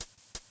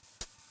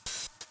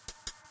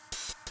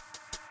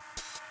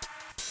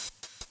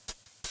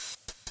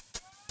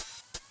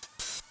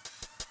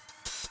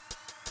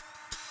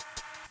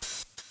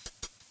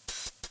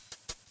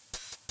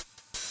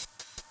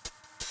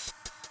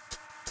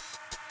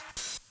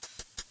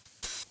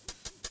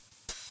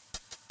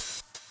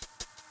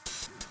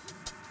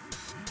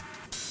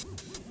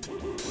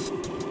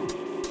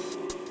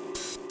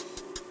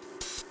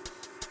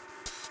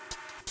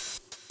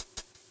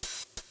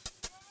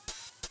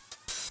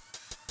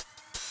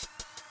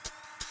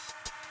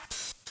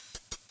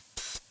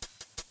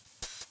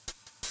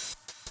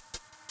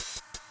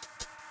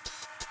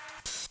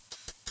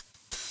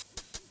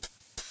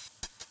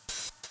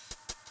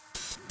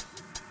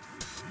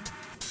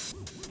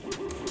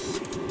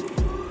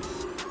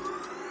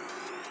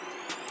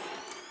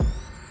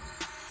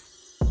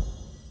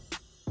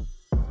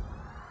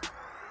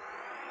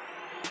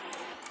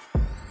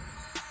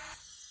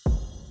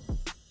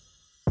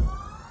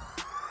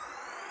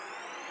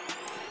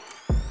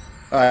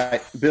All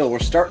right, Bill, we're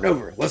starting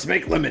over. Let's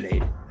make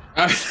lemonade.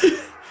 All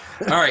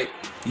right.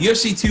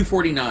 UFC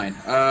 249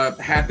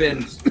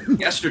 happened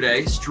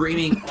yesterday,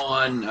 streaming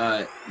on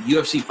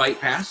UFC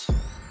Fight Pass,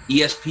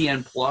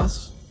 ESPN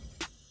Plus,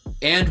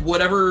 and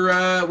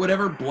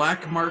whatever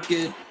black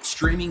market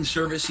streaming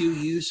service you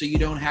use, so you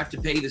don't have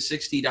to pay the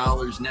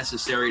 $60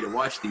 necessary to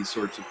watch these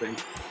sorts of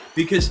things.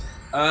 Because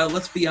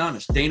let's be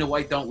honest, Dana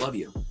White don't love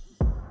you.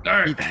 All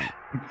right.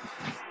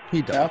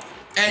 He does.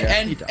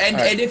 And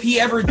if he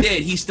ever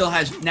did, he still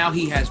has. Now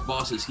he has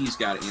bosses he's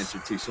got to answer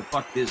to. So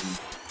fuck Disney.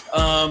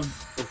 All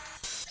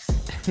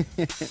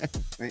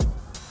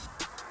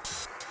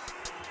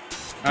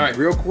right,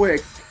 real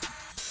quick.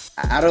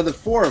 Out of the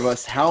four of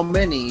us, how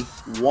many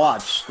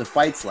watched the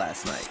fights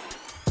last night?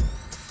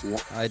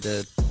 I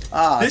did.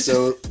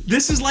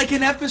 This is like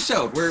an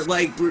episode where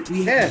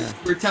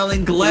we're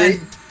telling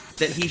Glenn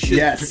that he should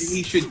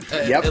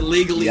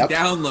illegally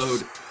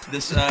download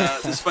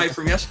this fight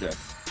from yesterday.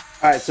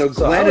 All right, so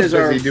Glenn is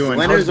our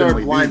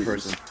blind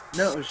person.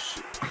 No,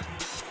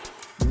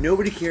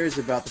 nobody cares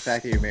about the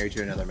fact that you're married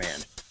to another man.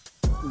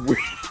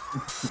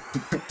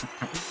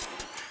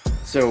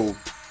 So,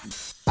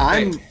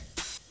 I'm.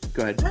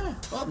 Go ahead. Yeah,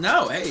 well,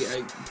 no,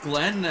 hey,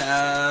 Glenn,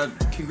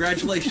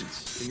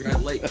 congratulations.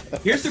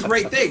 Here's the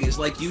great thing: is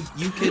like you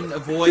can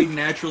avoid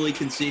naturally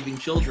conceiving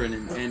children,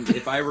 and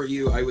if I were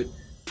you, I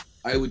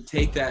would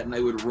take that and I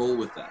would roll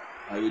with that.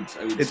 I would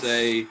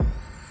say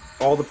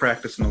all the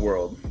practice in the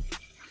world.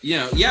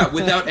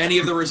 Without any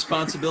of the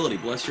responsibility.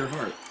 Bless your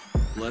heart.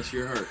 Bless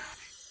your heart.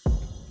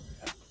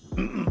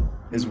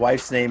 His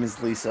wife's name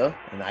is Lisa,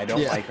 and I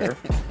don't like her.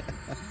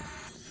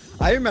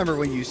 I remember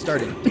when you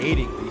started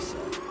dating Lisa,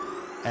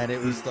 and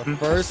it was the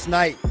first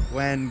night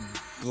when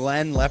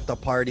Glenn left a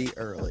party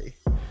early.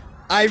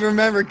 I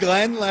remember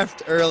Glenn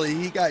left early.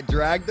 He got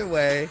dragged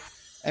away,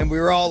 and we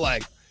were all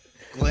like,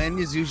 Glenn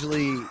is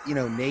usually,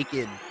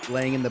 naked,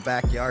 laying in the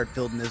backyard,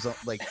 filled in his own,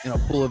 in a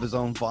pool of his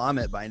own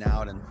vomit by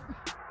now, and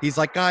he's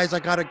like, guys, I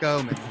gotta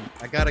go, man.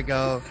 I gotta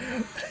go.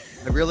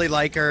 I really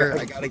like her.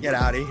 I gotta get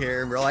out of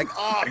here. And we're like,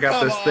 oh, I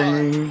got this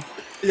thing.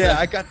 Yeah,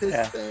 I got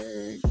this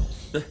thing.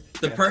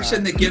 The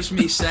person that gives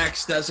me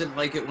sex doesn't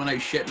like it when I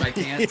shit my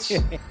pants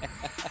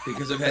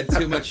because I've had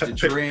too much to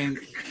drink.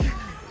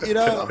 I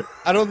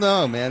don't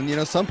know,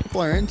 man. Some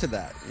people are into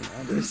that.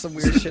 There's some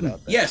weird shit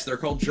out there. Yes, they're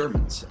called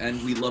Germans, and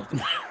we love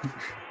them.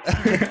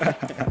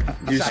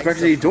 You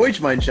sprechen die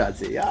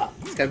Deutschmann-Schatze, ja.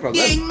 Das ist kein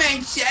Problem. Gegen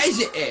mein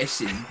Scheiße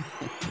essen.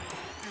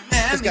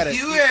 If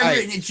you were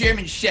ever in a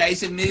German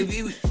Scheiße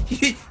movie,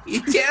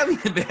 you tell me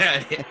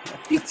about it.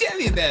 You tell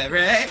me about it,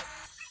 right?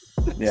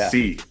 Yeah.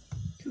 See.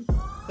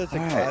 That's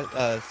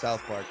a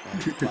South Park,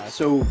 man.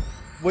 So,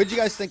 what did you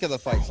guys think of the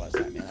fights last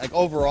night, man? Like,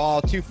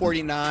 overall,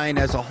 249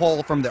 as a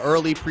whole, from the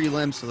early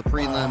prelims to the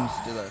prelims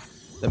to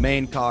the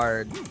main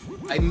card.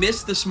 I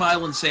missed the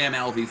Smile and Sam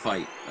Alvey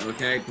fight,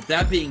 okay? But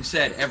that being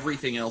said,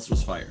 everything else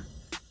was fire.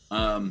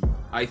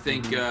 I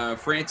think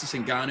Francis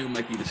Ngannou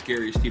might be the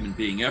scariest human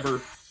being ever.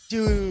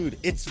 Dude,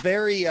 it's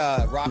very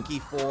Rocky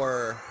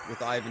IV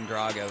with Ivan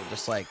Drago.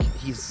 Just like,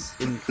 he's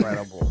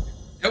incredible.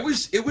 It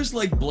was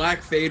like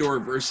Black Fedor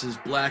versus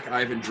Black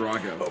Ivan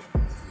Drago.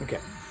 Okay.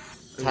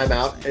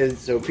 Timeout. And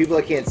so people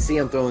that can't see,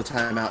 I'm throwing the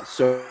timeout.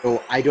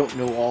 So I don't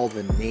know all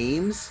the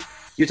names.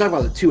 You're talking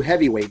about the two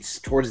heavyweights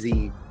towards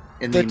the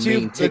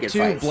main ticket the two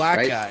fights, black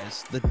right?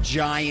 guys, the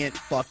giant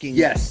fucking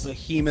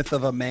behemoth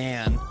of a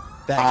man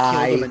that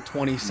killed him in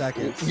 20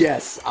 seconds.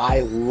 Yes,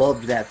 I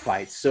loved that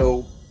fight.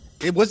 So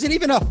it wasn't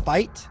even a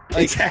fight.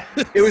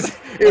 Exactly. It was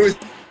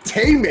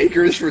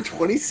haymakers for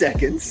 20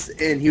 seconds,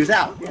 and he was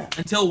out. Yeah.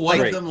 Until one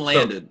of them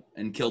landed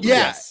and killed him.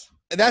 Yes.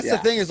 That's the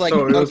thing is like,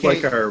 so it was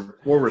like our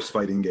walrus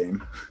fighting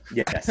game.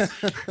 Yes.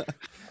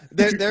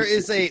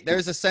 there's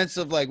a sense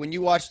of like when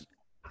you watch,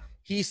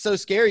 he's so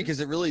scary because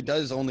it really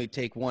does only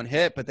take one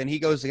hit, but then he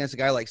goes against a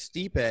guy like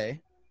Stipe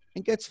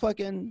and gets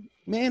fucking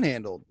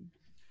manhandled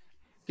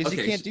because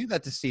you can't do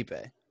that to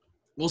Stipe.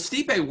 Well,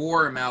 Stipe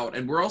wore him out,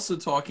 and we're also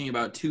talking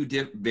about two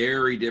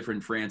very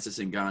different Francis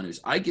Ngannous.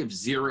 I give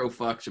zero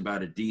fucks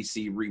about a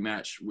DC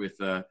rematch with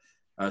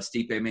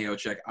Stipe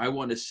Miocic. I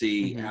want to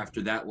see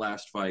after that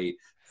last fight,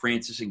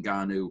 Francis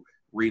Ngannou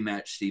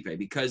rematch Stipe,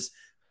 because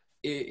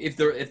if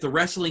the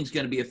wrestling's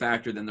going to be a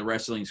factor, then the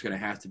wrestling's going to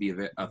have to be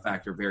a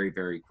factor very,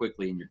 very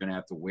quickly, and you're going to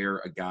have to wear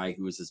a guy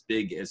who is as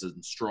big and as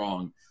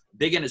strong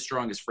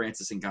as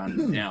Francis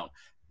Ngannou down.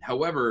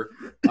 However,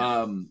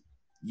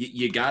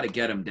 you got to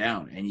get him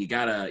down, and you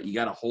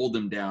gotta hold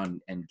him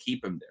down and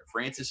keep him there.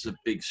 Francis is a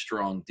big,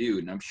 strong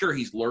dude, and I'm sure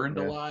he's learned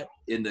a lot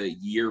in the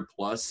year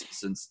plus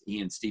since he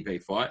and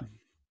Stipe fought.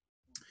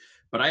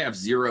 But I have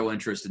zero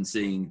interest in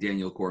seeing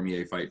Daniel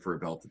Cormier fight for a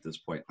belt at this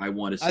point. I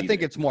want to see. I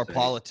think it's more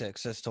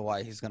politics as to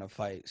why he's going to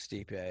fight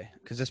Stipe,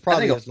 because it's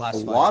probably his last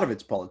fight. A lot of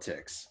it's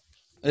politics.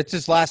 It's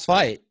his last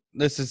fight.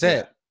 This is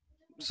it.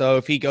 So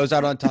if he goes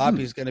out on top,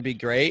 he's going to be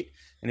great.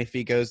 And if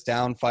he goes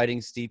down fighting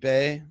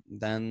Stipe,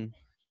 then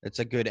it's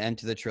a good end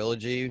to the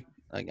trilogy.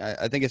 Like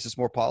I think it's just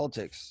more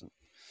politics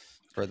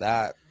for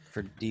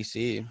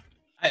DC.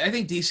 I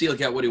think DC will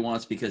get what he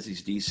wants because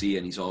he's DC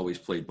and he's always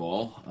played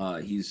ball.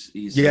 He's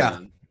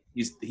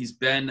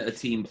been a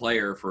team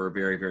player for a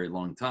very, very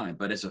long time.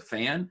 But as a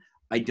fan,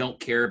 I don't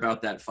care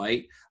about that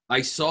fight.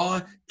 I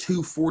saw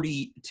two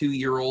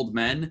 42-year-old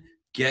men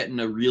get in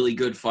a really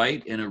good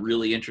fight in a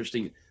really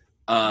interesting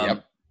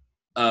Alexei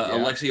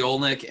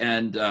Olnik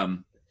and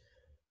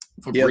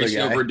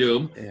Fabricio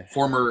Verdum,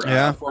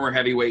 former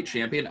heavyweight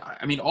champion.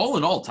 I mean, all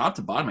in all, top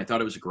to bottom, I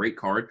thought it was a great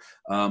card.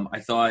 I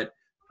thought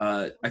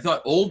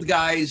old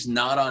guys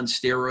not on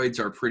steroids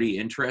are pretty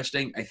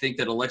interesting. I think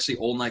that Alexei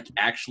Olnik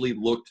actually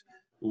looked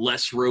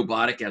less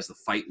robotic as the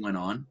fight went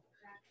on.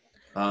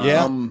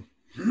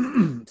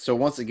 So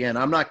once again,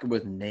 I'm not good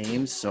with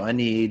names, so I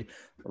need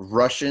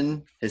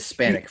Russian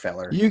Hispanic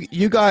feller.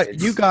 You got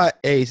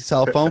a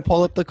cell phone.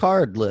 Pull up the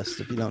card list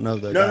if you don't know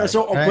the guy.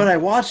 But I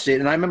watched it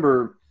and I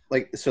remember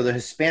the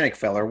Hispanic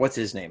feller. What's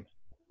his name?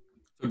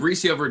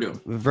 Fabricio Verdum.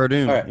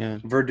 Right. Yeah.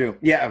 Verdum.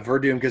 Yeah,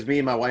 Verdum. Because me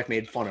and my wife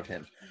made fun of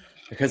him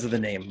because of the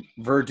name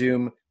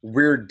Verdum.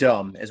 We're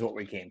dumb is what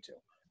we came to.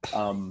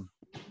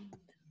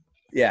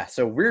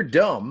 So we're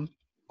dumb.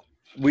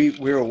 We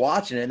were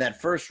watching it in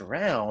that first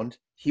round.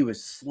 He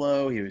was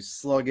slow. He was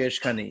sluggish,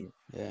 kind of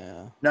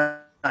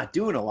not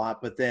doing a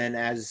lot. But then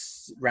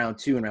as round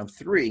 2 and round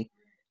 3,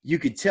 you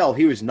could tell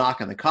he was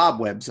knocking the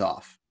cobwebs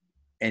off.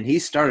 And he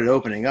started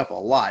opening up a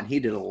lot. And he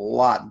did a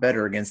lot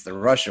better against the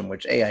Russian,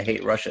 which, I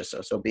hate Russia,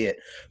 so be it.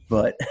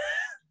 But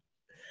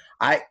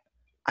I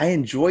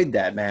enjoyed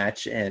that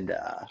match. And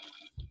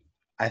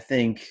I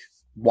think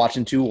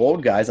watching two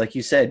old guys, like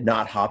you said,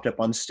 not hopped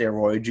up on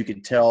steroids, you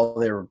could tell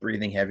they were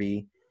breathing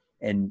heavy.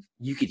 And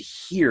you could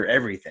hear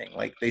everything.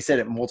 Like they said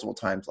it multiple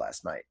times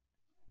last night.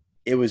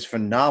 It was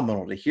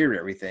phenomenal to hear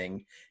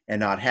everything and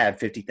not have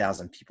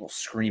 50,000 people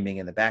screaming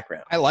in the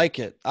background. I like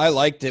it. I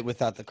liked it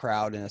without the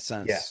crowd in a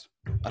sense. Yeah.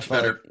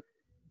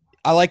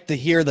 I like to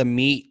hear the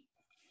meat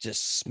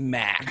just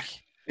smack.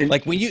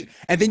 Like when you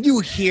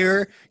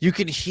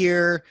could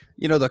hear,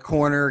 the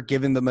corner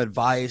giving them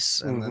advice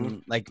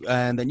and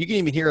then you can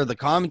even hear the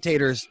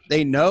commentators.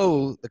 They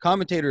know the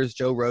commentators,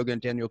 Joe Rogan,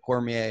 Daniel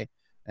Cormier,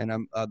 and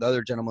the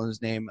other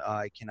gentleman's name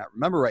I cannot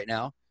remember right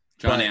now.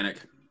 John Anik,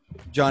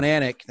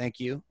 thank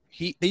you.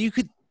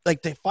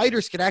 The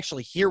fighters could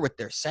actually hear what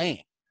they're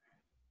saying.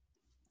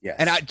 Yes.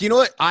 And do you know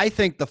what? I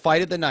think the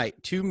fight of the night,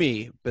 to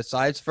me,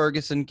 besides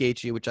Ferguson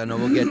Gaethje, which I know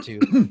we'll get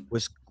to,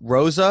 was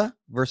Rosa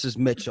versus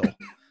Mitchell.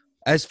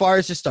 As far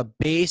as just a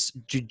base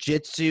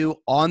jiu-jitsu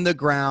on the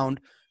ground,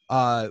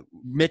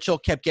 Mitchell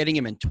kept getting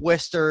him in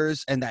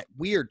twisters and that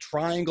weird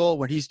triangle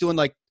when he's doing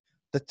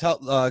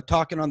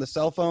talking on the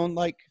cell phone,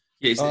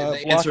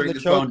 answering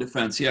the phone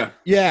defense. Yeah,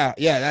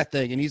 that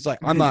thing. And he's like,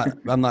 I'm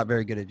not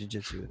very good at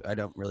jiu-jitsu. I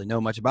don't really know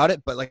much about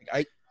it, but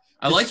I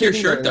like your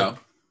shirt though.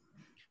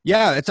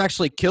 Yeah, it's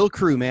actually Kill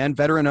Crew, man.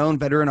 Veteran owned,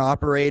 veteran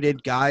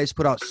operated guys,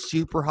 put out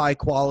super high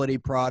quality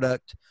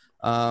product.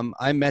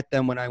 I met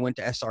them when I went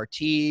to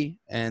SRT,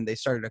 and they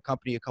started a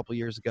company a couple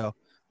years ago.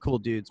 Cool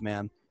dudes,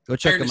 man. Go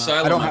check them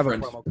out. I don't have a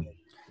promo code.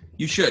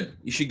 You should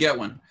get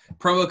one.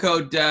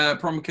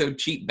 Promo code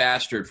cheap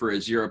bastard for a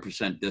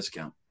 0%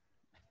 discount.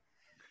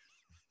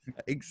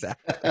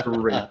 Exactly.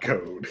 Great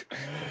code.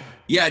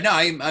 Yeah, no,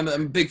 I'm a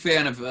big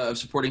fan of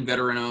supporting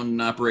veteran-owned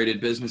and operated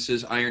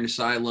businesses. Iron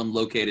Asylum,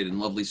 located in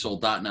lovely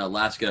Soldotna,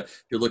 Alaska.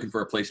 If you're looking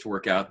for a place to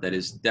work out, that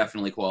is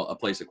definitely a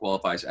place that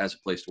qualifies as a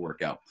place to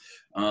work out.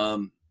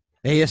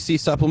 ASC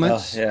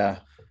supplements.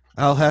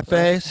 El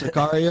Jefe,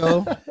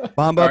 Sicario,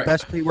 Bomba, right.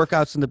 Best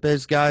pre-workouts in the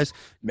biz, guys.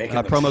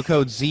 Promo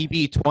code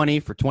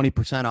ZB20 for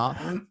 20% off.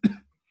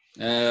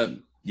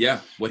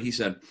 Yeah, what he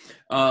said.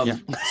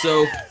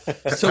 So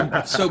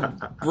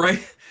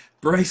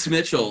Bryce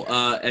Mitchell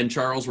and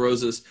Charles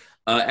Rosas,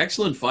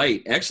 excellent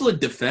fight,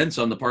 excellent defense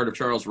on the part of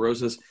Charles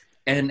Rosas,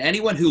 and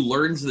anyone who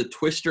learns the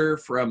twister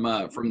from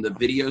the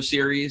video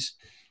series,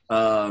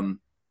 from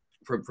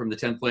the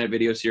 10th Planet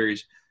video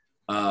series,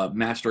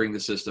 Mastering the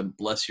System,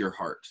 bless your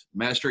heart.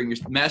 Mastering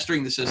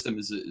the System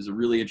is a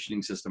really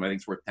interesting system. I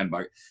think it's worth $10.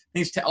 I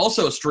think it's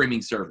also a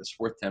streaming service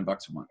worth $10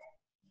 a month.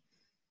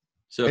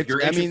 So if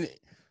you're interested,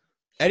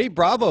 Eddie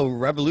Bravo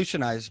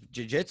revolutionized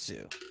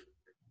jiu-jitsu,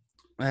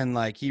 and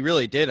he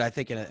really did, I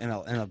think, in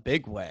a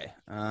big way,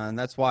 and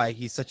that's why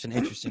he's such an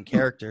interesting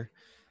character.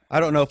 I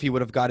don't know if he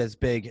would have got as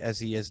big as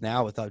he is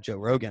now without Joe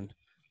Rogan,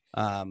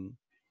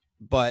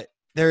 but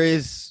there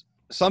is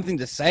something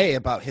to say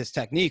about his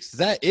techniques.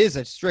 That's his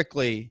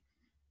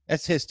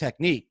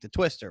technique, the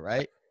twister,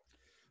 right?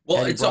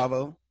 Well, Eddie it's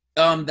Bravo.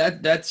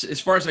 That's as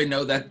far as I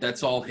know,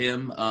 that's all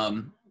him.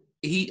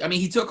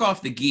 He took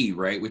off the gi,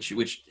 right, which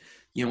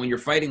when you're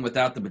fighting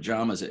without the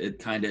pajamas, it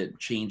kind of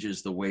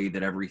changes the way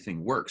that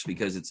everything works,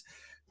 because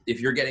if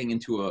you're getting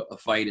into a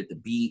fight at the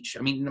beach,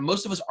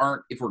 most of us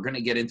aren't. If we're going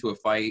to get into a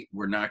fight,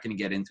 we're not going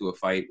to get into a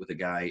fight with a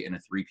guy in a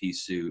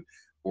 3-piece suit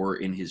or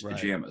in his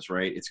pajamas,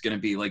 right? It's going to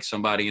be like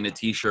somebody in a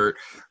t-shirt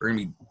or going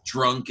to be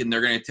drunk, and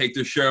they're going to take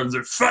their shirt and say,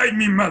 "Fight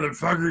me,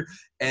 motherfucker."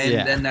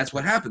 And then that's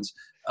what happens.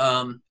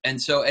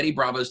 And so Eddie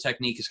Bravo's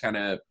technique is kind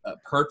of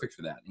perfect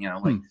for that.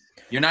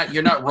 You're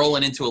not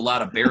rolling into a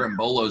lot of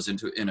barambolos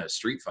in a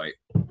street fight.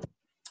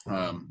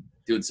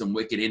 doing some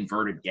wicked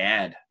inverted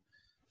gad.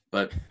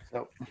 But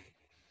So, all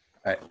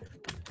right.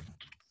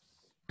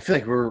 I feel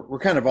like we're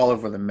kind of all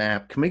over the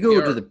map. Can we go We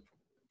to are. the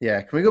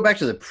Can we go back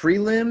to the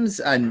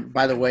prelims? And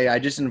by the way, I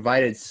just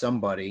invited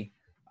somebody.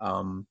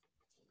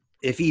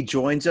 If he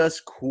joins us,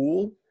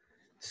 cool.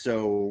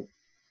 So,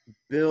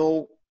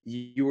 Bill,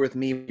 you were with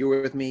me. You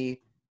were with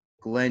me.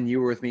 Glenn, you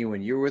were with me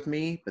when you were with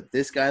me. But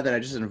this guy that I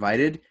just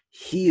invited,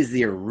 he is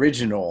the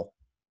original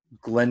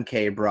Glenn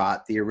K.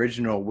 brought, the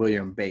original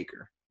William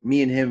Baker.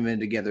 Me and him have been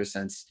together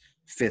since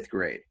 5th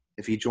grade.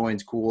 If he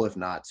joins, cool. If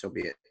not, so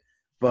be it.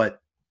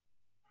 But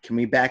can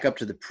we back up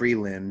to the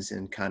prelims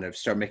and kind of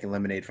start making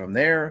lemonade from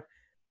there?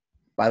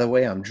 By the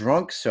way, I'm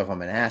drunk, so if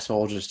I'm an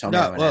asshole, just tell me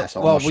I'm an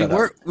asshole. Well, I'll shut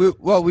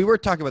up. we were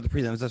talking about the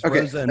prelims. That's Okay.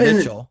 Rosa and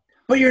Mitchell.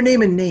 But you're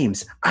naming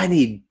names. I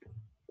need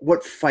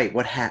what fight?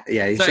 What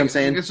Yeah, you see what I'm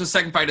saying? This was the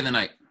second fight of the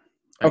night.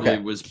 I Okay. believe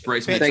it was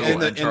Bryce Thank Mitchell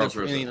you. and Charles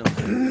Rosa.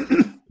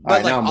 But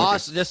right, like now I'm looking.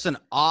 awesome, just an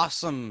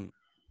awesome,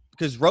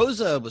 because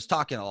Rosa was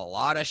talking a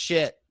lot of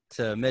shit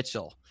to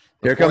Mitchell.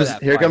 Here before comes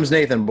that here fight. comes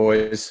Nathan,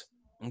 boys.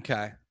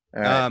 Okay.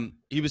 All right.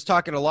 He was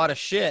talking a lot of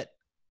shit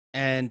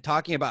and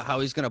talking about how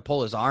he's going to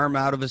pull his arm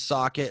out of his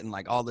socket and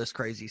like all this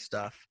crazy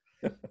stuff.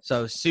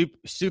 So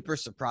super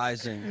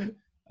surprising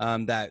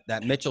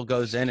that Mitchell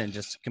goes in and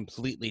just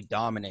completely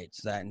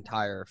dominates that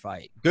entire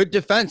fight. Good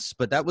defense,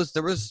 but there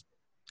was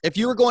if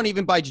you were going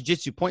even by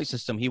jiu-jitsu point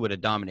system, he would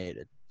have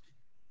dominated.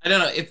 I don't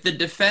know. If the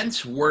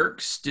defense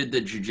works, did the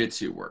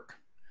jiu-jitsu work?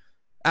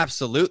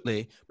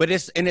 Absolutely. But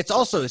it's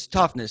also his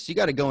toughness. You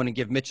got to go in and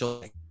give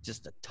Mitchell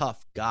just a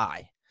tough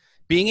guy.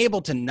 Being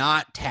able to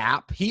not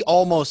tap, he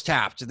almost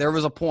tapped. There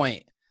was a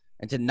point,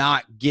 and to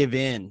not give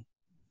in,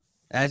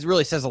 that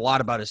really says a lot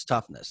about his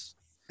toughness.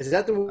 Is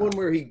that the one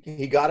where he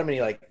got him and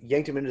he like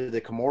yanked him into the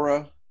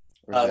Kimura?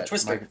 Or is that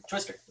Twister.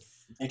 Mike-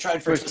 He tried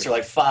for Twister. Twister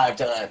like 5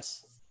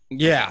 times.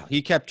 Yeah,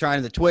 he kept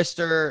trying the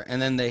twister,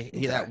 and then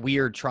Okay. that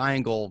weird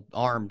triangle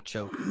arm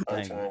choke I'm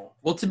thing. trying.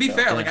 Well, to be Yeah.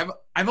 fair, like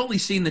I've only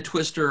seen the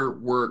twister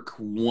work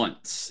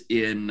once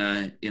in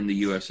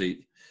the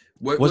UFC.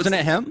 Wasn't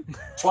it him?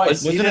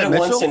 Twice. He Wasn't did it it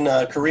once, Mitchell?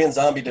 and Korean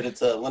Zombie did it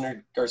to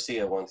Leonard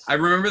Garcia once. I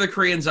remember the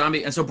Korean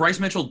Zombie, and so Bryce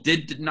Mitchell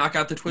did knock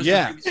out the twister.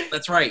 Yeah.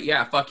 That's right.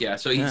 Yeah, fuck yeah.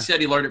 So he Yeah.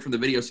 said he learned it from the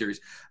video series.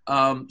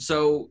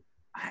 So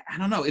I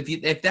don't know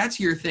if that's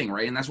your thing,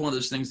 right? And that's one of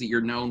those things that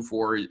you're known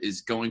for is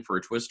going for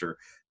a twister.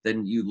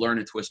 Then you learn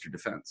a twister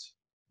defense.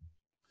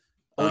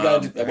 Well,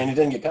 he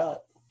didn't get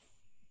caught.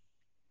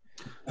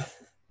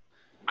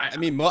 I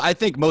mean, I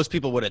think most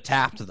people would have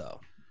tapped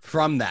though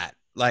from that.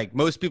 Like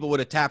most people would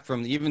have tapped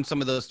from even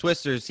some of those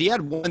twisters. He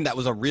had one that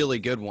was a really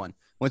good one.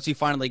 Once he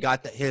finally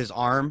got his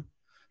arm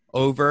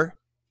over,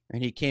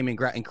 and he came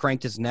and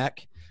cranked his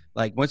neck.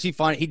 Like once he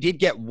did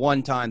get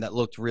one time that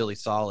looked really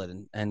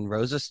solid, and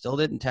Rosa still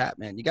didn't tap.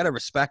 Man, you got to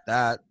respect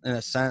that in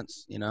a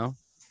sense, you know.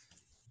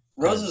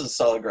 Rose is a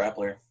solid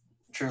grappler,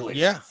 truly.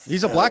 Yeah,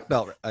 he's a black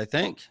belt, I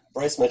think.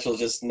 Bryce Mitchell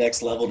just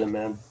next leveled him,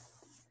 man.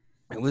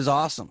 It was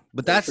awesome.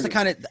 But that's the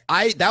kind of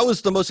that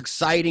was the most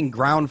exciting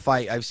ground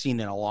fight I've seen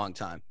in a long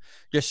time.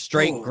 Just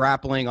straight Ooh.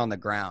 grappling on the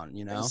ground,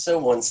 you It know? was so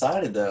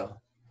one-sided, though.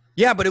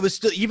 Yeah, but it was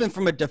still even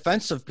from a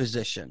defensive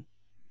position,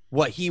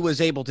 what he was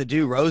able to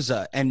do,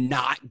 Rosa, and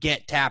not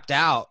get tapped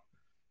out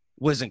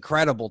was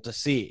incredible to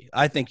see.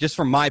 I think just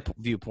from my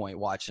viewpoint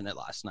watching it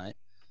last night.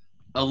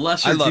 A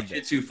lesser I loved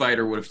jiu-jitsu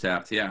fighter would have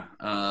tapped. Yeah.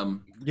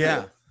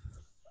 Yeah.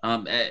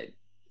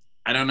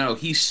 I don't know.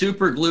 He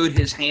super glued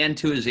his hand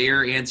to his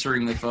ear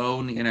answering the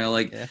phone. You know,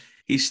 like Yeah.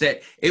 he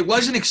said, it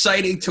wasn't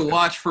exciting to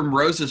watch from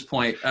Rosa's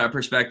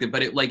perspective,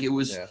 but it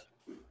was. Yeah.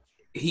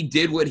 He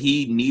did what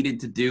he needed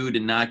to do to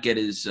not get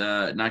his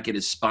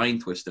spine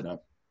twisted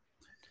up.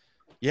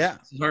 Yeah.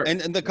 Smart.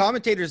 And the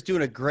commentator's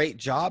doing a great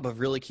job of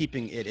really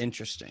keeping it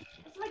interesting.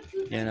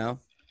 You know,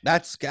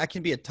 that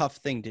can be a tough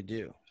thing to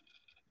do,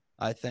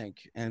 I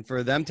think. And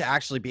for them to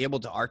actually be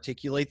able to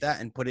articulate that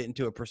and put it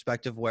into a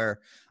perspective where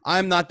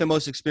I'm not the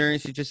most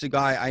experienced jiu-jitsu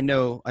guy. I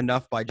know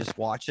enough by just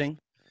watching.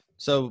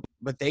 So,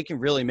 but they can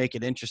really make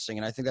it interesting.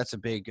 And I think that's a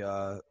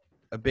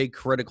big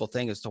critical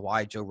thing as to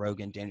why Joe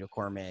Rogan, Daniel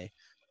Cormier,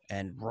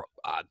 and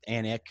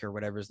Anik or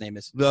whatever his name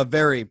is,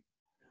 very,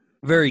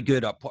 very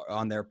good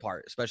on their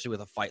part, especially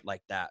with a fight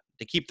like that,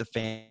 to keep the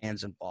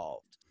fans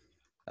involved.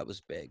 That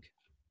was big.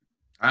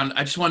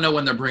 I just want to know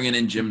when they're bringing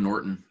in Jim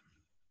Norton.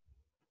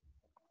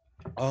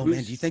 Oh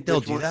man, do you think they'll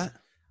which do one? that?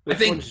 Which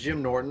think- one's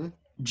Jim Norton?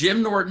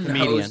 Jim Norton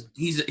Comedian. hosts.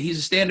 He's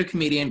a stand-up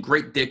comedian,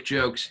 great dick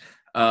jokes.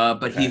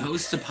 But he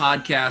hosts a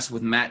podcast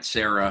with Matt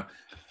Serra.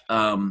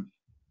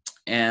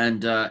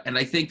 And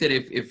I think that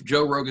if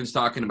Joe Rogan's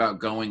talking about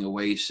going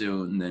away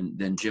soon,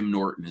 then Jim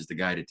Norton is the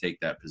guy to take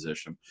that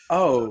position.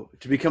 Oh,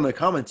 to become a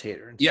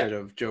commentator Yeah. instead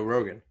of Joe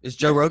Rogan. Is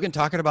Joe Rogan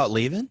talking about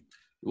leaving?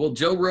 Well,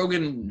 Joe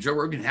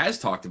Rogan has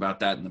talked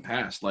about that in the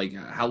past. Like,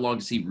 how long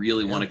does he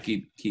really want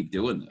to keep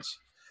doing this?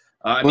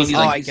 I mean,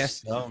 I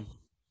guess so.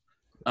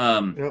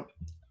 Yep.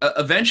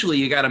 Eventually,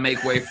 you got to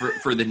make way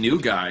for the new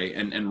guy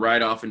and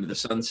ride off into the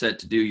sunset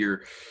to do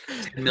your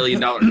 $10 million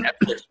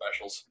Netflix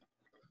specials.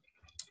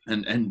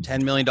 And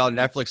 $10 million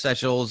Netflix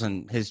specials,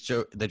 and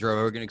the Joe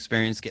Rogan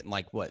Experience getting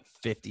like what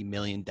 50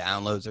 million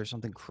downloads or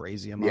something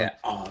crazy amount. Yeah,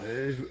 oh,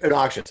 it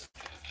auctions.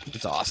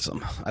 It's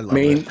awesome. I I love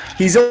mean, it.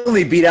 he's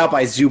only beat out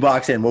by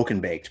Zubok and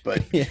Woken Baked,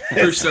 but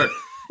for sure.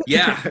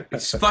 Yeah,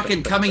 it's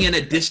fucking coming in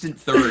a distant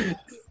third.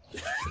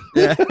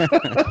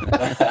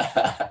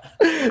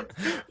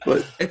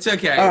 but It's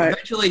okay. All right.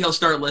 Eventually, he'll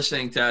start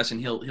listening to us, and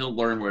he'll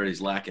learn where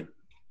he's lacking.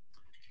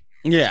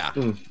 Yeah,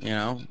 Mm. you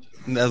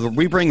know,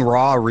 we bring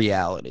raw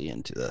reality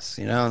into this,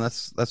 you know, and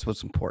that's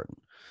what's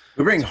important.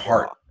 we bring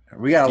heart.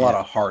 We got a lot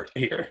of heart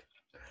here.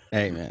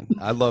 Hey, man,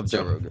 I love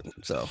Joe Rogan,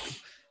 so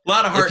A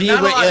lot of heart, If you not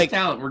a would, lot like- of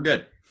talent. We're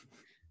good.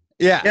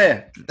 yeah,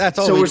 Yeah, that's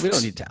all. So we we're-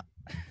 don't need talent.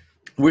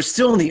 we're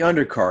still in the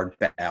undercard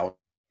bout.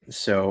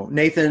 So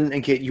Nathan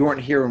and Kate, you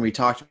weren't here when we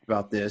talked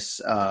about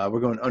this. We're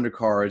going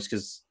undercards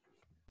because,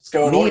 Let's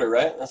go in Me- order,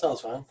 right? That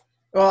sounds fine.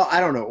 well, I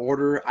don't know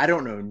order. I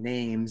don't know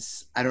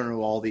names. I don't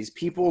know all these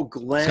people.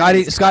 Glenn,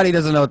 Scotty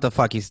doesn't know what the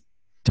fuck he's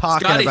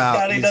talking Scotty- about.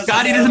 Scotty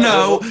Scotty doesn't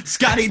know.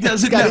 Scotty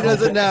doesn't Scotty know.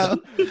 doesn't know.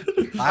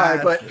 All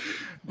right,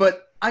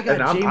 but I got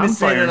And I'm Jameson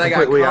playing and I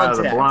got completely out of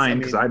the contacts. blind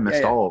because I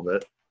missed yeah, all of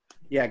it.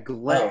 Yeah,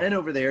 Glenn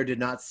over there did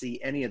not see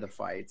any of the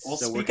fights. Well,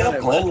 so we're speaking kind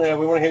of of, Glenn,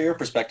 we want to hear your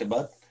perspective,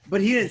 bud.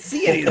 but he didn't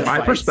see any of the My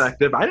fights.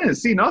 perspective, I didn't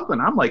see nothing.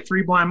 I'm like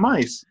three blind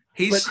mice.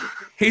 He's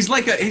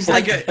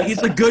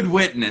a good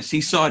witness.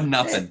 He saw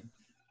nothing.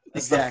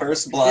 This is the Exactly.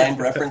 first blind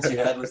reference you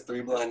had was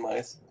Three Blind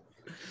Mice.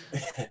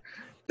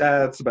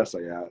 That's the best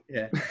I got.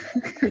 Yeah.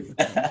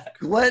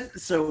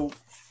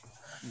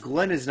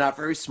 Glenn is not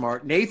very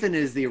smart. Nathan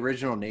is the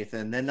original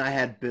Nathan. Then I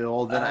had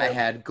Bill. Then I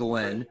had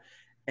Glenn.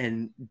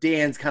 And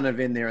Dan's kind of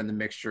in there in the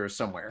mixture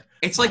somewhere.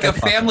 It's like a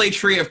family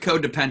tree of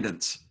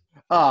codependence.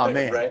 Oh,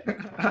 man.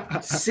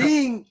 Right?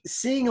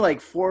 Seeing like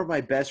four of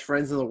my best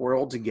friends in the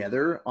world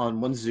together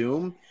on one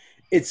Zoom,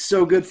 it's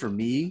so good for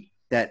me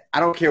that I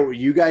don't care what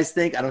you guys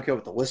think. I don't care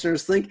what the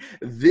listeners think.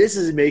 This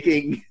is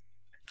making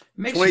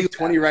Makes you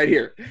 2020 right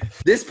here.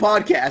 This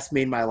podcast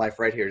made my life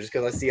right here just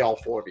because I see all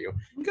four of you.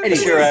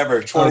 This year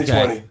ever,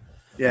 2020.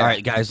 Yeah. All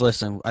right, guys,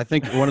 listen. I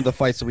think one of the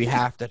fights that we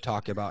have to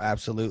talk about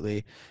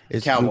absolutely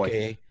is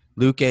Cowboy.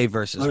 Luke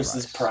versus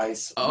Versus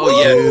Price. Price.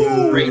 Oh yeah,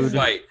 Woo! great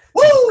fight.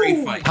 Woo!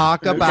 Great fight.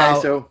 Talk Okay,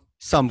 about so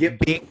some Yep.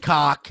 big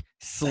cock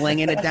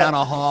slinging it down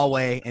a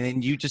hallway, and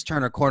then you just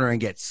turn a corner and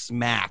get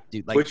smacked,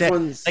 dude. Like which that,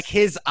 one's like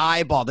his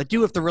eyeball, the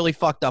dude with the really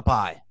fucked up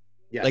eye.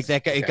 yes, Like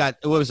that guy, okay. it got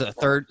what was it,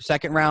 third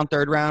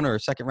round, or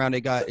second round?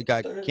 It got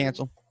Third.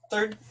 canceled.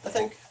 Third, I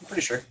think. I'm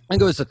pretty sure. I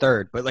think it was the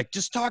third, but like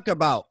just talk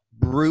about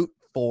brute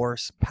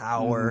force,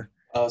 power,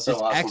 Oh, so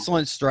just awesome.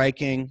 excellent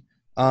striking,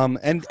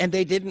 and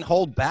they didn't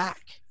hold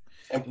back.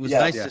 And, It was yeah,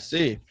 nice yeah. to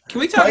see.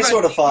 Can we talk Price would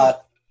about have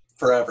fought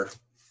forever.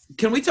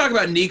 Can we talk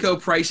about Nico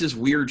Price's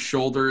weird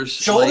shoulders?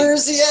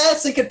 Shoulders,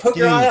 yes, he could poke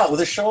your Dude. eye out with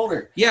his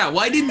shoulder. Yeah,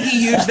 why didn't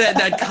he use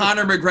that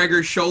Conor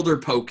McGregor shoulder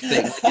poke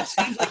thing? Like, it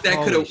seems like that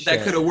Holy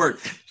shit. could have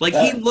worked. Like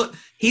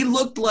he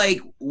looked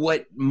like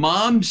what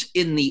moms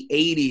in the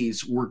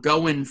 '80s were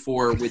going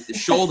for with the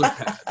shoulder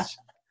pads.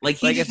 Like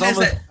he Like just it's has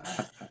almost,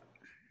 that.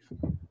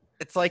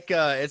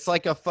 it's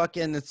like a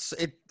fucking and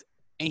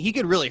he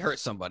could really hurt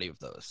somebody with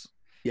those.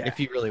 Yeah. If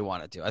he really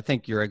wanted to. I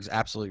think you're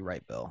absolutely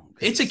right, Bill.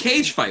 It's a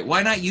cage fight.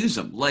 Why not use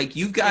them? Like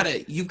you've got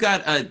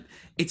a.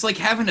 It's like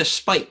having a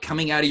spike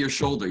coming out of your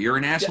shoulder. You're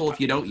an asshole if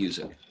you don't use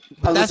it. I was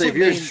gonna That's say, what if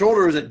your made-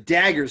 shoulder was a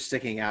dagger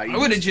sticking out, I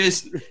would have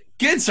just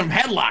get some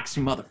headlocks,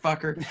 you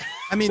motherfucker.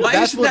 I mean, Why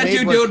that's isn't what that made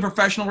dude what, doing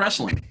professional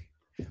wrestling?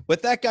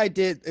 what that guy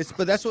did.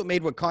 But that's what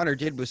made what Connor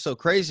did was so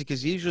crazy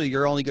because usually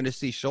you're only going to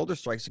see shoulder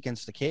strikes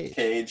against the cage.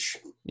 Cage.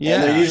 Yeah,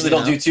 And they usually you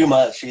don't know? do too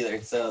much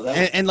either. So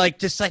that And like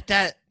just like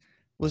that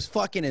was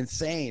fucking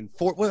insane.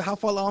 How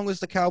far long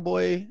was the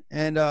Cowboy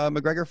and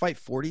McGregor fight?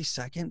 40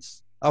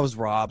 seconds. I was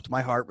robbed.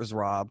 My heart was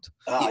robbed.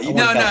 you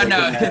No, worked out no,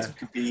 like no. good to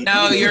compete.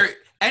 No,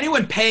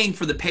 anyone paying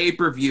for the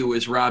pay-per-view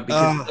is robbed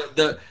because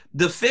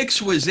the fix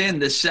was in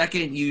the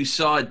second you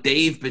saw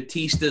Dave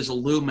Batista's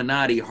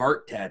Illuminati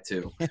heart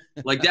tattoo.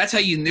 Like that's how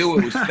you knew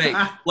it was fake.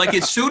 Like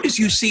as soon as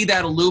you see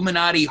that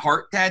Illuminati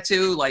heart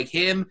tattoo, like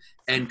him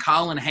and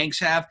Colin Hanks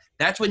have,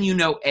 that's when you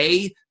know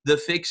A, the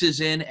fix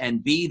is in,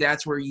 and B,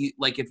 that's where you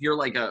like if you're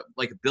like a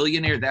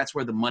billionaire, that's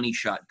where the money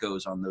shot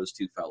goes on those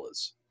two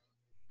fellas.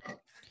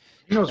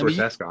 He knows I where mean,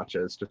 Sasquatch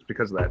is just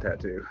because of that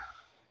tattoo.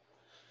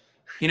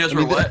 He knows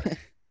where what?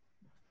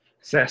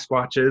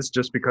 Sasquatch is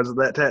just because of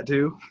that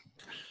tattoo.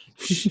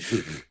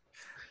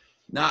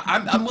 Now,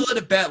 I'm willing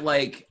to bet,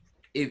 like,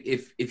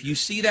 if you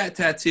see that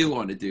tattoo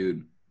on a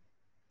dude,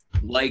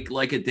 like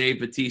a Dave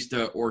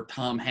Batista or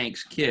Tom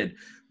Hanks kid,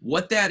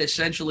 what that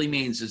essentially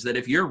means is that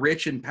if you're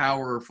rich and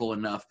powerful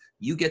enough,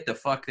 you get to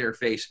fuck their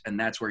face, and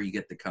that's where you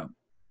get to come.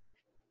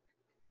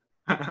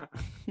 I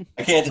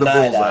can't The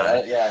deny bullseye.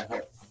 that. Yeah.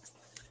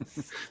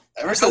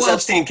 Ever since else-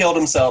 Epstein killed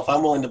himself,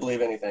 I'm willing to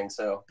believe anything.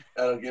 So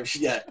I don't give a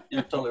shit. Yeah,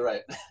 you're totally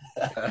right.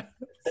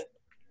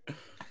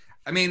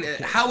 I mean,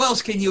 how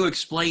else can you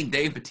explain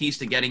Dave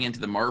Batista getting into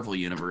the Marvel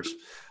universe?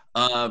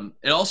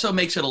 It also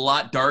makes it a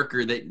lot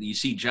darker that you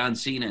see John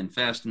Cena in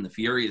Fast and the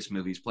Furious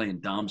movies playing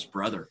Dom's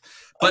brother.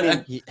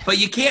 But but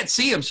you can't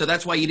see him, so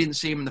that's why you didn't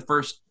see him in the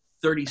first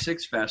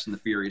 36 Fast and the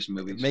Furious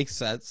movies. It makes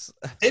sense.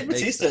 Dave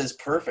Bautista is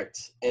perfect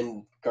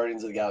in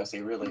Guardians of the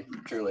Galaxy, really,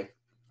 truly.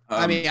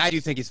 I mean, I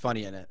do think he's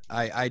funny in it.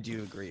 I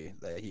do agree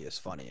that he is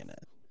funny in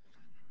it.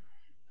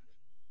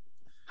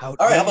 All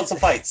right, how about some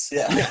fights?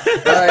 Yeah. All right,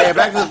 yeah,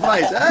 back to the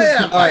fights. Oh,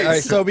 yeah, All right.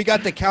 fights. So we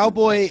got the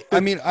cowboy. I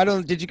mean,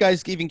 did you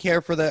guys even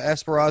care for the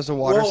Esperanza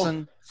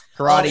Watterson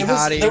karate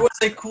hottie? There was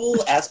a cool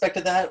aspect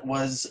of that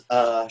was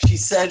she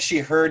said she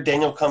heard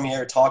Daniel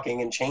Cormier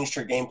talking and changed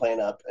her game plan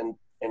up, and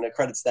it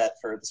credits that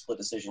for the split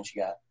decision she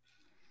got.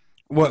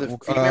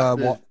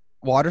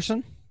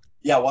 Watterson?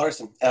 Yeah,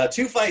 Watterson.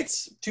 Two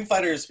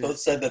fighters both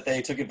said that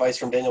they took advice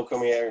from Daniel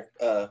Cormier.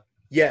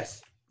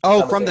 Yes.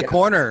 Oh, from the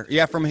corner.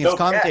 Yeah, from his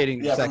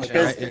commentating yeah, section.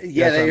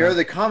 They hear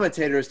the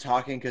commentators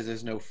talking because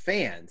there's no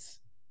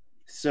fans.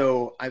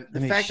 So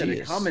the fact that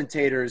the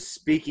commentator is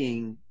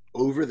speaking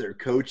over their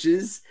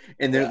coaches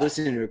and they're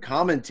listening to a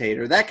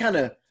commentator, that kind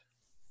of,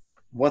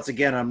 once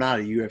again, I'm not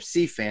a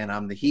UFC fan.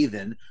 I'm the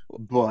heathen.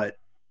 But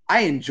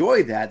I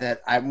enjoy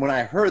that when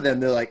I heard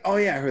them, they're like, oh,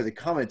 yeah, I heard the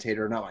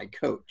commentator, not my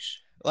coach.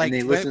 And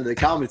they listen to the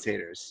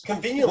commentators.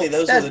 Conveniently,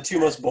 those are the two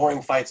most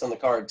boring fights on the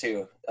card,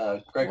 too.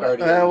 Greg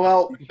Hardy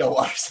and Joe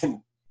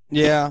Watterson.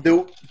 Yeah.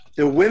 The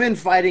women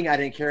fighting I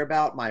didn't care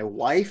about. My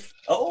wife.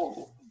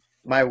 Oh.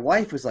 My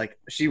wife was like,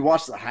 she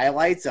watched the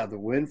highlights of the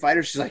women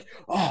fighters. She's like,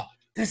 oh,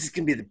 this is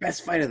going to be the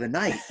best fight of the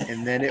night.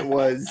 And then it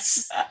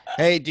was.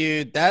 Hey,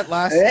 dude, the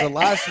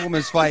last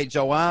women's fight,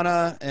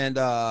 Joanna and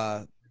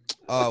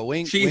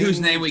whose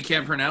name we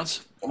can't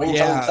pronounce.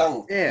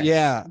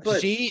 Yeah.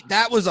 But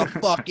that was a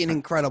fucking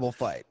incredible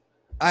fight.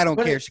 I don't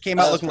care. She came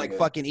out looking like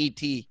fucking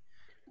E.T.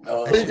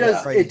 But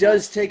it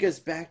does take us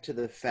back to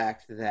the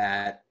fact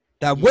that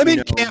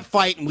women can't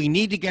fight, and we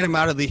need to get them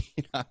out of the.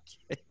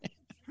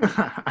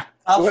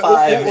 Top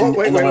five in the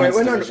women's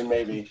division,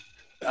 maybe.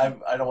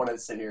 I don't want to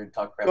sit here and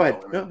talk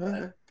crap.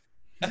 Go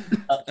ahead.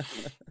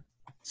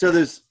 So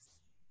there's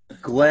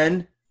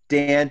Glenn,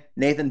 Dan,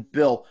 Nathan,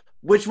 Bill.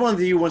 Which one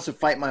of you wants to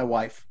fight my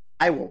wife?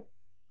 I will.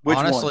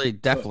 Honestly,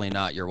 definitely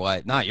not your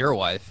wife. Not your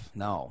wife.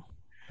 No.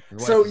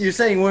 So you're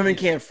saying women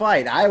can't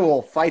fight? I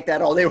will fight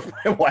that all day with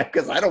my wife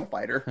because I don't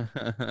fight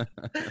her.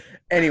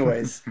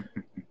 Anyways,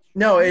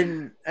 no,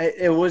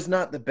 it was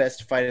not the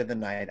best fight of the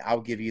night. I'll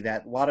give you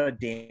that. A lot of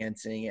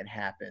dancing. It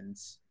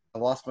happens. I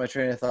lost my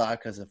train of thought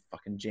because of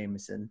fucking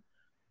Jameson.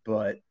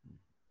 But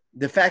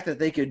the fact that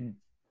they could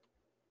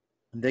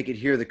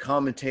hear the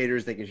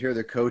commentators, they could hear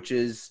the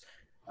coaches.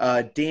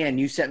 Dan,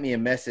 you sent me a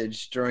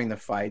message during the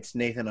fights.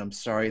 Nathan, I'm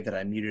sorry that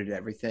I muted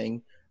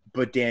everything.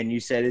 But Dan, you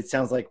said it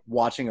sounds like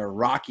watching a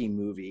Rocky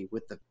movie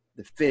with the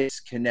fists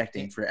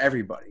connecting for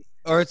everybody.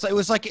 Or it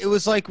was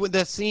like with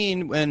the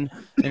scene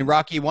in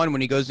Rocky 1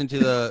 when he goes into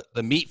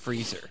the meat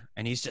freezer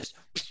and he's just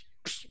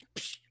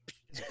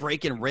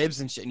breaking ribs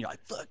and shit, and you're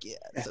like, fuck yeah,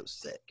 it's so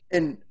sick.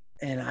 And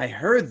I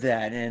heard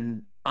that,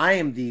 and I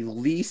am the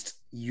least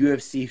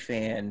UFC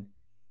fan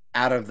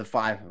out of the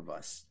five of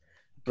us.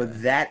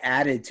 But that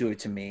added to it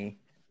to me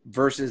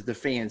versus the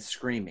fans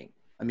screaming.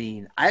 I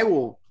mean, I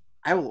will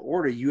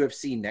order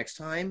UFC next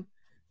time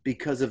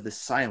because of the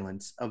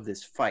silence of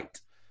this fight.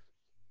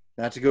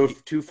 Not to go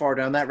too far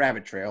down that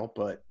rabbit trail,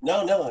 but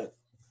no.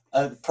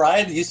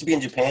 Pride used to be in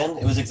Japan.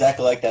 It was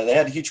exactly like that. They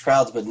had huge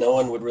crowds, but no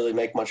one would really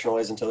make much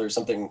noise until there was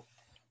something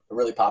that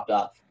really popped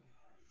off.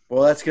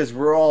 Well, that's because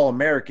we're all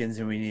Americans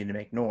and we need to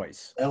make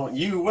noise. Oh,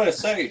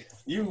 USA.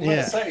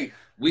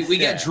 We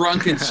get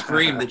drunk and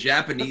scream. The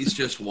Japanese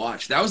just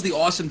watch. That was the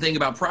awesome thing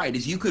about Pride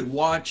is you could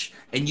watch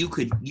and you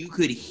could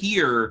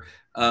hear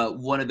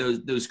one of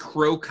those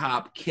crow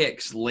cop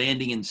kicks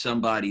landing in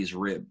somebody's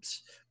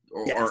ribs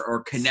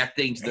or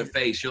connecting to the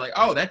face. You're like,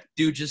 oh, that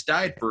dude just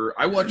died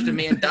I watched a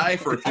man die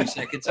for a few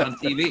seconds on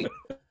TV.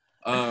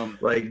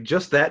 Like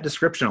just that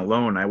description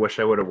alone, I wish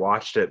I would have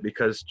watched it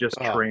because just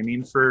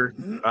training for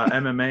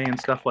MMA and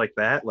stuff like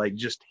that, like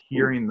just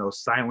hearing those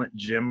silent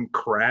gym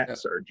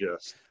cracks are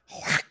just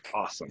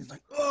awesome.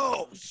 Like,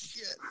 oh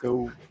shit!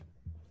 So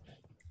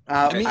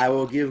I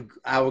will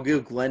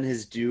give Glenn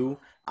his due.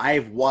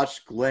 I've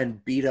watched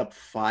Glenn beat up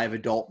 5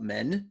 adult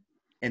men,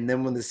 and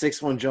then when the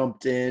 6th one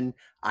jumped in,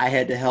 I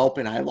had to help,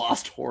 and I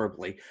lost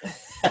horribly.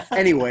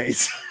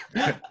 Anyways,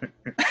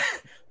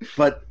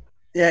 but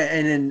yeah,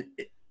 and then.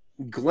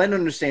 Glenn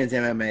understands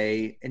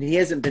MMA, and he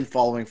hasn't been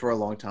following for a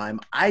long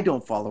time. I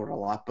don't follow it a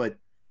lot, but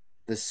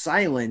the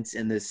silence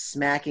and the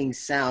smacking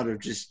sound of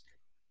just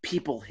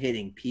people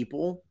hitting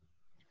people,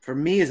 for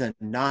me as a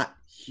not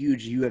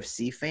huge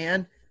UFC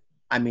fan,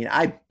 I mean,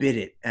 I bit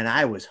it, and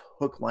I was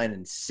hook, line,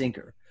 and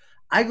sinker.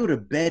 I go to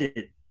bed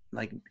at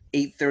like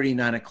 8:30,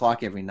 9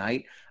 o'clock every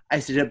night. I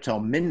stayed up till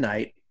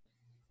midnight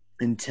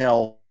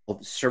until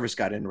service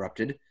got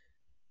interrupted,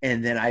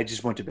 and then I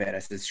just went to bed. I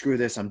said, screw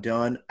this, I'm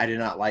done. I did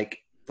not like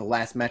the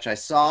last match I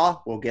saw.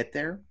 We'll get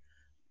there.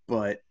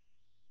 But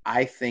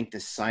I think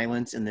the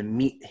silence and the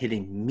meat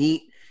hitting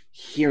meat,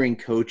 hearing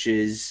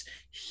coaches,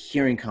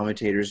 hearing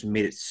commentators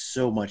made it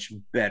so much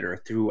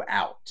better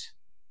throughout.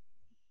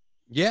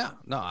 Yeah,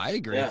 no, I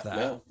agree with that.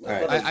 No,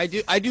 All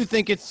right. I do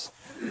think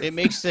it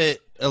makes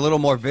it a little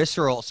more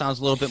visceral. It sounds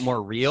a little bit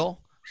more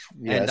real.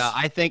 Yes. And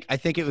I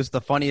think it was the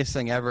funniest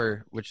thing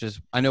ever, which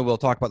is, I know we'll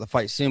talk about the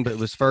fight soon, but it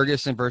was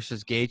Ferguson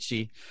versus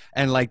Gaethje,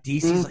 and like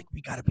DC's like,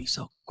 we gotta be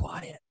so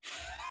quiet,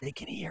 they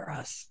can hear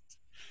us.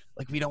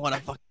 Like, we don't want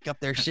to fuck up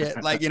their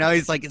shit. Like,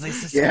 he's like,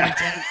 it's so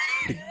intense.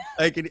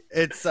 Like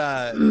it's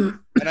and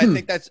I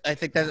think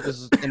that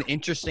was an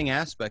interesting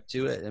aspect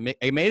to it.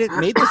 It made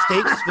the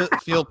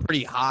stakes feel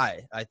pretty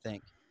high, I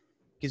think,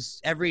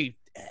 because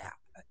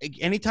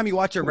anytime you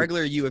watch a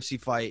regular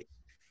UFC fight,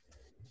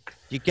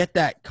 you get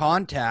that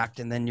contact,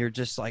 and then you're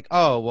just like,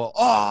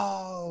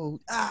 but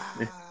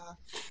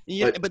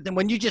then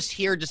when you just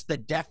hear just the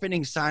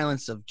deafening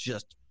silence of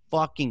just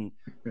fucking,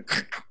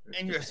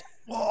 and you're just,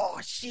 oh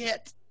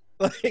shit,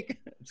 like,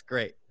 it's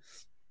great.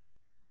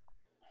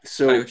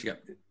 So, what you got?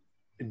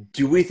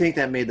 do we think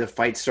that made the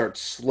fight start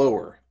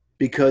slower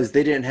because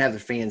they didn't have the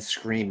fans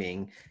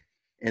screaming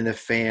and the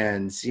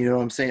fans, you know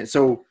what I'm saying?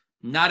 So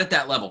Not at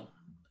that level.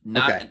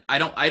 I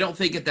don't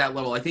think at that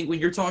level. I think when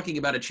you're talking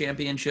about a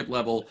championship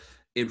level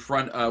in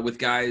front with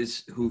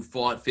guys who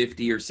fought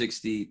 50 or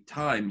 60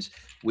 times,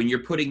 when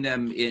you're putting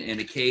them in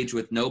a cage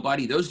with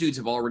nobody, those dudes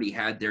have already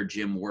had their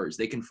gym wars.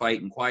 They can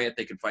fight in quiet.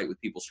 They can fight with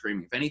people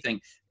screaming. If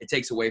anything, it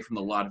takes away from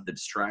a lot of the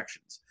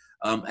distractions.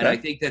 And I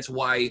think that's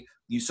why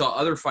you saw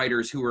other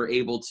fighters who were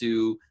able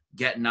to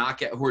get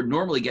knockout, who are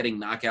normally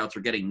getting knockouts or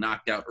getting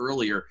knocked out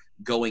earlier,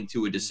 going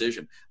to a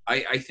decision.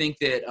 I think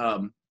that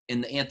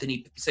in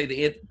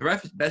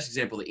the best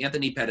example, the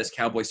Anthony Pettis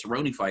Cowboy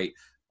Cerrone fight,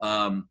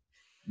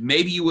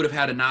 maybe you would have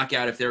had a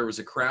knockout if there was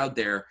a crowd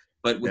there,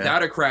 but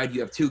without a crowd,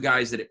 you have two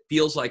guys that it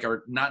feels like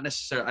are not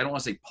necessarily, I don't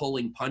want to say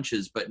pulling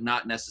punches, but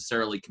not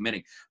necessarily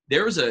committing.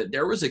 There was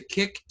a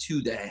kick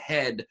to the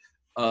head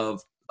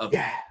of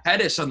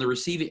Pettis on the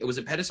receiving. It was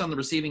a Pettis on the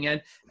receiving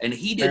end, and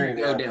he didn't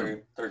go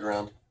down. Third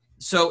round.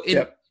 So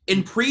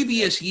in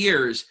previous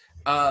years,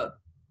 a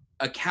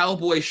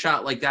Cowboy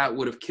shot like that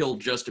would have killed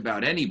just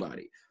about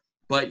anybody.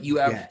 But you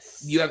have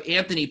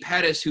Anthony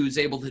Pettis who's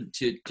able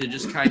to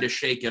just kind of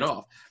shake it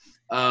off.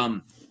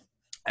 I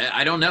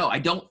don't know.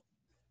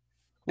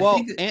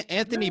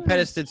 Anthony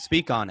Pettis did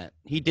speak on it.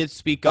 He did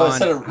speak I on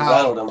said it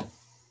rattled him.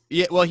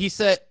 Yeah, well, he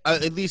said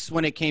at least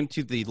when it came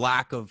to the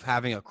lack of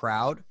having a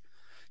crowd,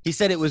 he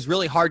said it was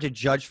really hard to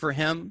judge for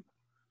him.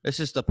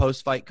 This is the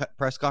post-fight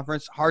press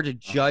conference. Hard to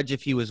judge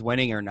if he was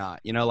winning or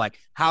not. Like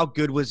how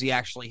good was he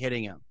actually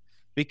hitting him?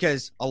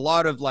 Because a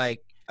lot of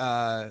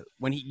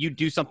when you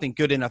do something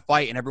good in a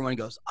fight and everyone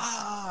goes,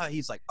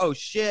 he's like, oh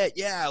shit,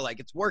 yeah, like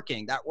it's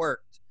working. That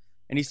worked.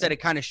 And he said it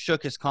kind of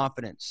shook his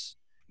confidence.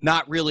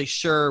 Not really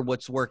sure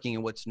what's working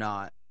and what's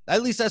not.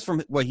 At least that's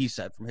from what he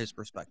said, from his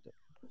perspective.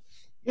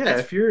 Yeah,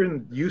 if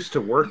you're used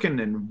to working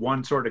in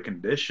one sort of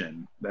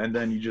condition, and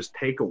then you just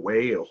take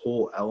away a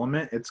whole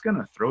element, it's going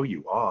to throw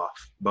you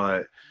off.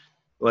 But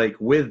like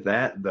with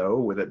that, though,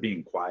 with it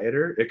being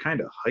quieter, it kind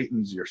of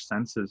heightens your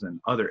senses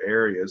in other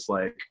areas.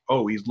 Like,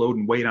 oh, he's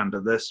loading weight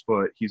onto this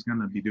foot, he's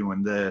going to be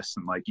doing this.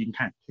 And like you can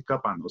kind of pick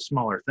up on those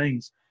smaller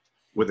things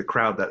with a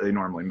crowd that they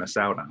normally miss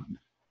out on.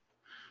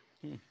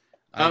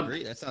 I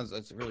agree.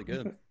 That's really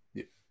good.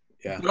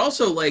 Yeah. But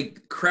also,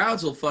 like,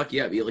 crowds will fuck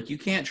you up. You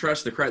can't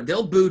trust the crowd.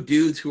 They'll boo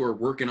dudes who are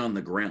working on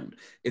the ground.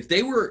 If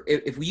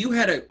you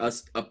had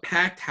a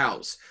packed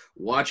house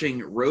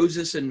watching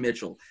Rosas and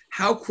Mitchell,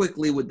 how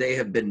quickly would they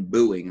have been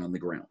booing on the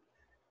ground?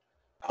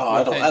 Oh,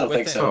 I don't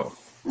think so.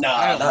 No,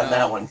 not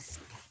that one.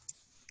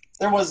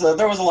 There was a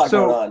lot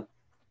going on.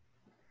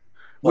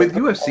 With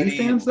UFC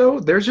fans, though,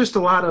 there's just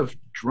a lot of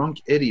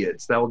drunk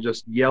idiots that will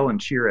just yell and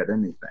cheer at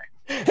anything.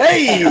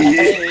 Hey!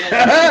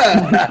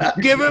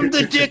 Give him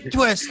the dick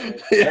twist.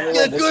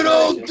 The good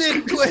old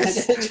dick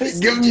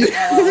twist. give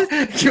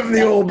him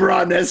the old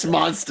broadness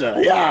monster.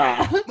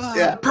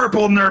 Yeah.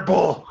 Purple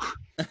nurple.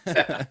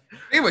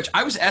 Pretty much,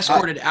 I was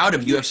escorted out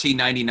of UFC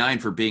 99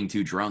 for being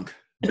too drunk.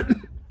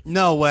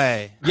 No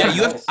way.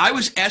 Yeah, I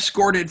was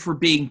escorted for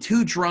being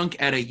too drunk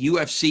at a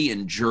UFC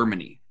in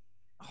Germany.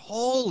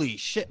 Holy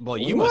shit. Well,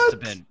 you must have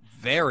been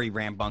very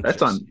rambunctious.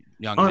 That's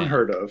young man.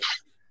 unheard of.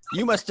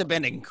 You must have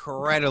been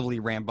incredibly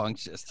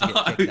rambunctious to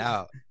get kicked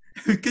out.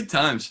 Good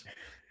times.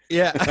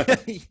 Yeah.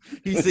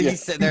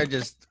 He's sitting there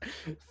just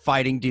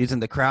fighting dudes in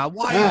the crowd.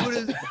 Why are you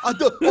doing this?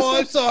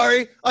 I'm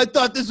sorry. I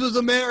thought this was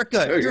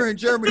America. You're in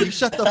Germany.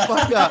 Shut the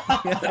fuck up.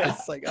 Yeah,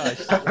 it's like, oh,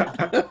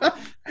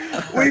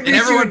 shit. We beat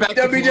you in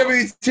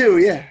WWE too,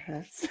 yeah.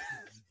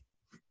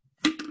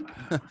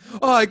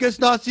 Oh, I guess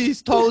Nazi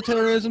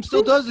totalitarianism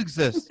still does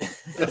exist.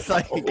 It's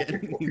like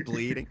getting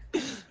bleeding.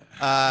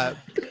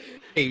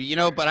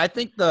 But I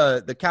think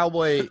the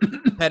Cowboy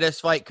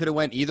Pettis fight could have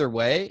went either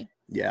way.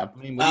 Yeah. I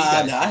mean, No,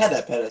 I had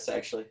that Pettis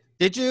actually.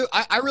 Did you?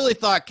 I really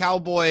thought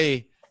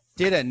Cowboy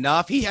did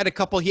enough. He had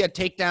both a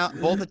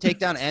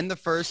takedown and the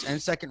first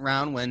and second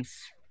round when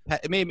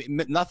maybe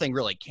nothing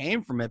really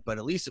came from it, but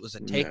at least it was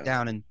a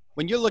takedown. And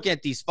when you're looking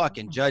at these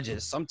fucking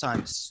judges,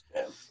 sometimes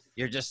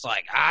you're just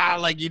like,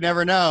 like you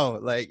never know.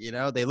 Like,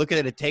 they look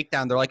at a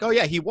takedown. They're like, oh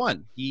yeah, he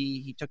won.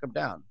 He took him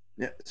down.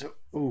 Yeah. So,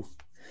 ooh.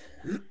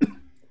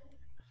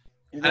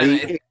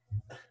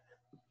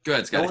 Go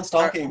ahead, No Scotty. one's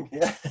talking.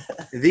 Yeah.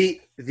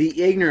 The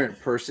ignorant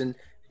person,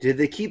 did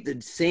they keep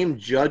the same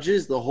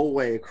judges the whole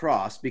way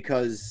across?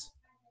 Because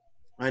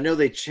I know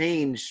they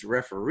changed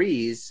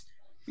referees.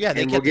 Yeah,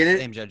 they And kept we'll the get it-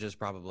 same judges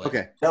probably.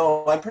 Okay.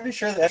 No, I'm pretty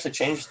sure they actually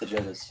changed the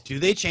judges. Do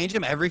they change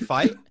them every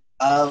fight?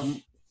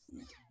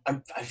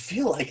 I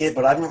feel like it,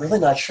 but I'm really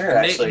not sure.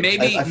 Actually,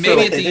 Maybe I feel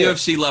like at the they do.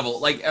 UFC level.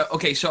 Like,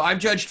 okay, so I've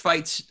judged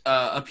fights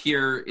up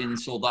here in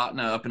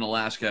Soldotna, up in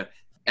Alaska,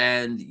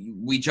 and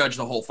we judge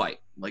the whole fight.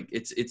 Like,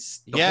 it's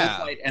the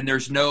whole fight, and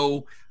there's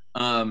no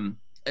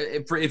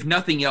if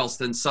nothing else,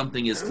 then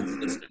something is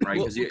consistent,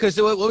 right?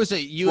 Because what was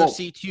it,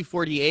 UFC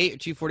 248 or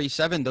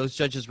 247? Those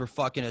judges were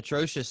fucking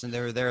atrocious, and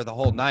they were there the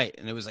whole night,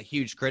 and it was a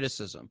huge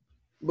criticism.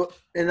 But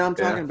I'm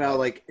talking about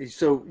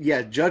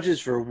judges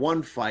for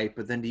one fight,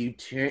 but then do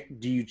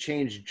you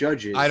change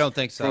judges? I don't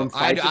think so. from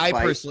fight to I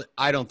fight? personally,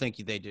 I don't think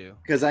they do.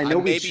 Because I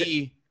know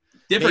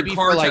different maybe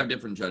cards for, have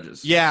different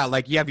judges. Yeah,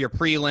 like you have your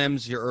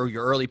prelims, your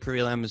early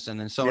prelims, and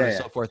then so on and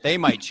so forth. They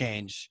might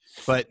change,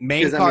 but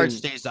main card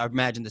stays, I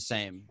imagine, the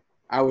same.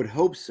 I would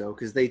hope so,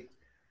 because they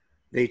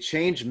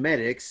change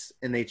medics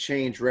and they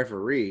change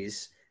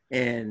referees,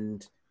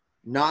 and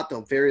not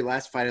the very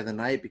last fight of the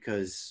night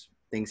because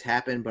things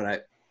happen.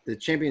 But the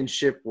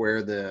championship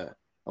where the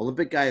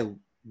Olympic guy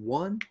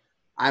won,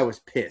 I was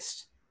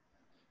pissed.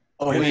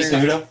 Oh, you mean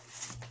Cejudo?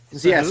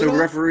 Yeah, so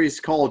referees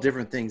call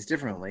different things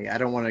differently. I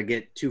don't want to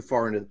get too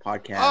far into the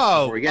podcast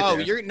before we get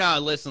there.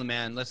 Listen,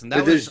 man, listen.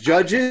 But there's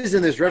judges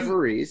and there's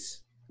referees.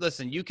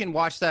 Listen, you can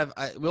watch that.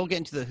 We'll get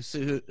into the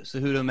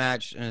Cejudo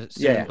match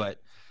soon, but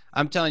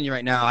I'm telling you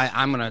right now,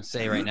 I'm going to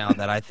say right now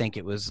that I think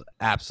it was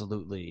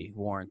absolutely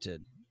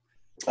warranted.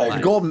 The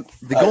gold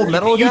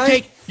medal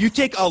guy? You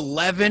take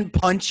 11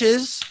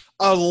 punches,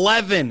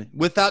 11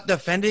 without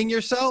defending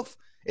yourself.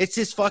 It's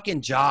his fucking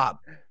job.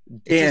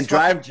 Dan,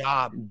 drive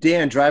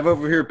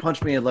over here,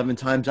 punch me 11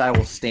 times. I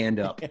will stand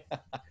up.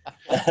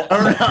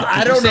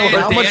 I don't know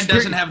how much Dan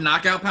doesn't have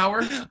knockout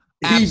power.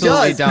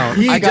 Absolutely don't.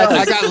 I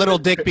got little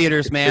dick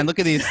beaters, man. Look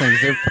at these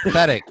things. They're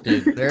pathetic,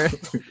 dude. They're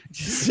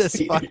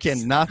just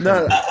fucking nothing.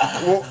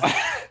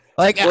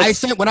 Like I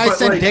sent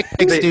dick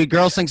pics, dude.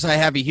 Girls thinks I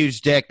have a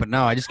huge dick, but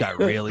no, I just got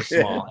really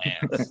small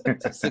hands.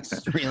 It's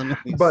extremely.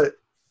 But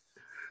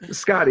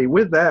Scotty,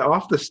 with that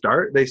off the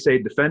start, they say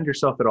defend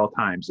yourself at all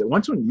times. And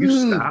once when you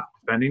stop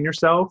defending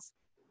yourself,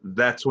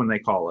 that's when they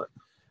call it.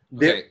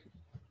 Okay.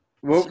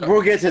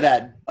 We'll get to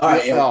that. All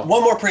right,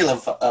 one more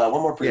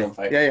prelim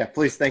fight. Yeah,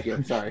 please, thank you.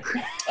 I'm sorry.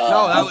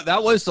 No,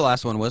 that was the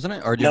last one, wasn't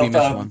it? Or did we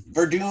miss one?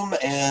 Verdum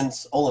and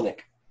Olenek.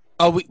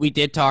 Oh, we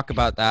did talk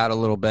about that a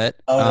little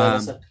bit.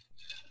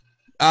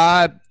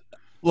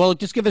 Well,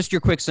 just give us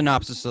your quick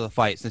synopsis of the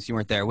fight since you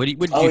weren't there. What did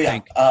you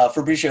think?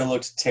 Fabricio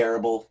looked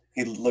terrible.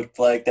 He looked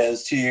like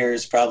those 2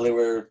 years probably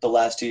were the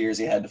last 2 years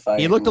he had to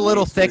fight. He looked a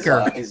little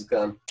thicker. He's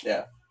gone.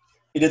 Yeah.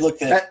 He did look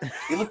thick.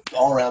 He looked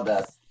all around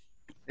bad.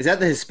 Is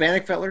that the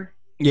Hispanic feller?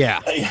 Yeah.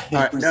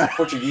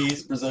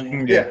 Portuguese,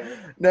 Brazilian. Yeah.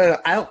 No,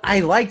 I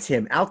liked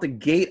him. Out the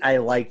gate, I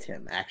liked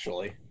him,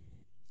 actually.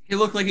 He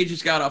looked like he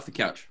just got off the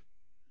couch.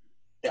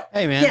 Yeah.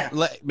 Hey, man,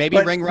 maybe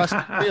ring rust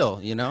is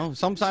real,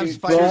 Sometimes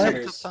fighters have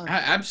a tough time.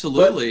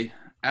 Absolutely.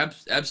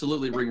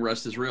 Absolutely ring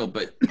rust is real.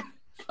 But,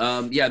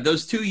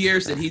 those 2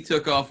 years that he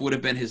took off would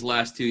have been his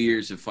last 2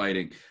 years of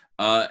fighting.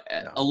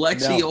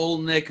 Alexei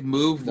Olenek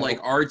moved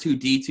like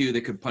R2-D2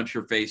 that could punch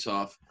your face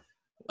off.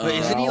 But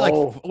isn't he like?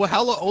 Well,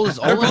 how old is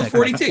Olenek? They're both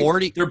 42. Like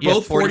 40? They're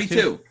both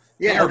 42.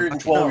 Yeah,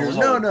 112 years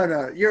old.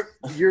 No.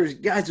 Your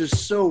guys are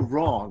so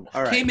wrong.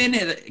 All right. Came in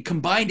at a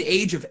combined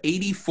age of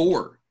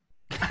 84.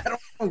 I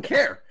don't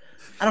care.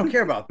 I don't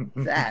care about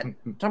that. I'm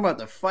talking about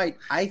the fight.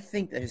 I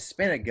think the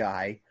Hispanic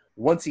guy,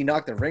 once he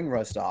knocked the ring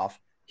rust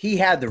off, he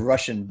had the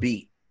Russian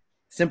beat.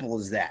 Simple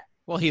as that.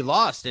 Well, he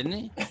lost, didn't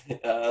he?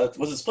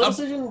 Was it split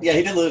decision? Yeah,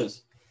 he did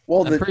lose.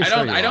 Well,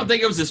 I don't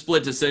think it was a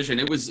split decision.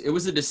 It was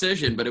a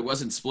decision, but it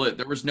wasn't split.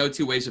 There was no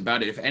two ways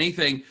about it. If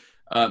anything,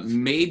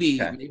 maybe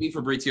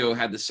Fabrizio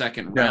had the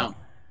second round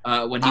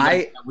when he got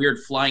that weird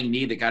flying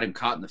knee that got him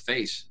caught in the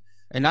face.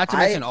 And not to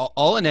mention,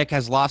 Olenek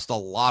has lost a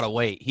lot of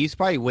weight. He's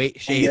probably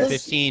shaved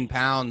 15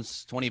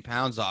 pounds, 20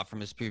 pounds off from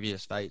his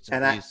previous fights.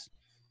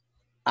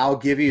 I'll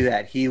give you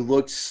that. He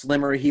looked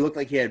slimmer. He looked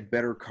like he had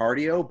better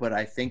cardio, but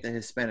I think the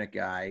Hispanic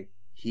guy,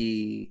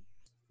 he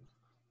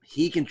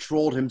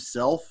controlled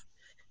himself.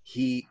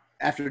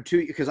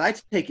 Because I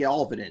take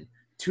all of it in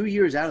 2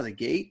 years out of the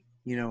gate,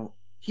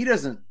 he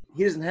doesn't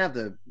have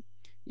the.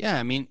 Yeah,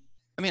 I mean,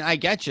 I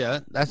get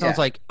you. That sounds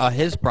like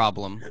his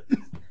problem,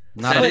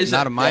 not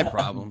a my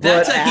problem.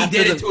 That's he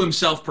did it to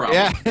himself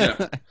problem.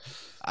 Yeah.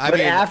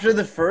 After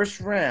the first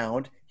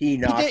round, he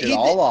knocked it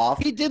all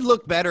off. He did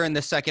look better in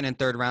the second and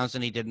third rounds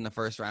than he did in the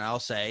first round. I'll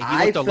say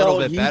he looked a little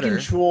bit better.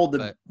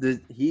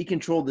 He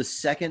controlled the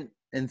second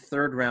and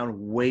third round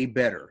way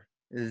better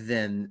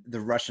than the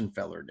Russian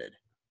feller did.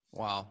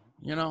 Wow.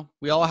 You know,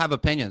 we all have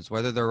opinions,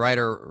 whether they're right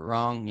or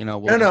wrong. You know,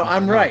 No,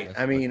 I'm right.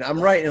 I mean, I'm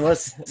right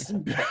unless.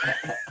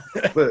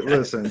 But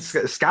listen,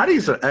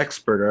 Scotty's an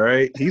expert. All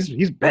right,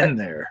 he's been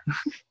there.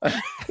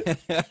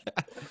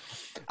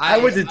 I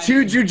went to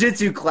 2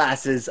 jujitsu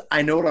classes.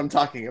 I know what I'm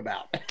talking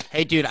about.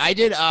 Hey, dude, I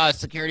did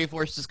security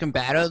forces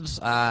combatives.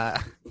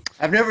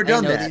 I've never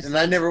done that, and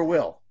I never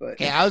will. But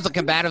Okay, I was a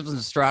combatives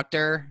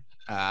instructor.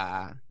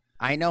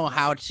 I know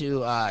how to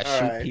shoot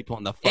right. people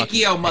in the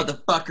fucking Ikeo,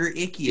 motherfucker,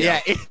 Ikeo. Yeah,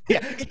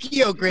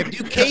 Ikeo grip,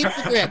 dude. Cable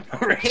grip,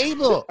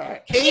 cable,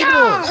 right.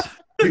 cables.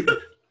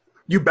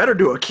 You better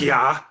do a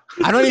Kia.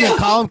 I don't even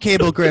call them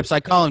cable grips. I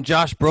call them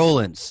Josh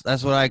Brolin's.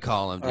 That's what I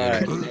call them,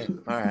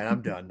 dude. All right,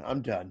 I'm done. All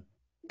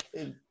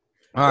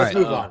Let's right.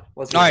 move on.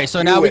 All right,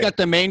 so now we got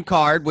the main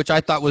card, which I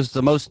thought was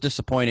the most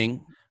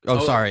disappointing.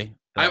 Oh, sorry.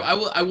 I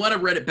want to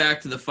run it back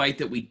to the fight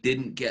that we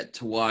didn't get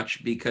to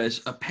watch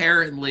because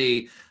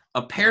apparently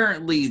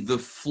the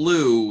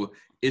flu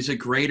is a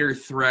greater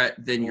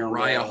threat than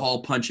Uriah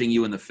Hall punching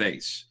you in the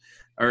face.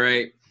 All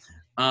right.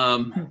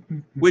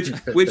 Which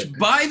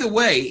by the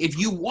way, if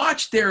you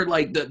watch their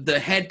like the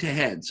head to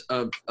heads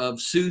of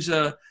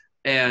Souza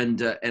and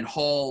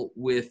Hall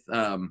with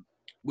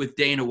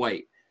Dana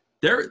White,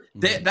 that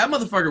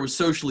motherfucker was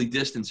socially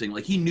distancing.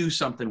 Like he knew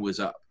something was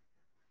up.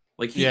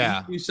 Like he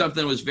knew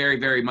something was very,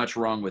 very much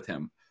wrong with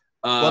him.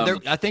 Well,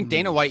 I think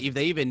Dana White,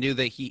 they even knew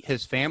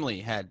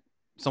that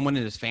someone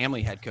in his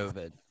family had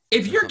COVID.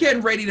 If you're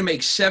getting ready to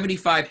make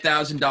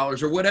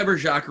 $75,000 or whatever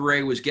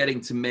Jacare was getting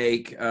to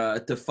make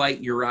to fight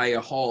Uriah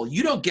Hall,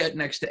 you don't get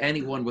next to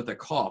anyone with a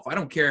cough. I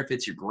don't care if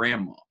it's your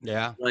grandma.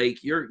 Yeah.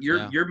 Like you're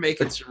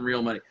making some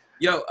real money.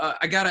 Yo,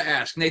 I gotta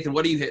ask, Nathan,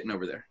 what are you hitting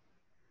over there?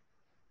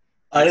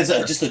 It's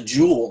just a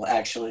jewel,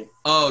 actually.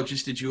 Oh,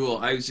 just a jewel.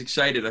 I was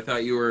excited. I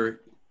thought you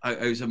were.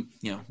 I was.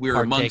 We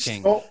were amongst.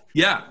 Oh,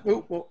 yeah.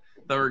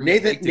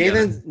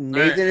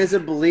 Nathan is a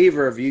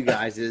believer of you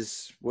guys.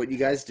 Is what you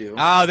guys do.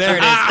 Oh, there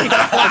it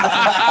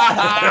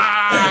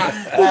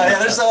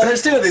is.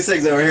 There's 2 of these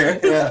things over here.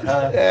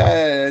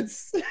 Yeah,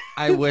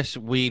 I wish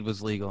weed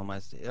was legal in my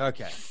state.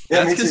 Okay.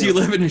 Yeah, that's because you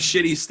live in a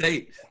shitty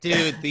state,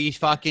 dude.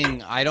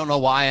 I don't know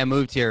why I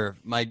moved here.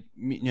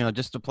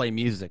 Just to play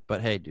music.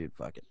 But hey, dude,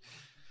 fuck it.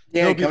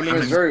 Yeah, come to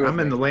Missouri.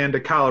 I'm in the land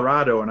of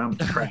Colorado, and I'm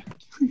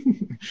trapped.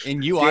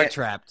 And you are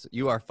trapped.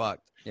 You are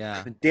fucked.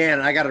 Yeah. Dan,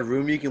 I got a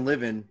room you can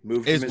live in.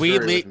 Move to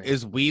Missouri.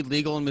 Is weed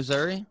legal in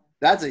Missouri?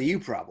 That's a you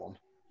problem.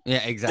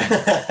 Yeah, exactly.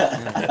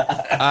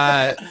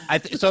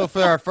 So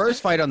for our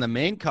first fight on the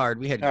main card,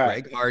 we had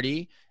Greg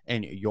Hardy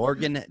and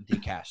Yorgan De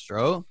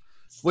Castro,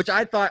 which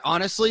I thought,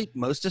 honestly,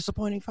 most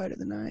disappointing fight of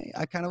the night.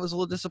 I kind of was a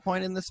little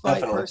disappointed in this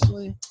fight,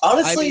 personally.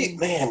 Honestly,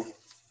 man,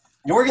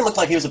 Yorgan looked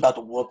like he was about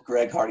to whoop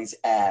Greg Hardy's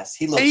ass.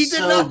 He looked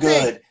so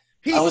good.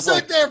 He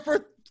stood there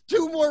for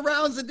 2 more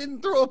rounds and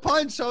didn't throw a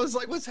punch. I was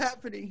like, what's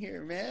happening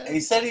here, man? He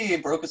said he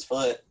broke his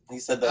foot. He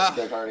said that to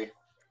Greg Hardy.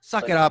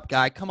 Suck it up,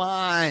 guy. Come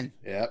on.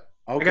 Yep.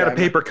 Okay, I got a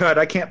paper cut.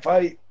 I can't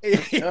fight. Dude,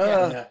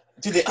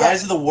 the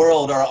eyes of the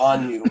world are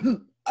on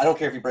you. I don't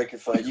care if you break your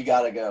foot. You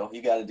got to go.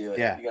 You got to do it.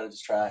 Yeah. You got to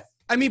just try.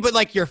 I mean, but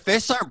like your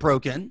fists aren't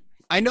broken.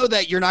 I know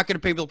that you're not going to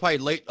be able to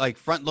probably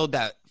front load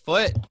that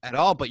foot at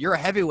all, but you're a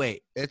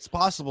heavyweight. It's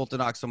possible to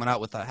knock someone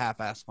out with a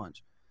half-ass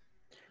punch.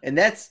 And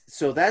that's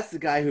the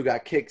guy who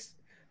got kicks.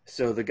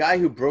 So the guy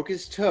who broke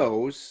his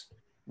toes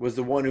was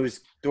the one who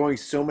was throwing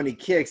so many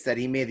kicks that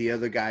he made the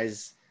other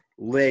guy's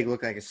leg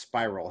look like a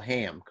spiral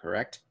ham,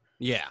 correct?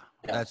 Yeah.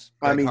 That's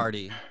Greg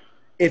Hardy.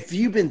 If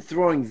you've been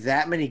throwing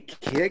that many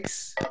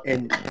kicks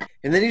and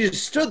then he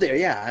just stood there,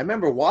 I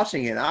remember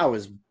watching it and I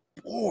was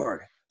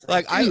bored.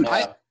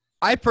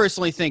 I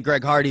personally think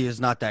Greg Hardy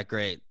is not that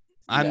great.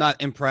 I'm not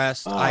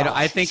impressed.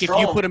 I think if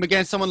you put him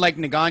against someone like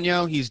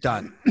Ngannou, he's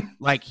done.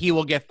 Like he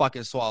will get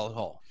fucking swallowed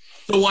whole.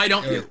 So why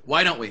don't you?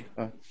 Why don't we?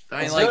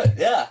 I'm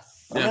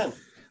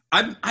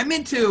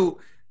into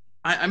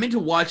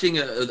watching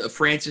a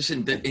Francis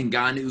and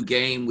Ngannou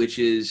game, which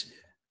is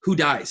who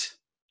dies.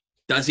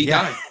 Does he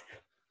die?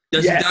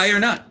 Does he die or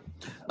not?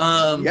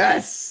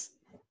 Yes.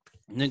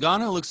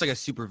 Ngannou looks like a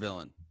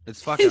supervillain.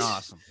 It's fucking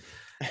awesome.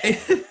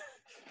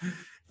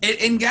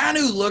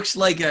 Ngannou looks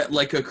like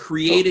a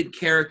created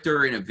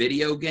character in a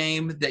video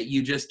game that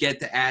you just get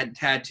to add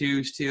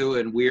tattoos to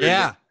and weird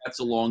that's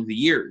along the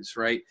years,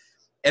 right?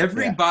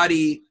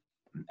 Everybody,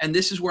 and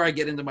this is where I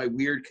get into my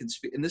weird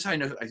and this I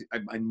know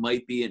I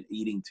might be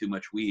eating too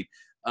much weed.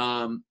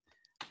 Probably.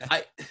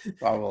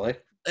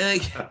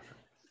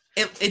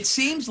 It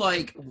seems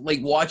like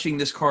watching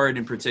this card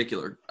in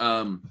particular.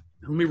 Let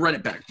me run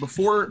it back.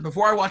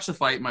 Before I watched the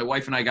fight, my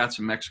wife and I got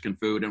some Mexican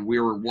food, and we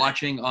were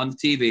watching on the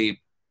TV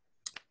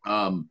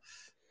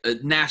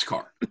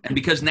NASCAR. And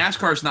because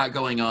NASCAR's not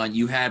going on,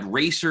 you had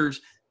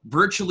racers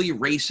virtually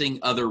racing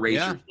other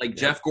racers,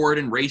 Jeff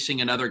Gordon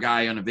racing another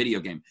guy on a video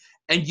game.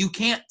 And you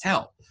can't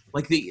tell.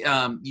 Like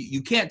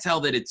you can't tell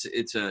that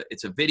it's a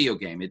video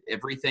game.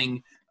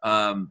 Everything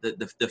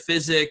the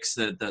physics,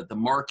 the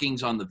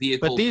markings on the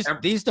vehicle.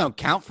 But these don't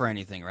count for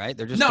anything, right?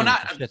 They're just not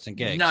shits and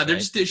gigs. No, they're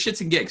just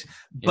shits and gigs.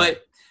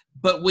 But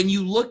when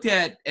you looked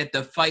at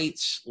the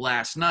fights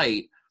last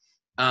night,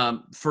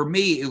 For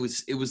me, it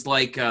was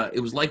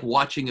like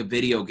watching a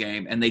video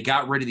game, and they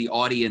got rid of the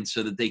audience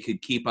so that they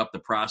could keep up the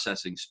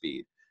processing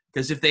speed.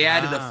 Because if they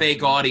added a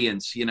fake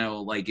audience,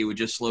 like it would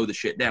just slow the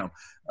shit down.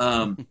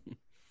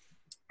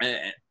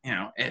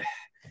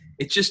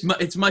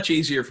 It's much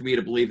easier for me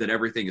to believe that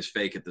everything is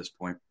fake at this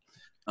point.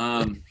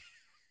 I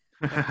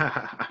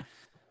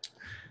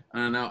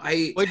don't know.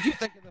 What did you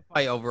think of the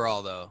fight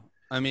overall, though?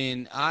 I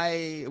mean,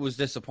 I was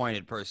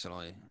disappointed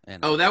personally.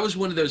 That was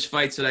one of those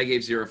fights that I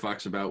gave zero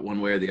fucks about one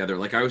way or the other.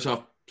 Like I was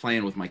off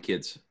playing with my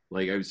kids.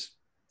 Like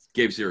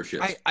gave zero shit.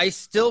 I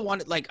still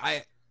wanted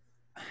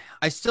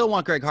I still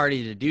want Greg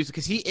Hardy to do so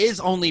because he is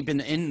only been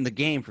in the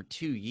game for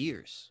 2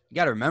 years. You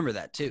got to remember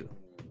that too.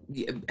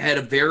 He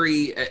had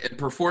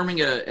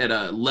performing at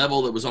a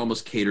level that was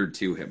almost catered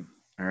to him.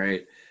 All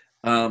right.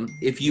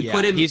 If you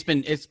put him,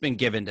 it's been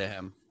given to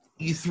him.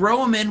 You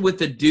throw him in with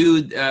the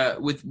dude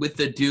with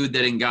the dude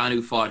that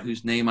Ngannou fought,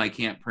 whose name I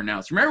can't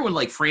pronounce. Remember when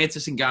like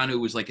Francis Ngannou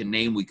was like a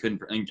name we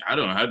couldn't? I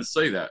don't know how to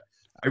say that.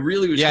 I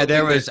really was. Yeah,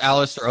 there was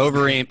Alistair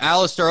Overeem.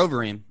 Alistair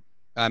Overeem.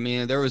 I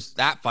mean,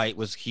 that fight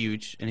was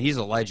huge, and he's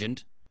a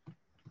legend.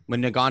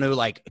 When Ngannou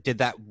like did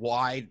that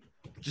wide,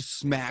 just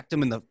smacked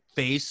him in the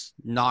face,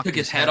 took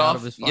his head off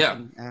of his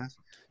fucking ass.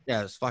 Yeah,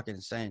 it was fucking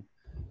insane.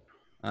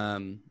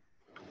 Talking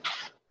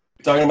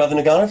about the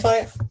Ngannou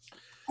fight?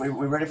 We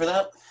ready for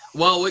that?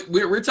 Well,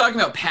 we're talking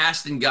about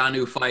past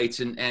Ngannou fights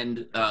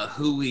and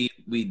who we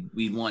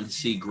want to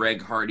see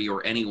Greg Hardy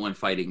or anyone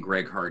fighting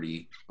Greg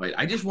Hardy. Right?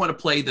 I just want to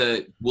play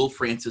the will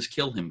Francis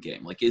kill him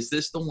game. Like, is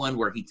this the one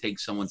where he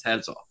takes someone's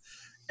heads off?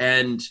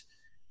 And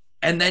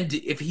then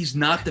if he's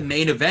not the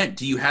main event,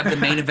 do you have the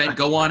main event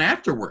go on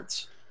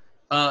afterwards?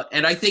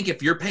 And I think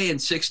if you're paying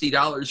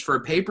 $60 for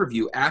a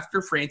pay-per-view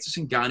after Francis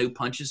Ngannou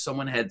punches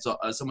someone's heads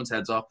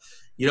off,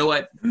 you know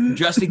what?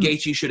 Justin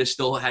Gaethje should have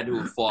still had to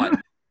have fought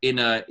in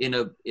a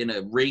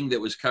ring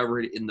that was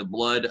covered in the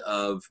blood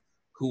of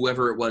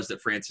whoever it was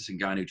that Francis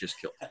Ngannou just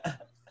killed.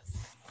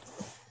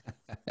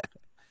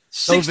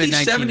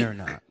 60-70 or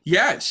not.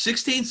 Yeah,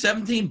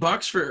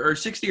 $16-17 for, or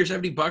 $60 or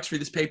 $70 for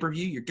this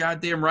pay-per-view. You're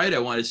goddamn right. I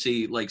want to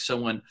see like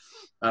someone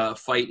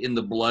fight in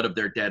the blood of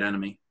their dead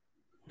enemy.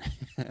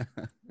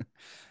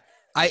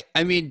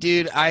 I mean,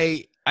 dude,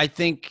 I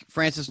think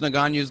Francis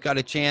Ngannou's got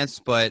a chance,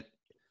 but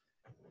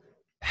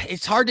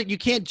it's hard that you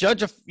can't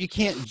judge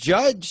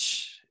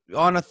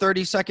on a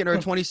 30-second or a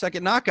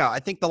 20-second knockout. I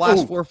think the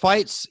last 4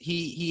 fights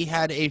he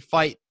had a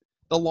fight.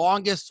 The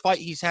longest fight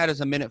he's had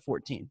is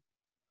 1:14.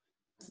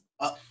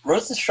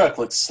 Rozenstruik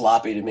looked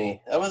sloppy to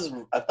me. I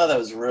thought that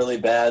was really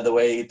bad, the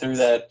way he threw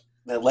that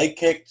leg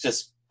kick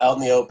just out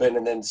in the open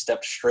and then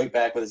stepped straight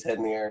back with his head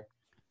in the air.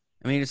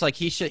 I mean, it's like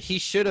he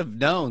should have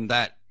known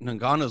that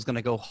Ngannou's going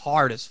to go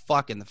hard as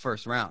fuck in the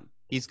first round.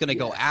 He's going to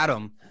go at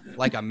him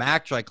like a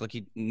Mack truck, like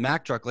he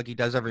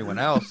does everyone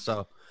else.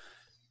 So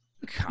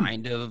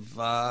kind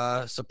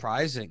of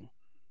surprising,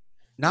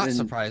 not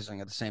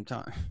surprising at the same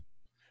time.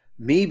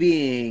 Me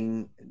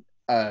being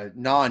a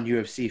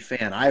non-UFC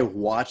fan, I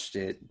watched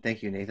it.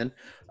 Thank you, Nathan.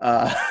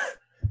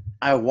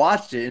 I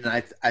watched it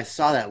and I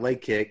saw that leg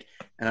kick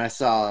and I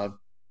saw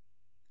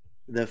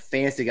the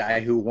fancy guy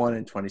who won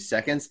in 20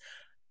 seconds.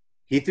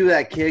 He threw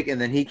that kick, and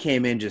then he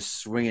came in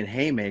just swinging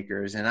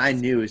haymakers, and I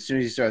knew as soon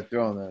as he started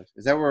throwing those.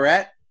 Is that where we're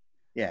at?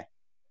 Yeah.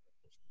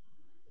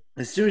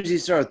 As soon as he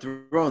started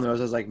throwing those,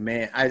 I was like,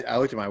 man, I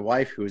looked at my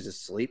wife who was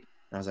asleep,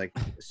 and I was like,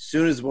 as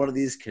soon as one of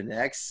these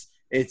connects,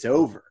 it's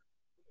over.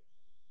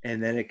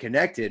 And then it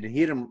connected, and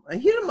he hit him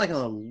like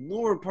on the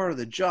lower part of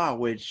the jaw,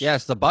 which... Yeah,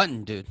 it's the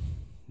button, dude.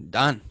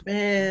 Done.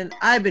 Man,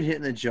 I've been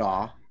hitting the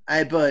jaw.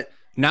 But...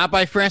 Not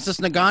by Francis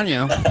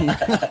Ngannou.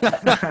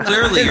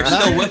 Clearly, you're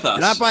still with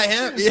us. Not by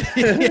him.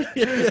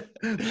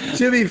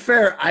 To be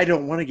fair, I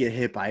don't want to get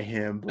hit by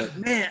him, but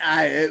man,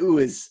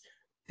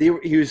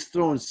 he was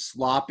throwing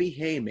sloppy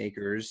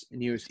haymakers,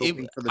 and he was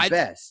hoping for the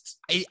best.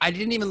 I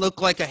didn't even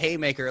look like a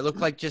haymaker. It looked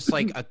like just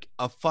like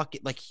a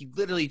fucking, like he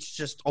literally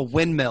just a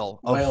windmill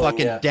of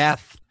fucking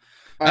death.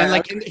 And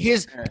like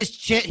his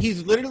chin,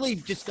 he's literally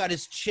just got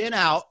his chin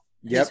out.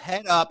 His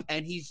head up,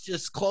 and he's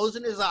just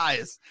closing his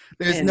eyes.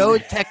 There's no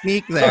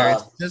technique there.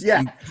 It's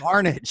just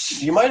carnage.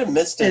 You might have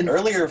missed it.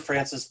 Earlier,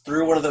 Francis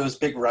threw one of those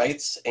big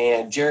rights,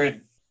 and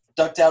Jared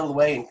ducked out of the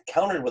way and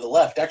countered with a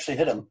left. Actually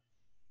hit him,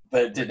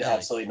 but it did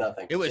absolutely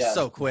nothing. It was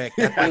so quick.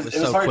 It was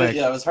hard quick.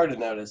 It was hard to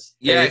notice.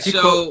 Yeah,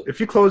 if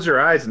you close your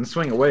eyes and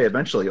swing away,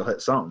 eventually you'll hit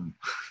something.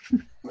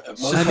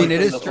 I mean, it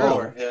is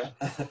true.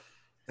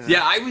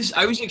 Yeah, I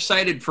was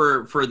excited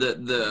for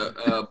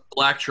the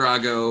Black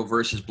Drago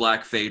versus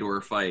Black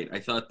Fedor fight. I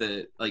thought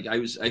that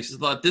I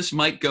thought this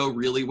might go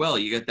really well.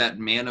 You get that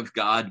man of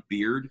God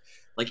beard.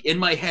 Like in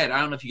my head, I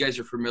don't know if you guys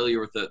are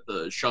familiar with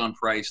the Sean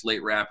Price,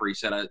 late rapper. He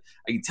said, "I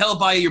can tell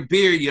by your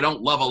beard you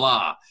don't love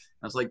Allah."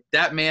 I was like,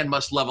 that man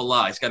must love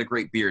Allah. He's got a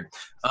great beard.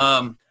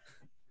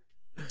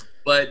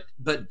 But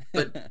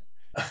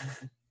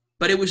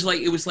it was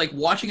like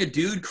watching a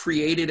dude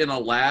created in a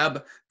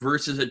lab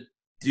versus a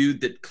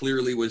dude that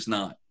clearly was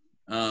not.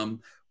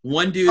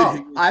 One dude.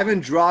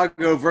 Ivan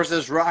Drago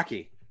versus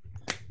Rocky.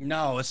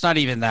 No, it's not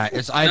even that.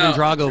 It's Ivan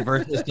Drago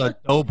versus the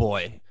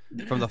Doughboy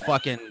from the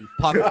fucking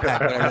Puff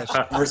Pack. Whatever that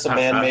shit. Versus a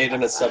man made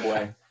in a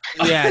subway.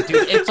 Yeah,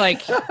 dude, it's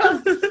like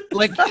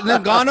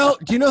Nagano.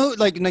 Do you know who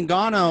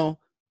Nagano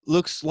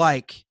looks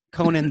like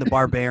Conan the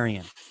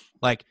Barbarian?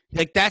 Like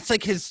that's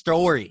like his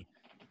story.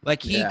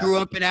 Like he grew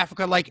up in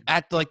Africa, like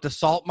at the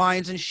salt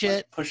mines and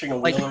shit, Pushing a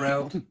wheel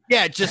around.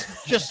 Yeah,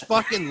 just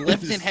fucking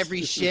lifting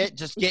heavy shit,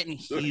 just getting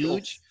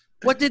huge.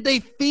 What did they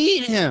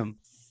feed him?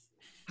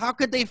 How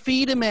could they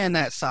feed a man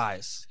that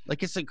size?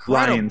 Like it's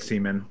incredible. Lion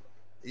semen.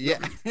 Yeah.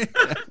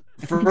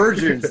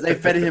 Virgins. They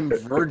fed him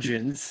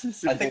virgins.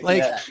 I think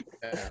like,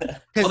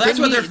 well, that's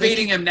what they're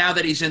feeding him now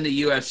that he's in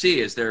the UFC.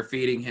 Is they're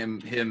feeding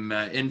him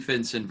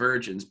infants and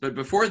virgins. But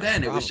before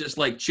then, it was just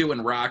like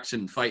chewing rocks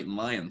and fighting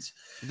lions.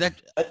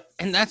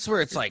 That's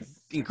where it's like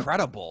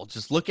incredible.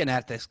 Just looking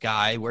at this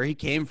guy, where he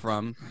came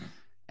from,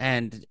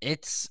 and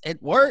it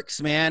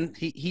works, man.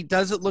 He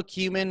doesn't look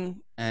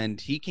human, and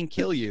he can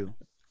kill you.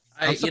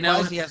 I'm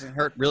surprised he hasn't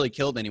really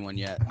killed anyone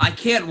yet. I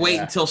can't wait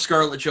until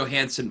Scarlett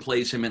Johansson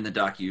plays him in the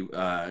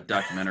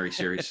documentary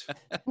series.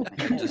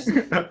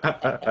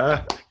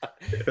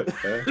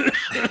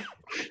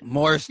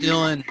 Morris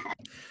Dillon.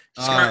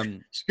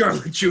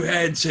 Scarlett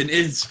Johansson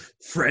is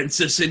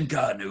Francis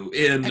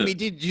Ngannou. I mean,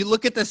 dude, you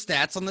look at the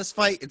stats on this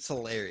fight, it's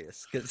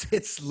hilarious because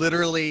it's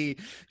literally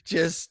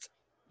just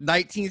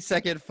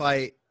 19-second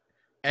fight,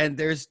 and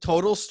there's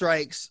total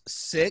strikes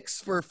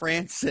 6 for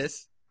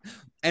Francis.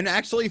 And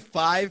actually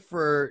 5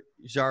 for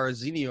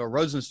Jairzinho or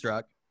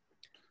Rosenstruck.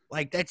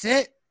 Like, that's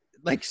it.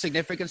 Like,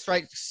 significant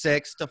strike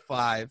 6 to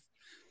 5.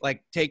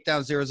 Like,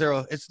 takedown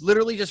 0-0. It's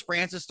literally just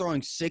Francis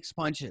throwing 6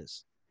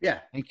 punches. Yeah.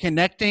 And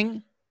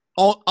connecting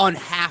on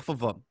half of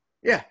them.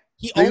 Yeah.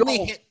 He only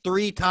hit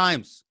 3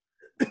 times.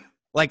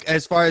 Like,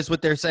 as far as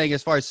what they're saying,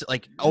 as far as,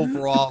 like,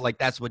 overall, like,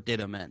 that's what did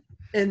him in.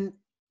 And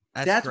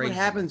that's what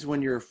happens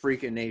when you're a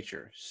freak of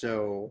nature.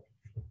 So,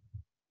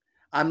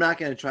 I'm not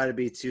going to try to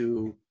be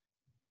too...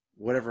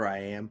 whatever I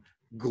am.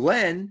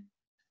 Glenn,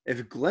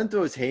 if Glenn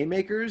throws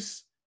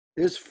haymakers,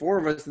 there's 4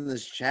 of us in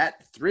this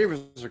chat. 3 of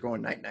us are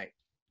going night-night.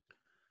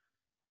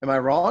 Am I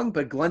wrong?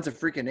 But Glenn's a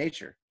freak of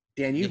nature.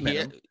 Dan, you've met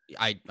him.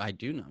 I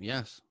do know,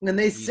 yes. And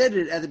they said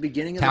it at the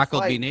beginning of the fight.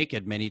 Tackled me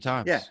naked many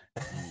times. Yeah.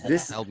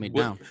 This held me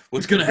down.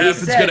 What's going to happen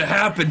is going to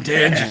happen,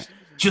 Dan.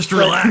 Just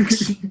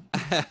relax.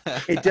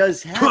 It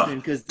does happen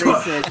because they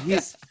said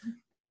he's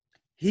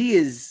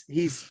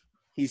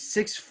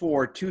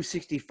 6'4",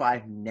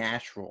 265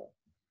 natural.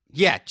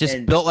 Yeah,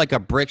 just built like a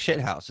brick shit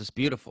house. It's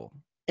beautiful.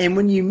 And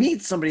when you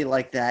meet somebody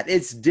like that,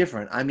 it's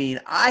different. I mean,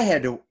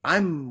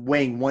 I'm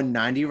weighing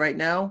 190 right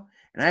now,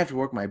 and I have to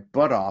work my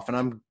butt off, and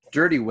I'm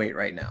dirty weight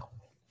right now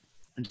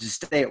to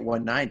stay at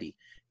 190.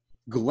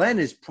 Glenn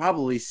is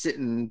probably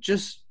sitting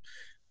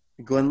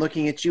Glenn,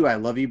 looking at you. I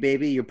love you,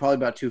 baby. You're probably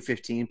about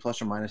 215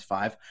 plus or minus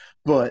 5.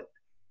 But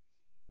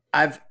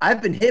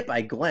I've been hit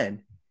by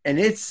Glenn, and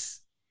it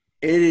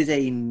is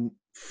a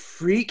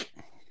freak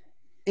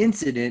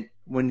incident.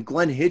 When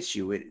Glenn hits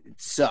you, it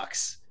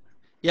sucks.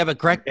 Yeah, but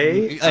Greg,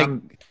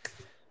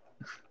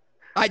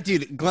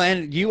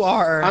 Glenn, you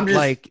are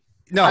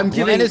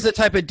Glenn is the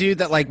type of dude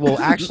that will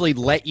actually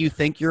let you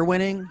think you're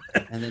winning,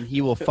 and then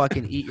he will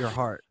fucking eat your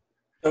heart.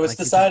 So it's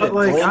decided.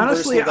 But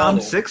honestly, I'm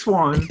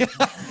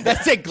 6'1".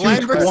 That's it.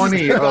 Glenn versus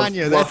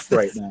Ngannou. That's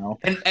right now.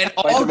 And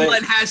all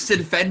Glenn has to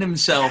defend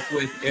himself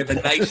with the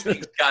nice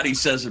things Scotty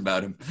says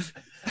about him.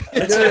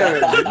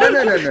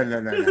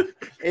 No.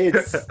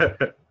 It's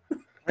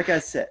like I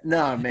said,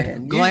 no,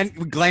 man.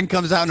 Glenn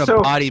comes out in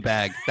a body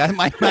bag. That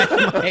might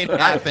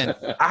happen.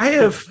 I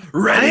have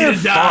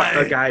fought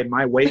a guy in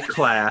my weight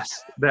class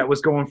that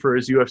was going for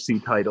his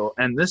UFC title,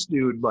 and this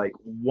dude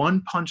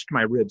one punched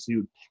my ribs. He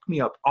would pick me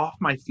up off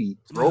my feet,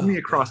 throw me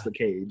across the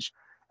cage,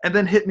 and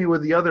then hit me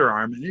with the other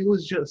arm, and it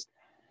was just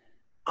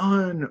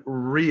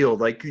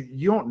unreal.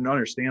 You don't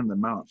understand the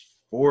amount of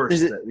force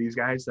that these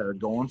guys that are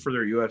going for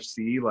their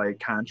UFC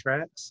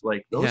contracts,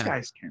 those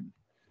guys can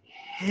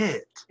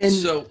hit. And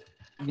so.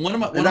 Go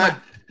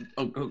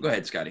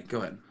ahead, Scotty. Go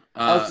ahead.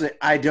 I was saying,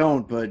 I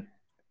don't, but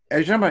are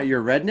you talking about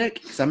your redneck?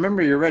 Because I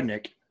remember your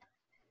redneck.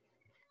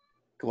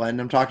 Glenn,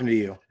 I'm talking to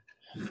you.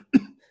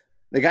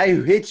 The guy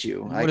who hit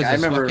you. I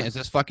remember. Is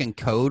this fucking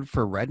code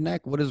for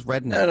redneck? What is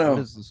redneck? I don't know.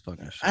 What is this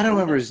fucking shit? I don't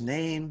remember his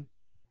name.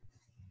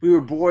 We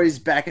were boys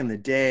back in the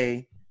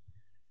day,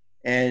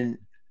 and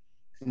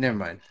never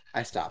mind.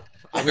 I stopped.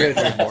 I'm gonna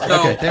drink more.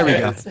 Okay, there we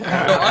go. So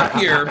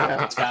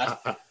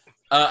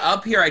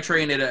up here, I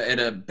train at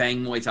a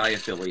Bang Muay Thai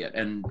affiliate,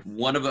 and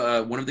one of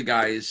the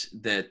guys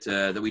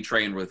that we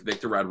train with,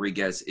 Victor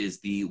Rodriguez, is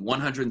the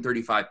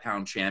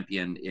 135-pound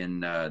champion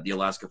in the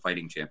Alaska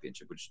Fighting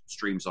Championship, which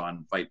streams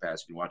on Fight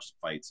Pass. You can watch the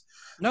fights.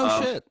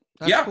 No shit.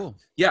 That's cool.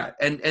 Yeah,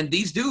 and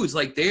these dudes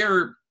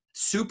they're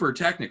super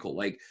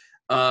technical.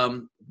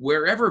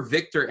 Wherever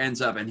Victor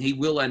ends up, and he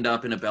will end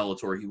up in a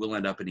Bellator, he will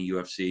end up in a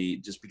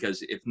UFC, just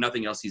because if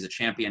nothing else, he's a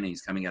champion and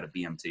he's coming out of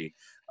BMT.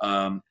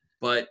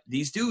 But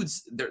these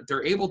dudes,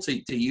 they're able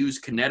to use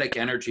kinetic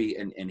energy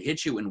and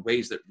hit you in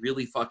ways that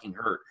really fucking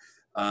hurt.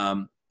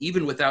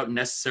 even without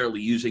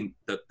necessarily using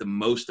the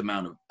most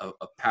amount of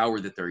power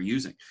that they're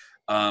using,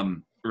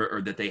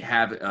 or that they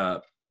have,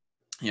 at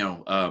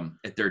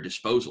their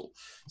disposal.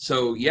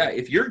 So yeah,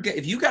 if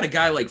you got a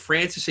guy like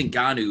Francis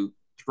Ngannou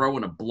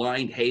throwing a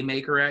blind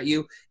haymaker at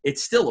you,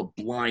 it's still a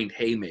blind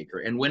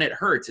haymaker, and when it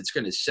hurts, it's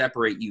going to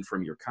separate you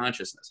from your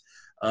consciousness.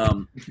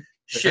 John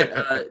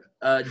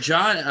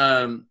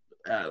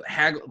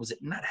was it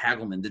not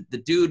Hagelman? The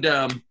dude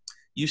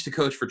used to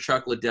coach for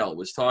Chuck Liddell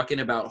was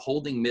talking about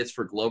holding mitts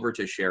for Glover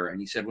Teixeira,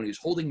 and he said when he was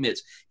holding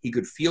mitts, he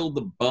could feel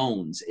the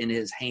bones in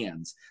his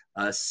hands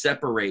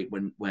separate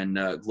when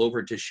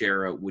Glover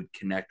Teixeira would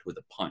connect with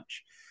a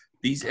punch.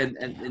 These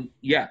and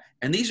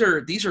these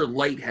are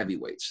light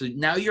heavyweights. So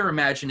now you're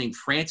imagining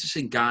Francis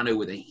Ngannou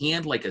with a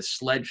hand like a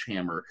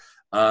sledgehammer,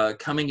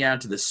 coming out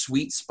to the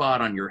sweet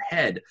spot on your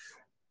head.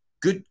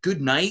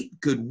 Good night,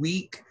 good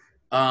week.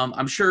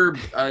 I'm sure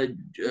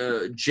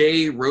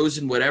Jay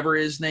Rosen, whatever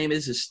his name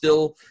is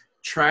still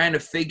trying to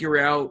figure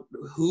out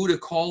who to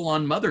call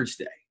on Mother's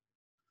Day.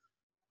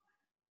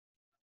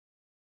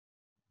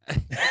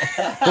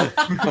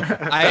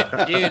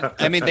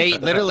 I mean, they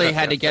literally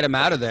had to get him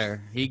out of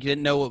there. He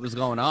didn't know what was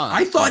going on.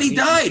 I thought he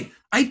died.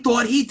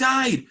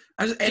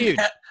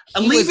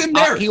 Leave him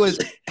there.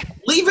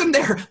 Leave him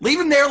there. Leave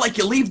him there like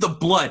you leave the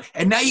blood.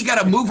 And now you got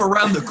to move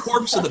around the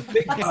corpse of the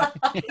big guy.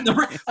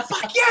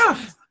 Fuck yeah.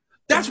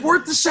 That's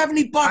worth the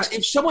 $70.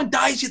 If someone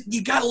dies,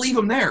 you got to leave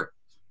him there.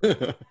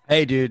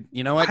 Hey, dude.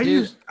 You know what,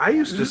 dude? I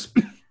used to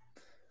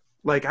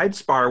like I'd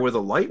spar with a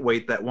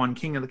lightweight that won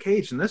King of the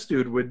Cage, and this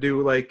dude would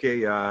do like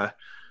a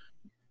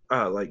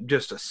like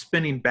just a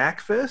spinning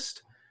back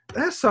fist.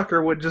 That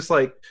sucker would just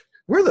like,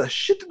 where the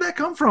shit did that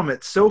come from?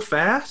 It's so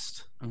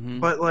fast. Mm-hmm.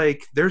 But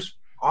like there's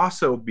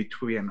also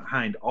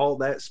behind all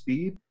that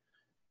speed,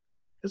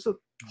 there's a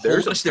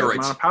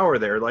amount of power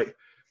there. Like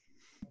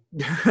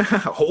a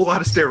whole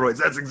lot of steroids.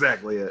 That's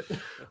exactly it.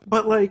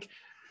 But like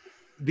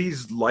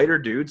these lighter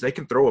dudes, they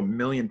can throw a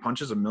million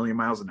punches 1,000,000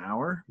 miles an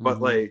hour. But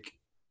like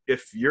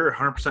if you're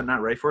 100%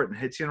 not ready for it and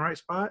hits you in the right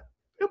spot,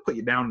 it'll put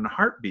you down in a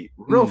heartbeat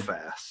real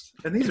fast.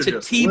 And these are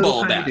just T-ball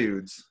little bat. tiny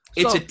dudes.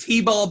 It's a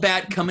T-ball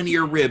bat coming to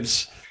your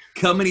ribs,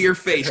 coming to your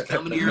face,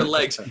 coming to your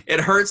legs. It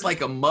hurts like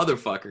a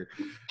motherfucker.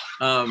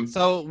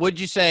 So would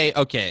you say,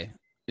 okay,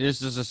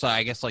 this is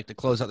I guess like to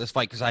close out this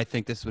fight, because I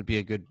think this would be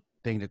a good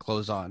thing to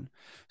close on.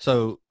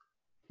 So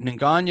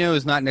Ngannou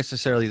is not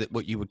necessarily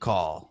what you would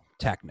call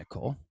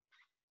technical,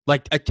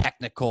 like a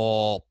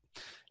technical,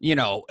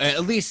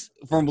 at least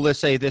from, let's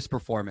say, this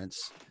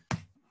performance.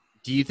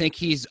 Do you think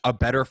he's a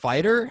better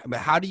fighter? I mean,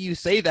 how do you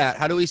say that?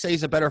 How do we say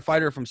he's a better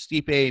fighter from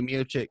Stipe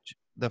Miocic,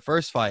 the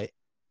first fight?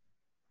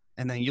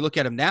 And then you look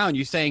at him now and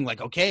you're saying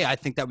like, okay, I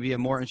think that would be a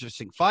more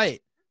interesting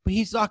fight. But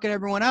he's knocking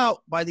everyone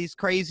out by these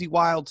crazy,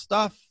 wild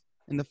stuff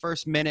in the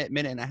first minute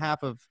and a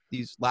half of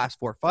these last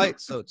 4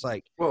 fights. So it's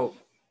like, Well,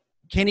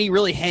 can he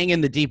really hang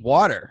in the deep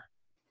water?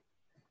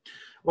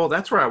 Well,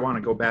 that's where I want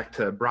to go back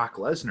to Brock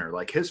Lesnar.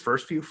 Like his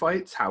first few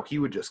fights, how he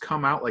would just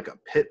come out like a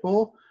pit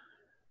bull.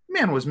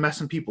 Man was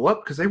messing people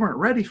up because they weren't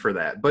ready for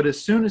that. But as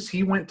soon as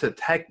he went to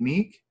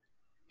technique,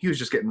 he was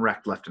just getting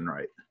wrecked left and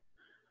right.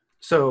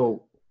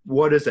 So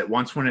what is it?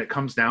 Once when it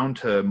comes down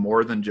to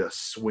more than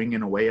just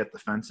swinging away at the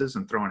fences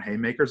and throwing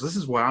haymakers, this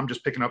is what I'm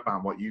just picking up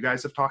on what you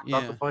guys have talked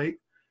about the fight.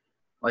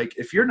 Like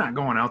if you're not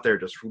going out there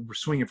just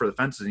swinging for the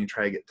fences and you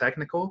try to get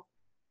technical,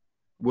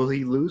 will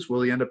he lose?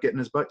 Will he end up getting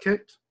his butt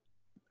kicked?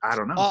 I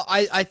don't know.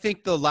 I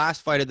think the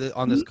last fight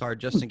on this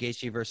card, Justin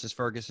Gaethje versus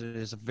Ferguson,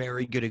 is a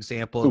very good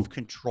example of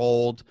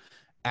controlled,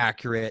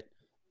 accurate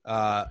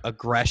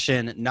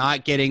aggression,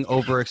 not getting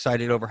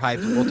overexcited, overhyped.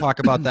 We'll talk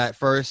about that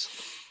first.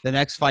 The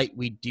next fight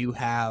we do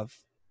have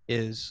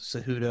is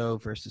Cejudo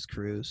versus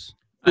Cruz.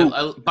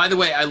 By the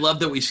way, I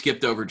love that we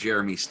skipped over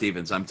Jeremy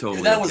Stevens. I'm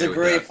totally. That was a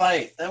great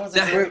fight. That was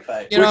a great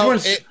fight.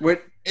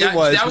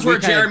 That was where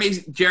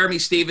Jeremy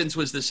Stevens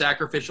was the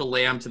sacrificial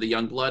lamb to the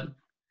young blood.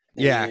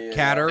 Yeah,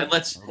 Catter. And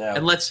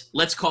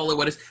let's call it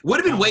what it is.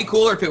 Would have been way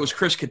cooler if it was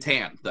Chris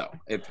Kattan, though.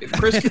 If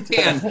Chris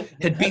Kattan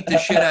had beat the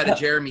shit out of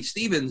Jeremy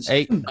Stevens.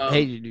 Hey,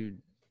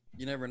 dude,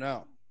 you never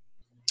know.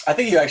 I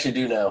think you actually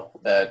do know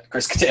that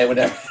Chris Kattan would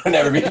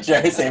never beat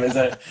Jeremy Stevens.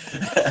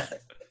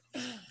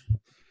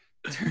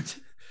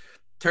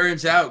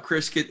 Turns out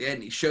Chris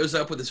Kattan, he shows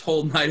up with his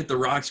whole Night at the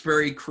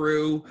Roxbury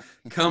crew,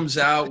 comes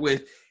out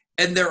with,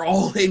 and they're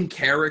all in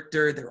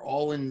character. They're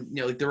all in,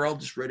 they're all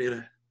just ready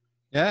to.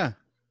 Yeah.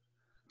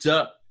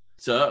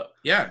 What's up?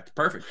 Yeah, it's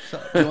perfect.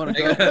 You want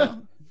to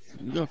go?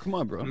 No, come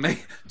on, bro.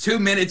 2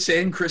 minutes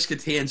in, Chris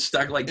Kattan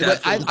stuck like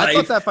that. I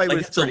thought that fight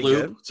was it's a pretty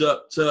loop. good.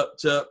 What's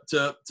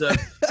up?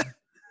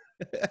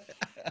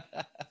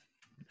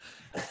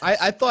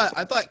 I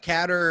thought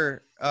Catter.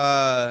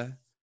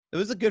 It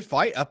was a good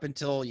fight up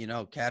until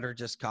Catter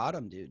just caught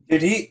him, dude.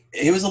 Dude,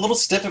 he was a little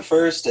stiff at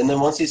first, and then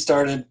once he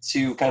started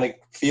to kind of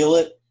feel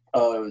it,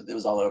 it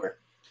was all over.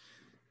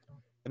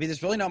 I mean,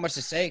 there's really not much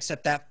to say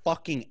except that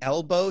fucking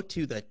elbow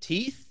to the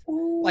teeth,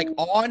 like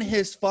on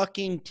his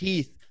fucking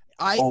teeth.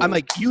 I'm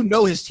like,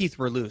 his teeth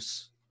were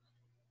loose.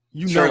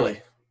 Surely.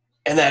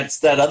 And that's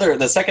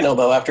the second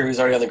elbow after he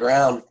was already on the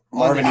ground.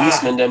 Marvin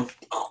Eastman him.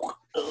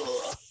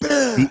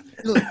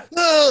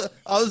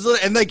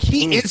 And like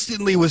he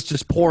instantly was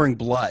just pouring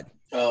blood.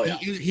 Oh yeah.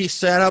 He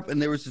sat up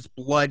and there was just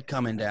blood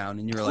coming down,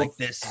 and you were like,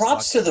 "This."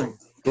 Props to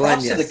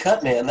the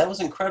cut, man. That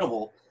was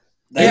incredible.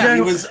 Yeah.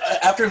 He was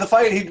after the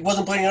fight. He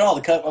wasn't bleeding at all.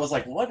 The cut. I was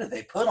like, what did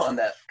they put on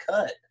that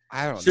cut?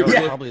 I don't know. Super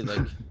glue. Probably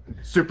like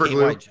Super KY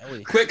glue.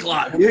 jelly. Quick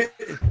lot.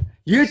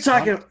 You're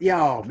talking,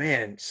 oh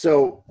man.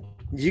 So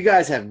you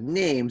guys have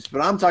names,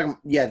 but I'm talking,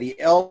 the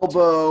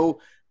elbow,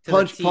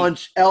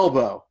 punch,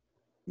 elbow.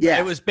 Yeah,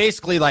 It was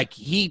basically like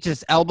he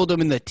just elbowed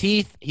him in the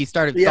teeth. He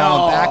started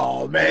falling back.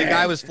 Oh man, The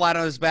guy was flat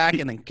on his back,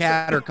 and then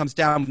Catter comes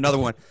down with another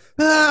one.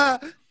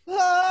 Went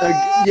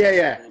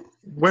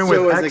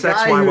So with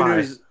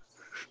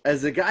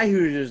as a guy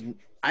who XXYY. knows,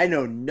 I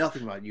know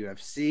nothing about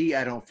UFC.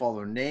 I don't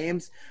follow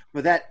names,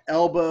 but that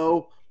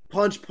elbow,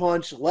 punch,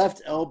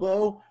 left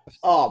elbow.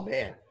 Oh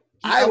man,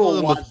 I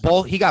will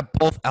watch. He got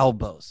both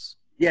elbows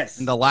Yes,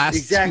 in the last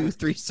exactly.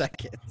 2-3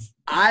 seconds.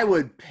 I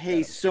would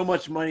pay so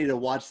much money to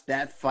watch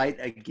that fight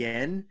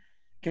again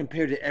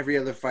compared to every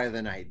other fight of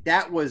the night.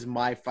 That was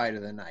my fight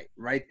of the night,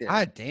 right there.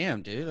 God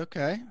damn, dude.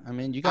 Okay. I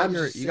mean, you I'm got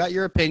just your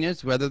your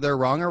opinions, whether they're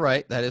wrong or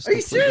right. That is. Are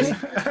you completely-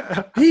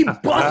 serious? He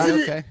busted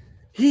it. Okay.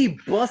 He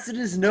busted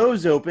his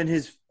nose open,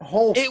 his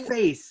whole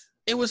face.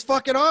 It was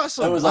fucking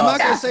awesome. It was I'm not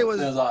awesome. gonna say it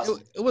was. It was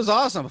awesome. It was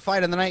awesome.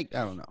 Fight of the night.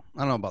 I don't know. I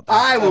don't know about that.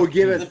 I will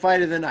give it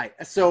fight of the night.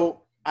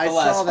 So I The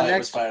last saw the fight was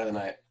next. fight of the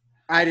night.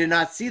 I did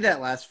not see that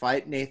last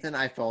fight, Nathan.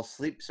 I fell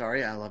asleep.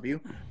 Sorry, I love you,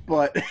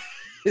 but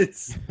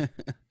it's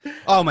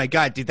Oh my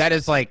god, dude, that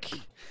is like.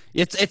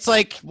 It's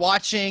like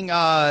watching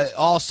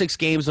all 6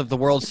 games of the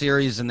World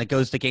Series, and it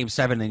goes to Game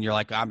 7, and you're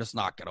like, I'm just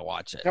not gonna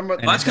watch it. Come on,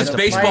 And That's it's because just a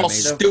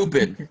baseball's fight.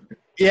 stupid.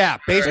 Yeah,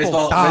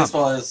 baseball.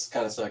 Baseball is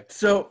kind of sucked.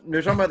 so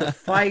they're talking about the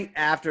fight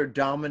after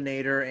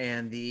Dominator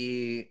and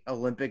the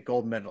Olympic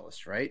gold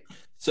medalist, right?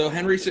 So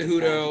Henry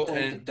Cejudo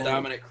and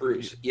Dominic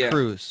Cruz. Yeah.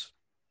 Cruz.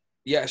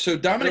 Yeah. So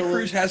Dominic So-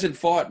 Cruz hasn't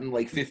fought in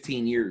like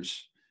 15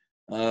 years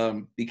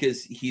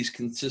because he's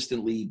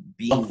consistently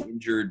being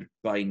injured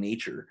by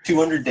nature.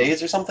 200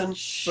 days or something.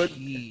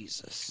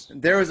 Jesus.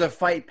 There was a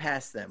fight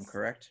past them,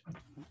 correct?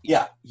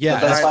 Yeah. Yeah,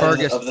 the best fight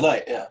Fergus. of the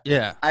night. Yeah.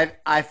 Yeah.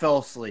 I fell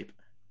asleep,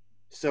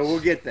 so we'll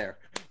get there.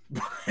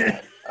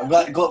 I'm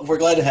glad. We're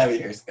glad to have you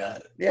here,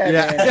 Scott. Yeah.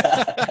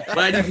 Yeah.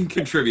 Glad you can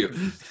contribute.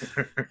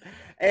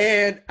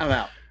 And I'm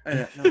out.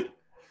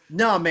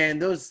 No, man,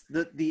 those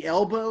the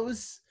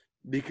elbows,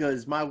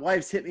 because my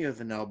wife's hit me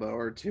with an elbow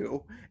or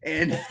two,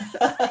 and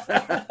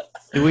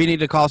Do we need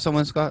to call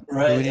someone, Scott? Do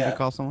Right, we need yeah. to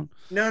call someone?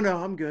 no,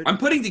 I'm good. I'm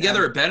putting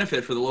together a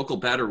benefit for the local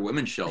battered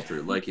women's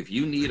shelter. Like, if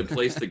you need a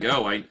place to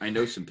go, I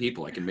know some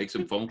people. I can make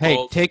some phone Hey,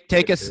 calls.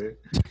 take us.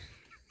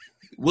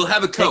 We'll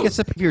have a Take coach. a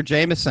sip of your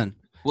Jameson.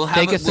 We'll have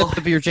Take a we'll- sip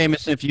of your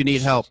Jameson if you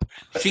need help.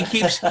 She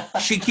keeps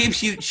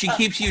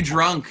you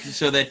drunk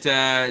so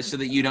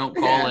that you don't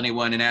call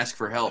anyone and ask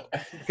for help.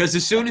 Because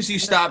as soon as you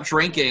stop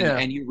drinking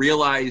and you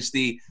realize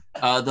the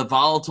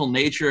volatile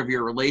nature of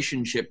your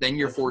relationship, then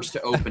you're forced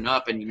to open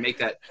up and you make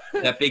that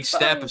big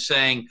step of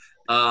saying,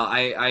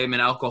 I am an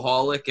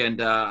alcoholic and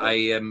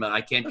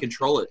I can't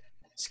control it,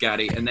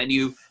 Scotty. And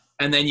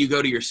then you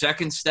go to your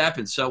second step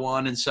and so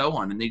on, and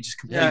they just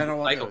completely I don't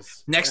want cycle.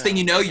 those. Next thing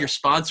you know, you're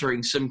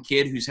sponsoring some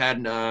kid who's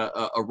had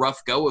a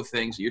rough go of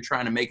things. You're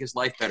trying to make his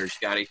life better,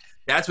 Scotty.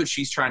 That's what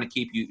she's trying to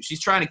keep you.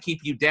 She's trying to keep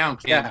you down,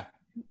 Kim. Yeah.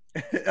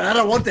 I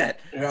don't want that.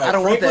 Yeah, I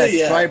don't want that. frankly,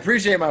 yeah. So I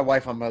appreciate my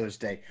wife on Mother's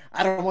Day.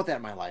 I don't want that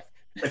in my life.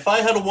 If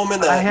I had a woman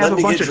I that have let a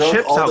me bunch get of drunk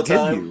chips all I'll the give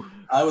time, you.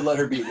 I would let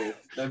her beat me.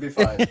 That'd be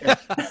fine.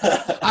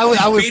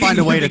 I would find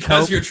a way to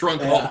because cope. you're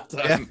drunk all the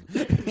time.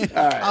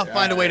 All right, I'll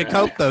find a way to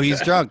cope, though.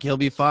 He's drunk. He'll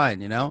be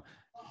fine, you know?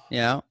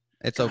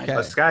 It's okay.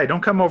 But Sky,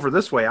 don't come over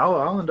this way.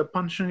 I'll end up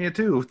punching you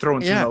too,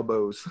 throwing some Yeah.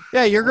 elbows.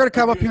 Yeah, you're going to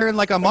come up here in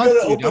like a month,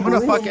 dude. I'm going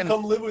to fucking...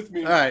 come live with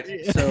me. All right.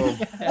 So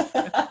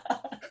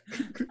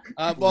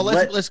well,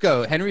 let's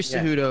go. Henry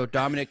Yeah. Cejudo,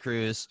 Dominic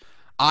Cruz.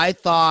 I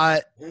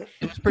thought it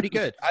was pretty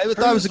good. I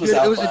thought it was a Cruz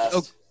good. was It was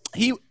outclassed.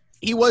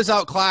 he was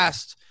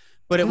outclassed,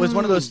 but it was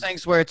one of those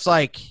things where it's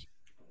like,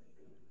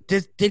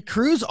 did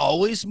Cruz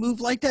always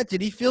move like that?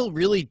 Did he feel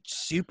really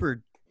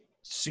super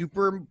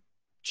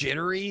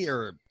jittery,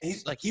 or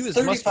He's like he was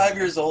 35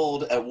 years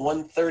old at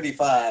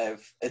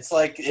 135. It's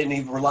like, and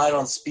he relied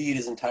on speed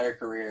his entire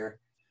career.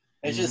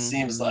 It just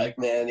seems like,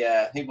 man,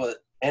 yeah, he was,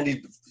 and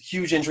he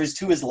huge injuries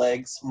to his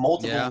legs,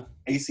 multiple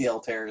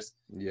ACL tears.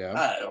 yeah.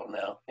 I don't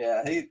know.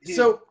 Yeah, he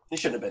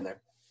shouldn't have been there.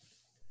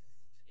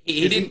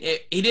 He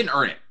didn't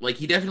earn it. Like,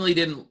 he definitely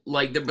didn't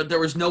but there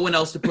was no one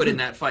else to put in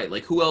that fight.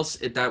 Like, who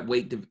else at that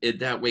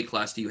weight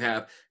class do you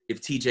have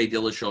if TJ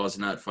Dillashaw is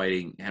not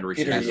fighting Henry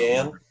Peter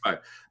Cejudo?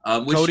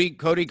 Yan?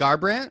 Cody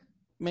Garbrandt,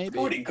 maybe.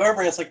 Cody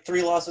Garbrandt's like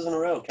 3 losses in a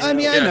row. I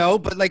mean, Yeah. I know,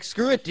 but like,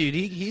 screw it, dude.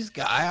 He's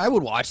guy. I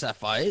would watch that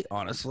fight,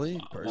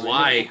 honestly. personally.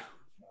 Why?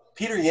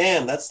 Peter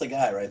Yan, that's the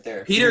guy right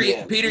there. Peter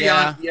Yan.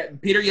 Yan. Yeah,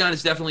 Peter Yan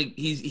is definitely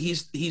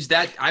he's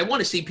that. I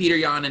want to see Peter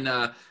Yan and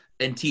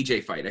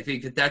TJ fight. I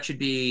think that should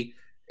be,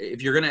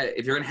 if you're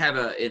gonna have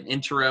an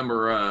interim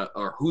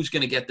or who's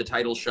gonna get the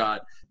title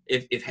shot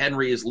if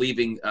Henry is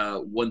leaving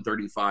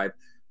 135.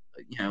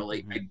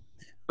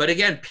 But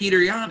again, Peter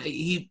Yan,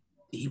 he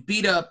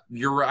beat up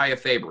Uriah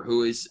Faber,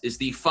 who is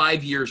the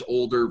 5 years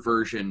older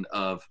version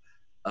of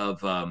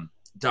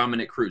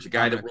Dominic Cruz, a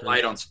guy that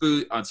relied on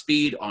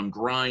speed, on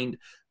grind,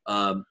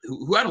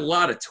 who had a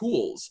lot of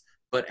tools.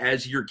 But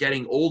as you're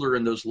getting older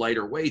in those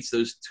lighter weights,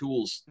 those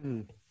tools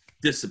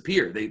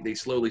disappear. They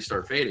slowly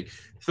start fading.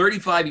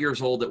 35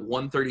 years old at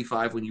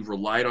 135, when you've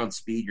relied on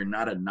speed, you're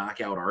not a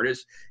knockout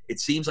artist. It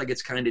seems like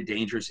it's kind of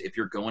dangerous if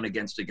you're going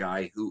against a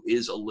guy who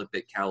is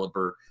Olympic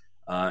caliber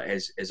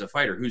as a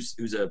fighter,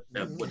 who's a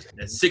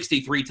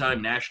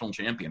 63-time national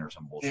champion or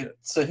some bullshit.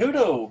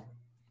 Cejudo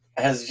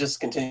has just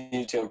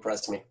continued to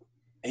impress me.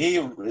 He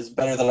is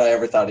better than I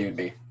ever thought he would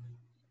be.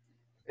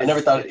 I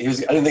didn't think he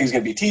was going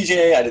to be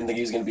TJ. I didn't think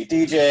he was going to be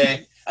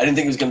DJ. I didn't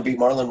think he was going to beat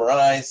Marlon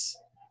Moraes.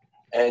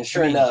 And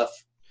sure enough,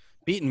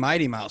 beating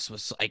Mighty Mouse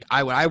was like,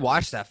 when I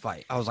watched that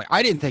fight, I was like,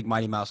 I didn't think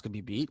Mighty Mouse could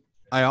be beat.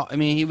 I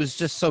mean, he was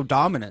just so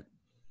dominant.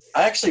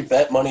 I actually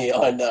bet money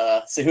on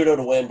Cejudo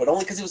to win, but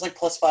only because he was like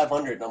plus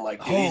 500. And I'm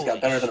like, dude, he's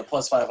got better than a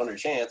plus 500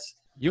 chance.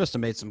 You must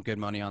have made some good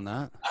money on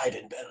that. I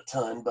didn't bet a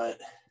ton, but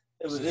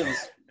it was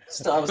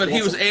still. But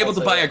he was able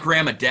to buy a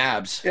gram of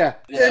dabs. Yeah.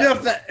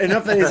 Enough that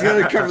he's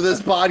going to cover this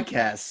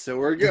podcast, so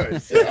we're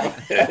good.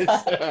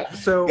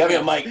 So got me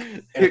a mic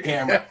and a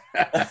camera.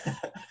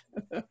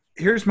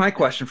 Here's my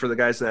question for the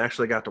guys that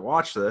actually got to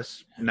watch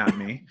this, not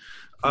me.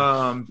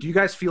 Do you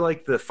guys feel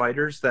like the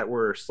fighters that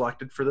were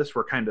selected for this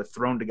were kind of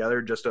thrown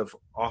together just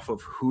off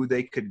of who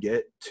they could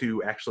get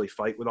to actually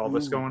fight with all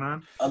this going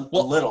on? A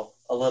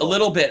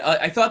little bit.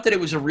 I thought that it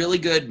was a really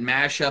good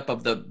mashup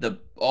of the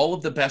all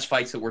of the best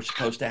fights that were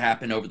supposed to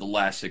happen over the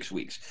last 6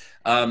 weeks.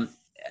 Sam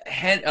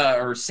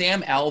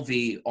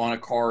Alvey on a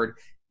card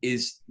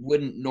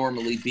wouldn't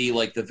normally be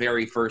like the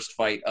very first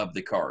fight of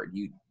the card.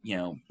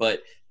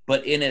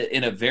 But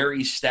in a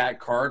very stacked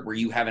card where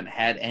you haven't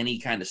had any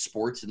kind of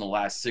sports in the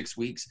last 6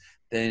 weeks,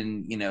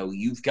 then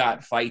you've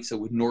got fights that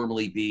would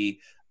normally be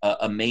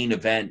a main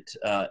event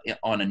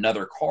on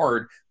another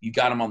card. You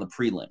got them on the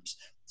prelims.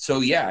 So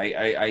yeah,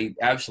 I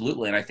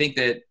absolutely, and I think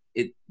that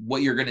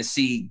what you're going to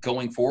see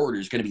going forward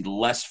is going to be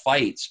less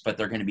fights, but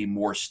they're going to be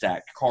more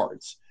stacked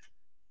cards.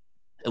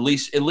 At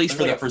least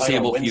for the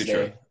foreseeable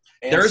future.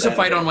 There is a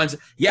fight on Wednesday.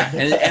 Yeah,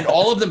 and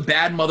all of them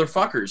bad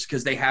motherfuckers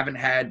because they haven't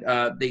had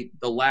the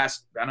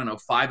last,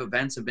 5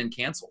 events have been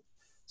canceled.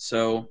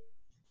 So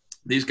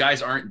these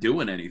guys aren't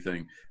doing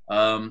anything.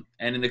 And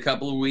in a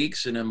couple of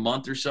weeks, in a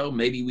month or so,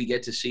 maybe we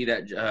get to see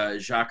that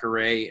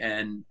Jacare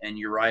and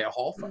Uriah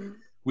Hall fight,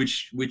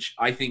 which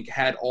I think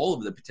had all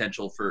of the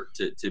potential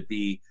to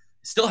be,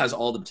 still has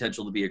all the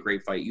potential to be a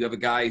great fight. You have a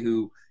guy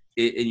who,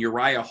 in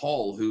Uriah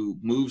Hall, who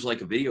moves like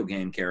a video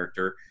game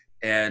character,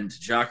 and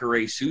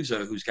Jacare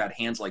Souza, who's got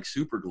hands like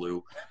super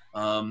glue.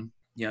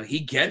 He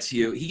gets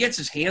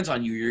his hands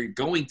on you. You're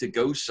going to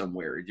go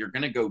somewhere. You're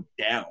going to go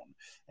down,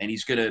 and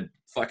he's going to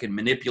fucking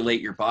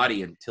manipulate your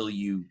body until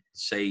you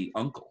say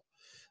uncle.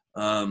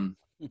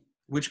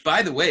 Which,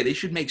 by the way, they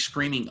should make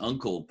screaming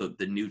uncle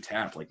the new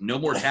tap. Like, no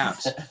more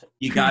taps.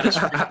 You got to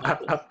scream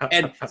uncle.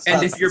 And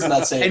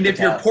if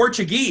you're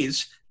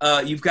Portuguese,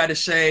 you've got to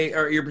say,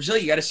 or you're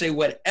Brazilian, you got to say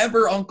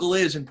whatever uncle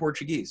is in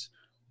Portuguese.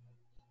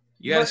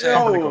 You gotta say,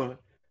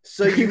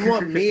 so you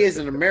want me as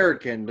an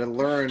American to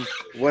learn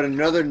what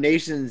another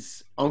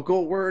nation's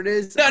uncle word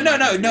is? No. To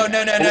say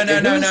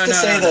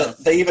that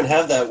they even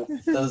have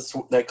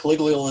that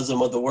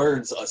colloquialism of the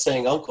words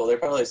saying uncle, they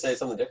probably say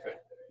something different.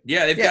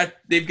 Yeah,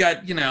 they've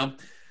got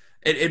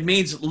it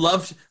means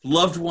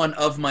loved one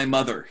of my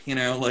mother, and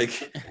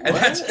that's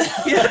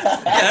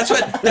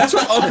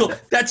what uncle,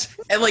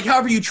 and like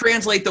however you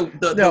translate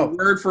the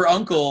word for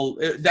uncle,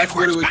 that's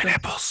where it would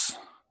pineapples.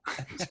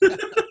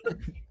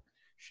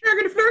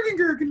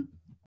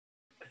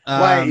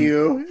 Why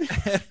you?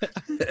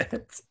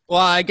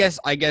 Well, I guess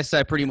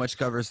that pretty much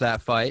covers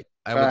that fight.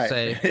 I would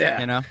say,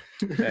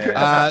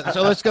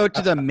 So let's go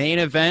to the main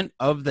event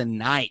of the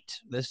night.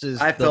 This is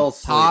the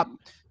top.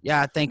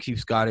 Yeah, thank you,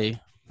 Scotty.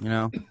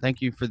 Thank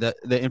you for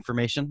the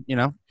information.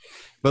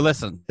 But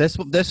listen,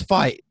 this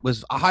fight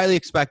was highly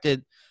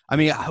expected. I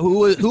mean,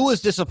 who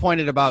was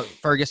disappointed about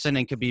Ferguson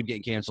and Khabib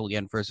getting canceled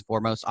again? First and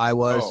foremost, I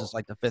was. It's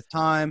like the 5th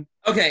time.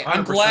 Okay,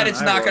 I'm glad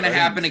it's not going to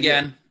happen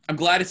again. I'm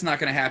glad it's not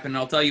going to happen, and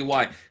I'll tell you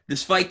why.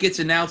 This fight gets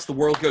announced, the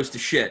world goes to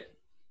shit.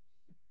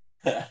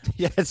 Yeah,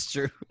 it's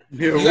true.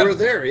 Yeah, we're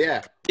there.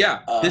 Yeah. Yeah.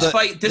 This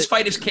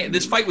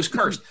fight was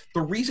cursed.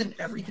 The reason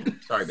everything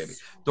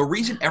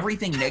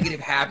negative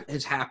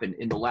has happened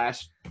in the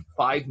last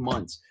 5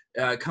 months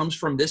comes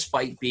from this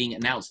fight being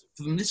announced,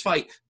 from this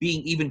fight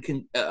being even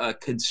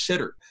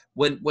considered.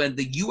 When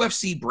the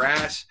UFC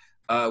brass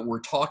were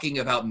talking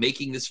about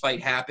making this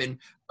fight happen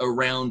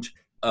around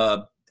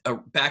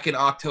back in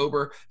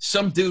October,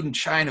 some dude in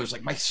China was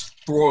like, my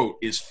throat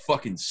is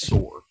fucking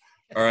sore.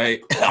 All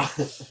right.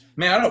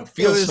 Man, I don't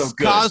feel so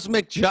good.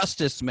 Cosmic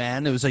justice,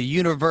 man. It was a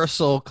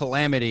universal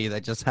calamity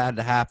that just had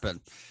to happen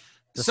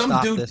to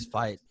stop this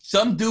fight.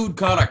 Some dude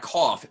got a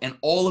cough, and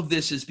all of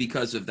this is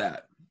because of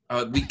that.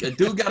 A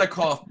dude got a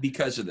cough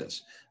because of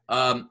this.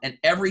 And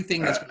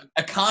everything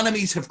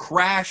economies have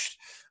crashed.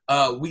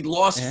 We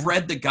lost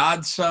Fred the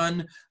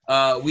Godson.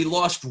 We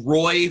lost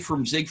Roy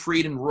from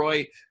Siegfried and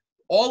Roy.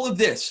 All of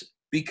this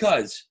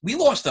because we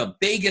lost a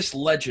Vegas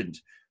legend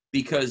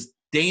because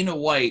Dana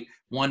White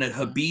wanted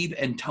Khabib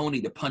and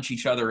Tony to punch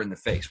each other in the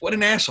face. What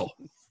an asshole.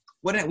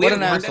 What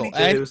an asshole.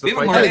 It was the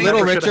fight that Little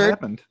never should have Richard.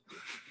 happened.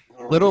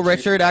 Little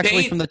Richard,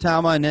 actually from the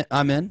town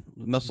I'm in.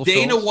 Muscle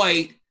Dana Shoals.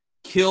 White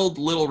killed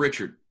Little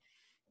Richard.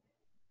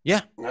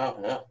 Yeah.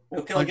 No.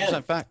 He'll kill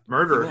again. Fact.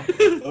 Murderer.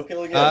 He'll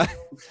kill again.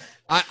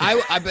 But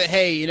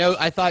hey,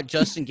 I thought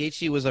Justin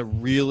Gaethje was a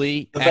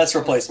really the best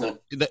replacement.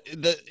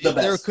 There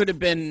best. could have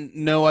been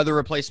no other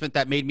replacement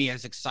that made me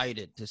as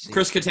excited to see.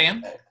 Chris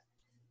Kattan.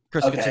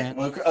 Chris Kattan.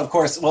 Well, of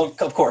course,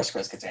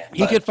 Chris Kattan.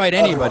 He could fight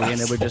anybody,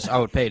 and I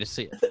would pay to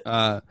see it.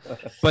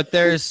 But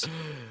there's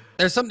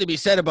something to be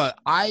said about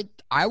I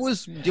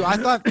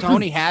thought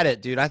Tony had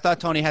it, dude. I thought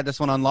Tony had this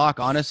one on lock.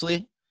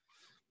 Honestly,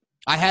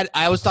 I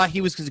always thought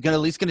he was at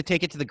least gonna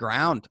take it to the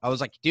ground. I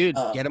was like, dude,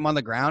 get him on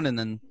the ground and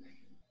then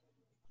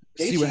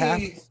see what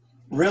happens.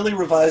 Really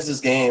revised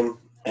his game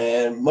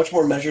and much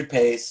more measured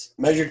pace,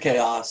 measured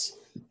chaos,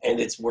 and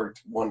it's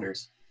worked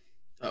wonders.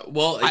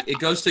 It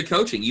goes to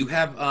coaching. You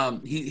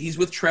have he's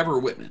with Trevor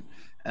Whitman,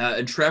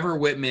 and Trevor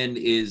Whitman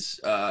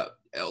is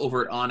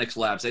over at Onyx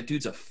Labs. That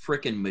dude's a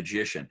freaking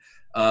magician.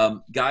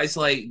 Guys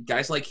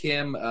like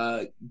him,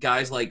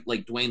 guys like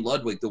Dwayne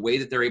Ludwig, the way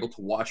that they're able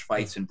to watch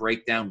fights and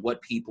break down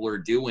what people are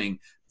doing,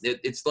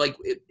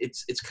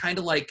 it's kind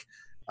of like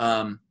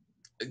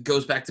it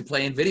goes back to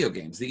playing video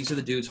games. These are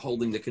the dudes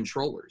holding the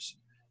controllers,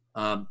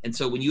 and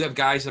so when you have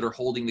guys that are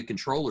holding the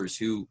controllers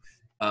who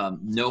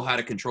know how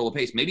to control a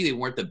pace, maybe they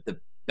weren't the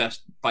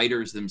best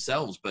fighters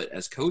themselves, but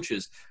as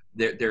coaches,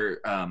 they're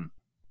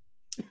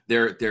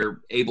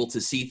able to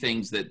see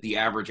things that the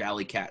average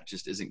alley cat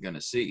just isn't going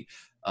to see.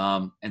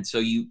 And so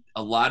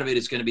a lot of it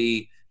is going to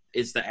be,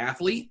 it's the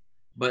athlete,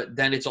 but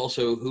then it's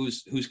also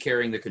who's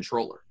carrying the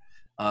controller.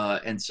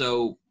 And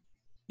so,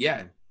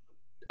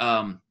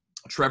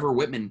 Trevor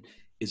Whitman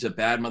is a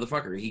bad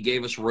motherfucker. He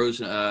gave us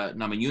Rose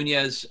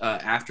Namajunas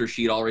after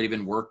she'd already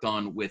been worked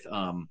on with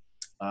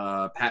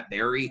Pat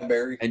Barry.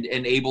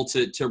 And able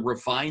to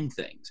refine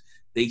things.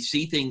 They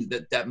see things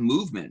that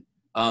movement.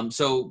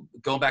 So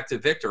going back to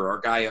Victor, our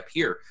guy up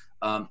here,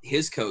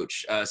 his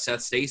coach,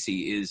 Seth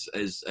Stacy,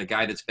 is a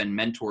guy that's been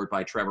mentored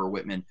by Trevor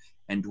Whitman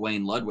and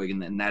Dwayne Ludwig,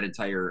 and that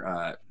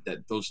entire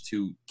those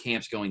two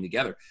camps going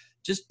together.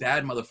 Just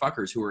bad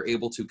motherfuckers who are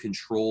able to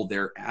control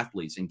their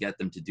athletes and get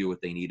them to do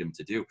what they need them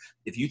to do.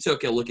 If you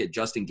took a look at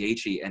Justin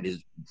Gaethje and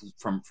his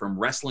from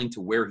wrestling to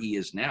where he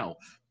is now,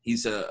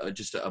 he's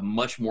just a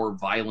much more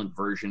violent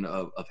version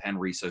of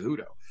Henry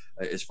Cejudo.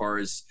 As far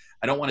as,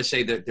 I don't want to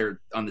say that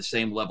they're on the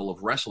same level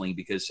of wrestling,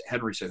 because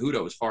Henry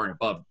Cejudo is far and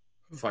above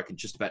fucking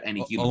just about any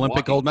human Olympic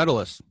walking. gold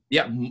medalist.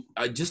 Yeah,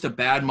 just a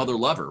bad mother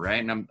lover,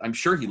 right? And I'm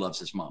sure he loves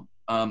his mom.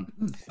 By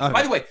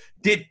the way,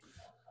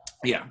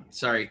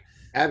 sorry.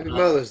 Happy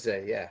Mother's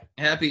Day, yeah.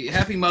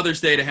 Happy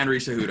Mother's Day to Henry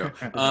Cejudo.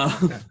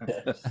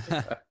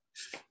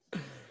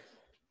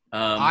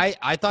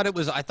 I thought it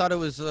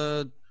was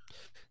the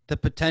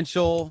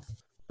potential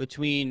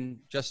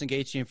between Justin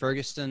Gaethje and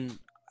Ferguson.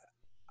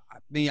 I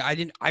mean,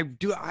 I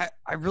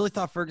really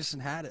thought Ferguson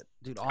had it,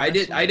 dude.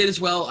 Honestly. I did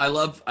as well. I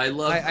love it's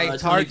Tony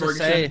hard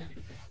Ferguson. to say.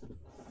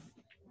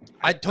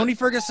 Tony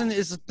Ferguson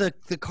is the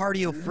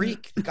cardio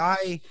freak. The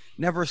guy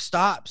never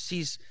stops.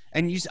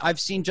 I've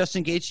seen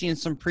Justin Gaethje in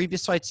some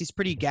previous fights. He's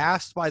pretty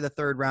gassed by the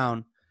third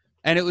round,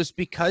 and it was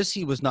because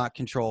he was not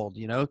controlled.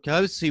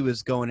 Because he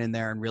was going in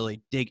there and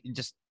really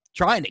just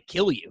trying to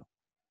kill you,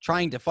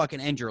 trying to fucking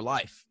end your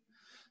life.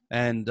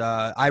 And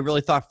I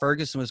really thought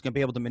Ferguson was going to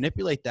be able to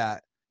manipulate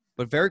that,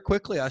 but very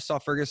quickly I saw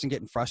Ferguson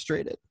getting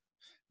frustrated,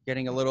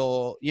 getting a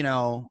little.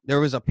 There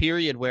was a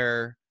period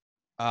where.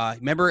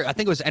 Remember, I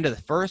think it was the end of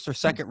the first or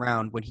second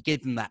round when he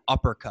gave him that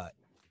uppercut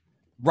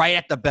right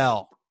at the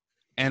bell,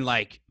 and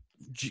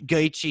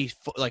Gaethje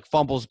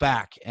fumbles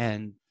back,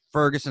 and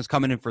Ferguson's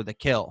coming in for the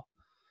kill,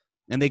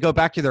 and they go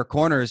back to their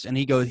corners, and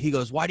he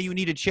goes, "Why do you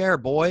need a chair,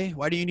 boy?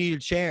 Why do you need a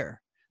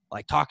chair?"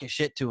 Talking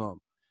shit to him,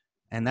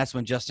 and that's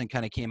when Justin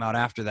kind of came out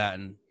after that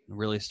and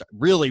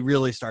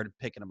really started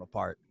picking him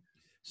apart.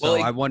 So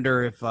I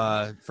wonder if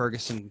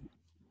Ferguson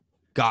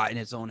got in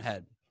his own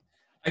head.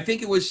 I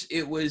think it was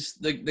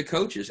the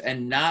coaches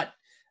and not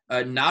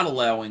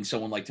allowing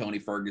someone like Tony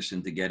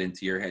Ferguson to get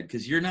into your head,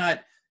 because you're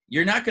not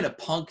going to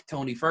punk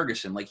Tony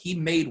Ferguson. He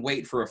made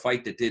weight for a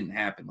fight that didn't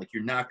happen.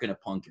 You're not going to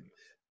punk him.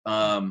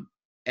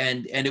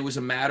 And it was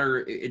a matter.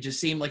 It just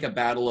seemed like a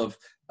battle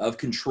of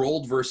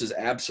controlled versus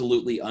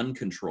absolutely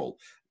uncontrolled.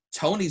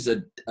 Tony's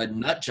a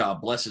nut job,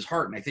 bless his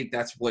heart, and I think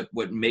that's what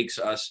makes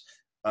us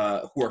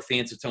who are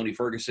fans of Tony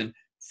Ferguson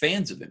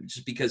fans of him,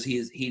 just because he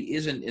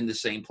isn't in the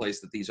same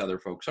place that these other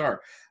folks are.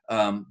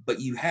 But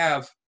you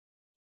have,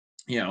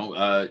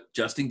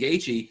 Justin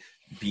Gaethje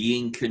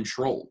being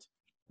controlled.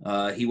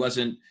 He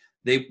wasn't.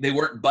 They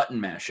weren't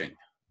button mashing.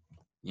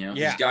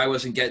 This guy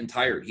wasn't getting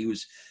tired. He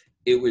was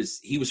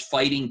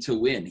fighting to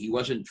win. He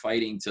wasn't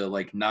fighting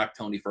to knock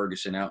Tony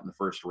Ferguson out in the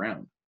first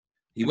round.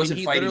 He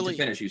wasn't fighting to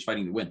finish. He was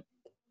fighting to win.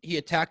 he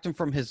attacked him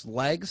from his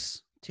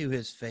legs to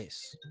his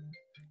face.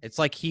 It's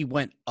like he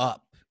went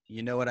up.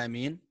 You know what I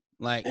mean?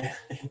 Like,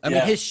 I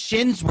mean, his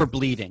shins were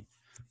bleeding.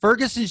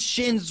 Ferguson's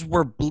shins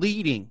were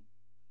bleeding.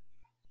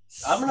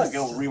 I'm gonna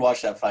go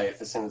rewatch that fight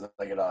as soon as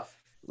I get off.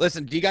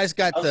 Listen, do you guys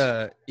got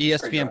the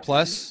ESPN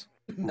Plus?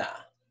 Nah.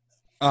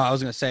 Oh, I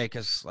was gonna say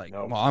because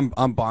Nope. well,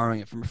 I'm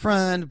borrowing it from a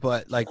friend,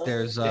 but like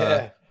there's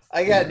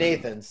I got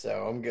Nathan,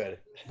 so I'm good.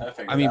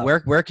 I mean,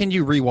 where can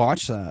you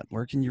rewatch that?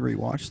 Where can you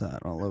rewatch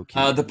that on low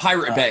key? The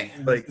Pirate Bay.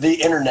 Like the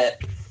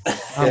internet.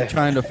 I'm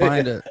trying to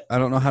find it. I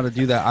don't know how to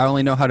do that. I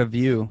only know how to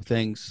view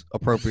things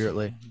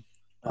appropriately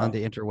on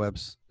the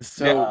interwebs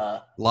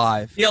So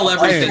live. Feel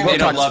everything. Hey, They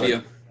don't we'll love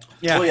you.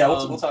 Yeah. Well, yeah,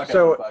 we'll talk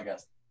so- after the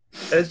podcast.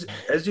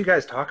 as you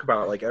guys talk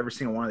about like every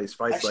single one of these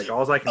fights, Actually, like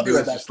all I can I'll be do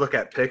right is back. just look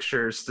at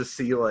pictures to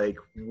see like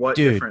what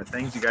Dude. different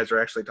things you guys are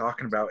actually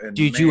talking about. And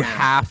Dude, you man,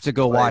 have to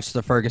go like- watch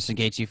the Ferguson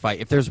Gaethje fight.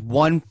 If there's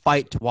one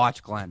fight to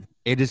watch, Glenn,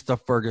 it is the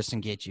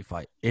Ferguson Gaethje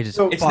fight. It is.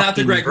 So- It's not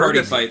the fucking- Greg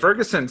Hardy fight.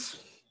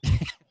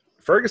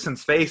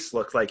 Ferguson's face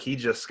looked like he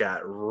just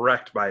got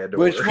wrecked by a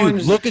door. Which one?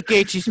 Dude, look at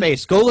Gaethje's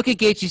face. Go look at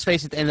Gaethje's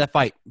face at the end of that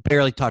fight.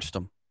 Barely touched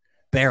him.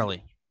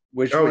 Barely.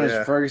 which Oh, one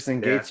yeah. is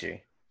Ferguson Yeah.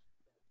 Gaethje?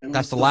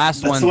 That's the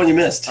last That's one. the one you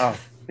missed. Oh,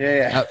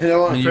 yeah.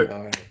 when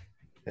you-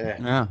 Yeah,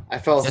 Yeah. I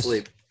fell Just-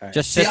 asleep. All right.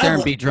 Just sit See, there I and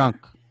lo- be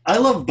drunk. I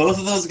love both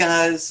of those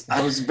guys.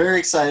 I was very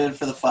excited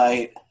for the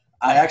fight.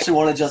 I actually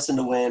wanted Justin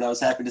to win. I was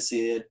happy to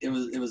see it. It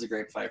was a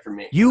great fight for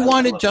me. You I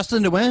wanted love-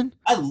 Justin to win?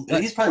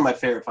 He's probably my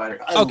favorite fighter.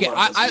 Okay, love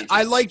I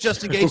Justin like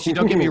Justin Gaethje.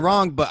 Don't get me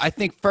wrong, but I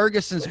think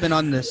Ferguson's been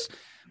on this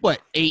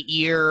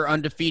 8-year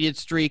undefeated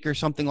streak or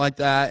something like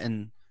that,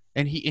 and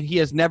he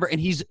has never,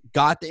 and he's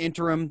got the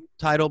interim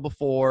title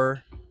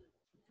before,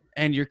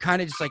 and you're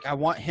kind of just like I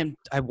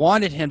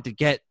wanted him to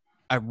get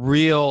a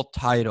real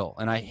title,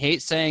 and I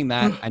hate saying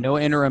that. I know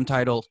interim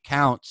title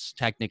counts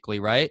technically,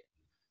 right?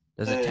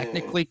 Does it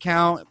technically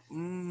count?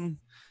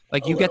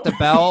 Like you get the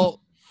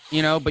belt,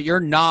 but you're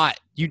not.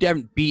 You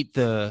didn't beat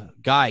the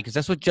guy because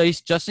that's what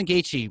Justin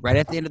Gaethje right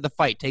at the end of the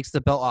fight takes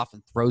the belt off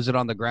and throws it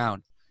on the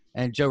ground,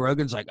 and Joe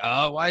Rogan's like,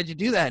 "Oh, why did you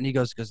do that?" And he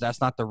goes, "Because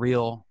that's not the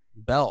real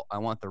belt. I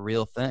want the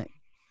real thing."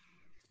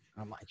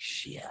 I'm like,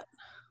 shit.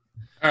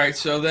 All right,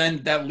 so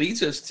then that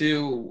leads us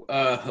to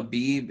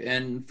Habib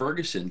and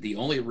Ferguson. The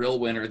only real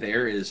winner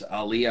there is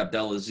Ali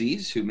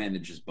Abdelaziz, who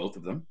manages both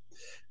of them.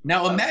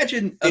 Now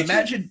imagine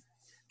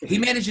he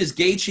manages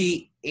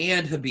Gaethje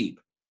and Habib.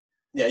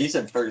 Yeah, you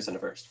said Ferguson at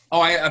first. Oh,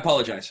 I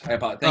apologize.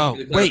 Thank Oh,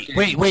 you for the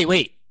clarification.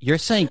 wait. You're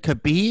saying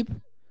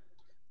Khabib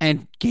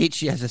and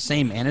Gaethje has the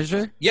same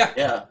manager? Yeah,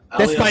 Yeah.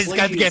 This Ali guy's got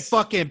to Ali's- get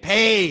fucking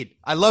paid.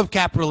 I love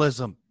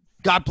capitalism.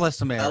 God bless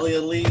America. Ali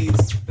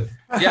Ali's.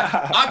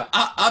 yeah.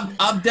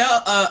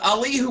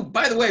 Ali, who,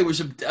 by the way,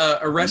 was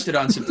arrested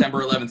on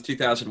September 11th,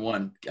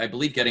 2001, I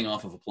believe getting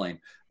off of a plane.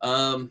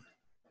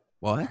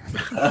 What?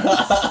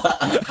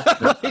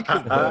 Like,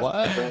 What?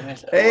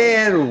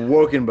 And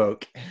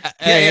Wokenboke.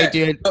 Hey,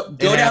 dude. Go it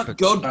down, happens.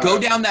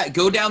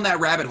 go down that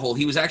rabbit hole.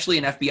 He was actually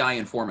an FBI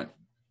informant.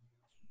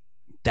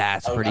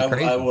 That's pretty I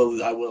crazy.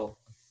 will.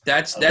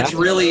 That's that's-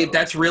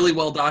 really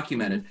well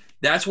documented.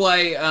 That's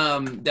why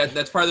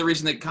that's part of the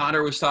reason that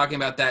Connor was talking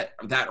about that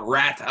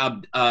rat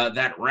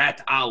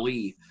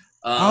Ali.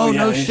 Oh, yeah,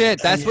 no he-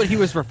 shit. That's yeah. what he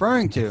was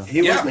referring to.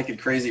 He Yeah. was making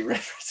crazy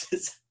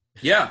references.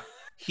 Yeah.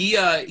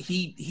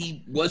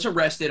 He was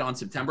arrested on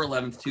September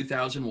 11th,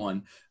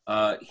 2001.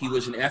 He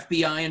was an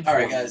FBI All informant.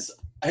 right, guys.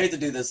 I hate to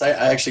do this. I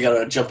actually got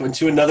to jump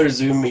into another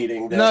Zoom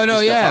meeting. That No, just got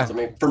yeah. popped to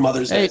me for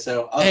Mother's Hey, Day.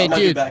 So I hey, might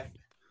be dude. back.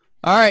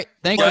 All right.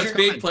 Thank Pleasure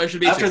you. to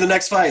be After here. the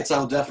next fights,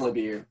 I'll definitely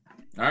be here.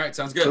 All right,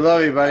 sounds I good.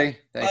 love you, buddy.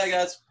 Thanks. Bye,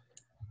 guys.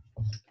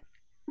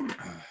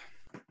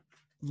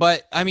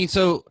 But, I mean,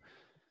 so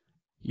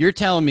you're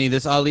telling me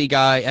this Ali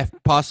guy, if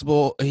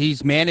possible, he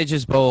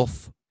manages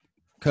both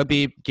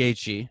Khabib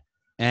Gaethje,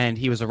 and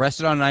he was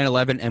arrested on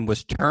 9/11 and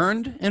was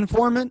turned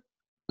informant?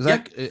 Is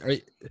that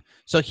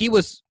so he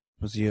was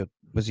he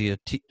a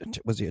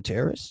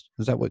terrorist?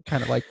 Is that what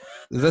kind of like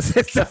is this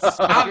what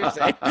you're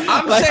saying?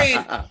 I'm Like-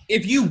 saying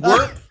if you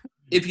work,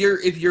 if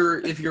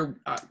you're,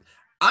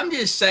 I'm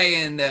just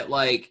saying that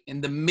like in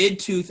the mid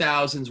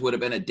 2000s would have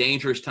been a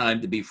dangerous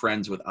time to be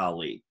friends with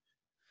Ali.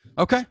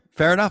 Okay,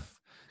 fair enough.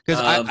 Because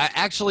Um, I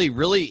actually,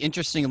 really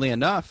interestingly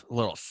enough, a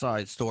little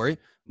side story.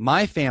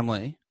 My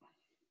family,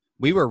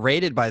 we were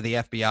raided by the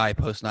FBI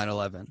post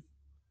 9/11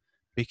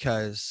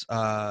 because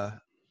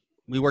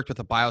we worked with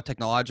a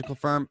biotechnological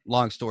firm.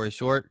 Long story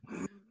short,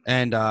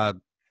 and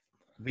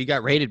we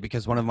got raided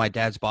because one of my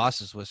dad's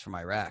bosses was from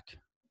Iraq.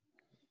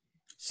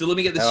 So let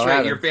me get this That'll straight.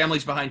 happen. Your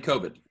family's behind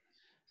COVID.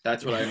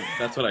 That's what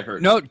I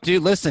heard. No,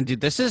 dude, listen,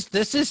 dude, this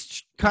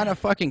is kind of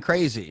fucking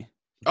crazy.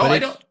 Oh, But I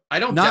it's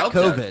don't not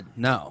doubt COVID. that.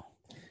 No.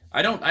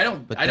 I don't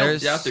But doubt the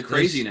there's-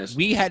 craziness.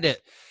 We had to.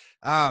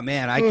 Oh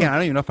man, I can't. I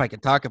don't even know if I can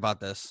talk about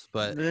this,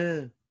 but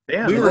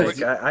Damn, We were-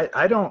 like,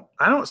 I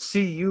don't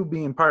see you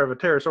being part of a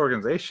terrorist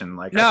organization.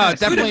 Like, no, I kinda see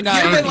definitely You'd not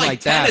have been anything like like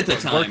 10 that. at the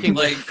but time, Working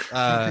like-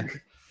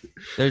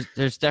 with,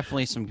 there's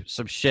definitely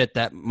some shit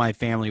that my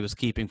family was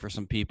keeping for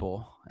some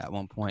people at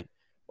one point.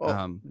 Well,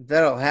 Um,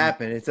 that'll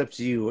happen. It's up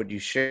to you what you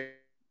share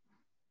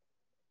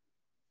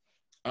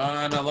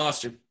And I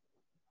lost you.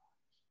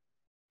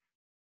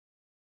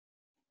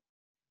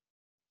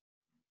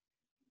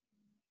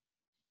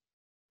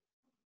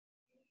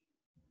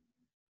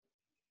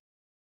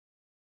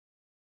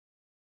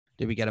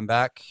 Did we get him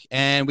back?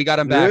 And we got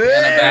him back.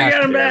 Yeah, back.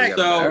 got him back.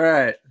 So- All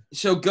right.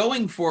 So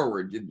going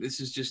forward, this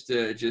is just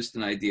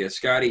an idea,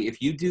 Scotty.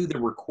 If you do the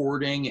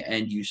recording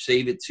and you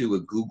save it to a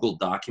Google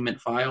document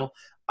file,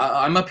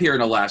 I'm up here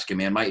in Alaska,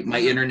 man. My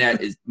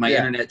internet is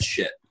internet's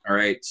shit. All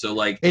right, so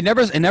like It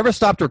never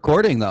stopped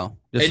recording though.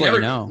 Just it let never.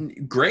 you know.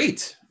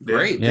 Great.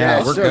 Yeah,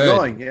 it's we're still good.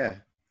 going. Yeah.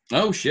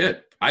 Oh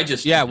shit! I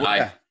just Yeah,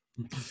 died.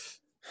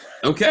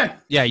 Okay.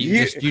 Yeah, you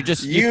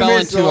You fell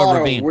missed into a lot a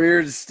of ravine.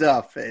 weird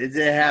stuff. It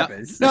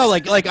happens. No,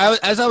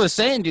 as I was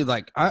saying, dude,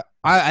 like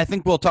I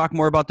think we'll talk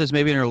more about this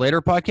maybe in our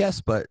later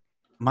podcast, but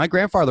my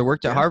grandfather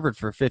worked at Harvard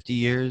for 50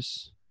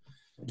 years.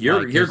 Your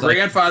Like, it's like-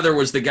 grandfather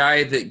was the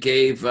guy that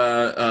gave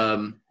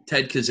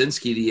Ted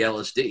Kaczynski the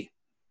LSD.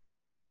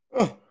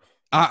 Oh,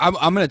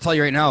 I'm going to tell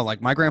you right now,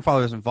 like my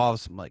grandfather was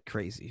involved in some like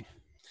crazy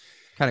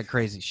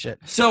shit.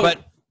 So, But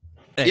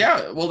hey.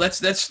 yeah, well, that's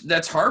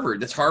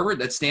Harvard. That's Harvard.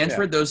 That's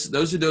Stanford. Yeah.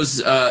 Those are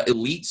those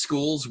elite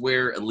schools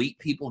where elite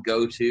people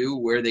go to,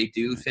 where they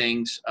do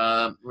things,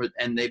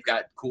 and they've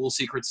got cool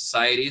secret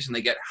societies, and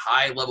they get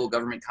high level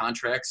government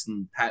contracts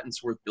and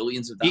patents worth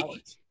billions of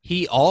dollars.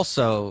 He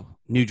also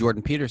knew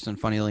Jordan Peterson,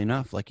 funnily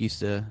enough, like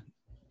used to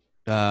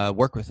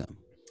work with him.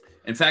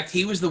 In fact,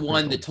 he was the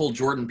one that told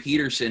Jordan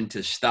Peterson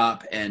to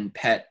stop and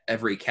pet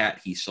every cat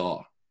he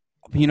saw.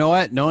 You know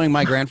what? Knowing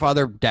my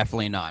grandfather,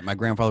 definitely not. My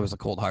grandfather was a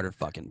cold-hearted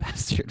fucking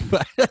bastard.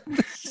 But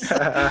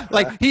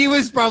like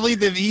he's probably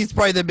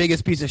the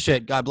biggest piece of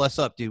shit. God bless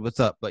up, dude. What's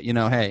up? But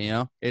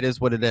hey, it is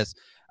what it is.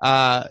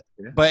 But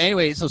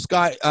anyway, so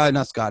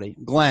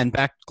Glenn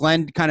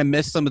kind of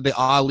missed some of the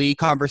Ali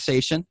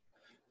conversation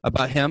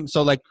about him.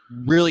 So like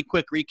really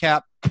quick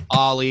recap,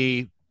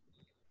 Ali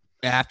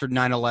after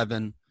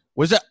 9/11.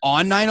 Was it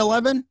on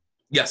 9/11?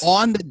 Yes.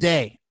 On the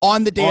day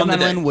of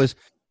 9/11 was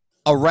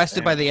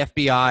arrested Damn. by the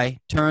FBI,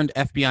 turned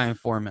FBI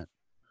informant.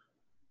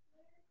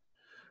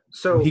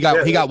 So He got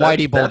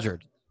Whitey that-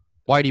 Bulgered.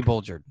 Whitey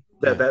Bulgered.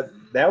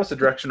 That was the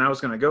direction I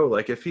was going to go.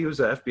 Like, if he was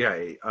an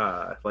FBI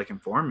like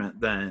informant,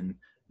 then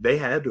they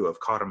had to have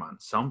caught him on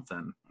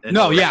something. In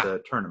No, order yeah. to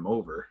turn him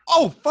over.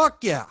 Oh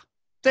fuck yeah!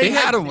 They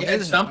had him. They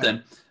had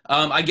something.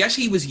 I guess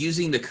he was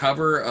using the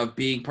cover of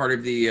being part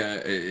of the,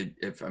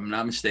 if I'm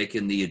not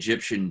mistaken, the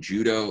Egyptian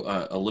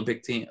judo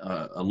Olympic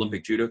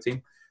judo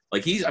team.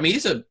 Like he's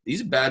a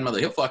bad mother.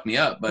 He'll fuck me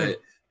up, but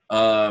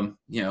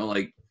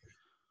like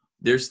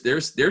there's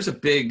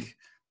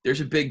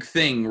a big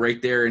thing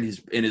right there in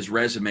his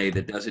resume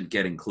that doesn't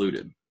get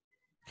included.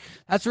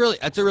 That's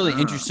a really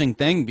interesting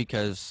thing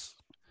because,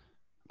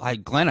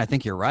 like Glenn, I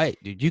think you're right,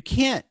 dude. You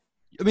can't.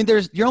 I mean,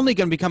 you're only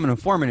going to become an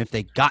informant if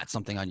they got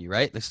something on you,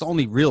 right? That's the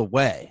only real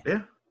way.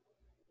 Yeah.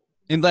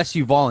 Unless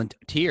you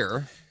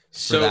volunteer.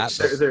 So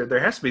that. There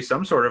has to be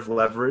some sort of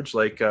leverage,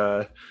 like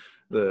the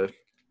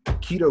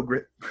keto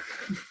grit.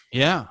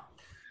 Yeah.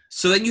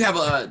 So then you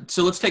have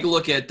so let's take a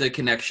look at the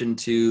connection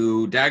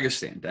to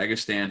Dagestan.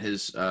 Dagestan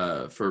has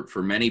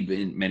for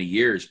many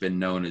years been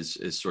known as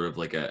sort of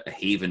like a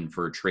haven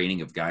for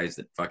training of guys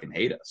that fucking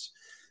hate us.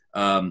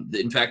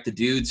 In fact, the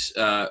dudes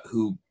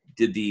who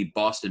did the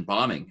Boston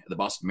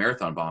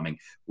Marathon bombing,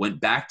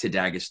 went back to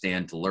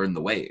Dagestan to learn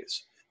the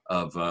ways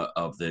of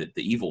the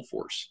evil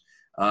force.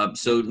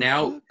 So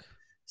now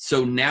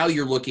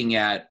you're looking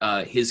at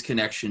his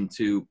connection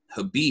to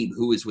Habib,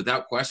 who is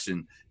without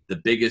question the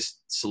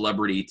biggest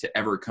celebrity to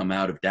ever come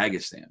out of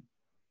Dagestan.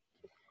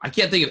 I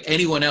can't think of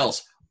anyone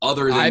else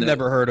I've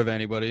never heard of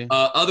anybody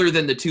other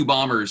than the two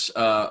bombers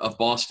of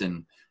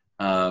Boston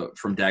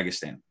from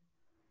Dagestan.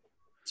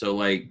 So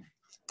like,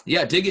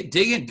 yeah, dig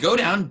it, go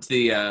down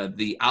to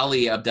the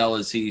Ali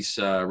Abdelaziz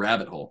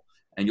rabbit hole,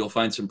 and you'll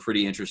find some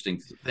pretty interesting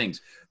things.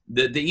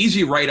 The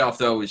easy write-off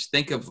though is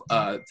think of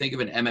an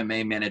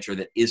MMA manager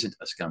that isn't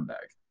a scumbag.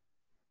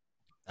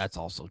 That's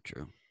also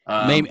true.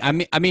 Um,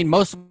 I mean,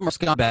 most of them are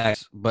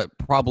scumbags, but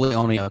probably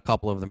only a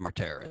couple of them are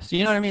terrorists.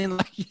 You know what I mean?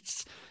 Like,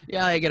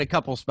 I get a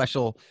couple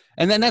special,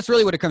 and then that's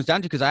really what it comes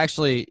down to. Because I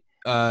actually,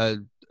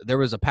 there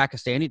was a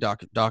Pakistani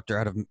doctor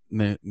out of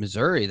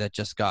Missouri that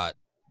just got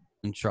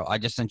in trouble. I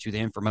just sent you the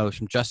information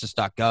from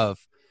justice.gov.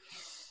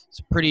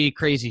 It's pretty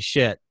crazy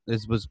shit.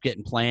 This was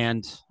getting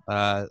planned.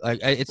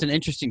 It's an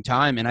interesting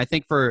time, and I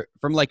think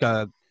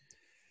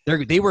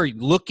they were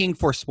looking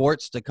for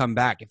sports to come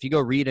back. If you go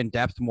read in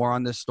depth more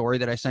on this story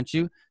that I sent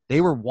you, they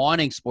were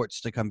wanting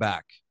sports to come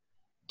back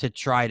to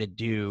try to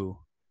do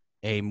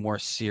a more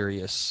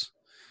serious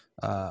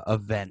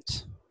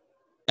event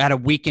at a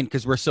weekend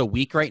because we're so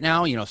weak right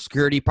now.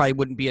 Security probably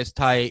wouldn't be as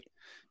tight.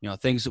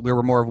 Things that we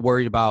were more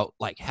worried about,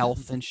 like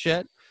health and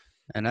shit.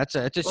 And it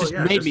just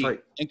made me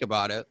think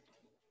about it.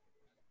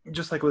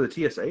 Just like with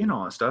the TSA and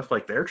all that stuff,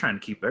 like they're trying to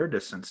keep their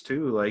distance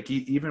too. Like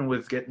even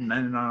with getting in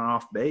and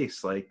off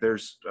base, like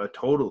there's a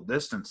total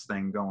distance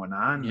thing going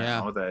on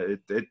now that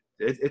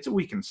it's a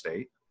weakened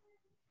state.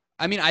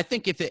 I mean, I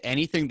think if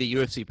anything, the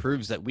UFC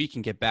proves that we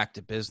can get back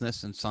to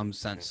business in some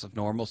sense of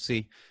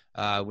normalcy.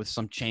 with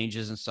some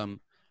changes and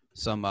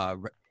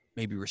some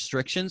maybe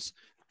restrictions.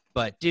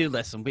 But dude,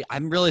 listen,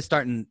 I'm really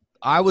starting.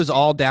 I was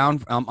all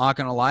down. I'm not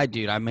gonna lie,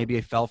 dude.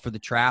 I fell for the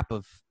trap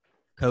of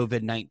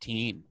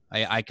COVID-19.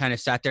 I kind of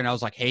sat there and I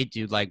was like, hey,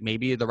 dude, like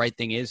maybe the right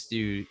thing is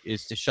to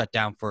shut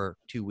down for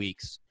 2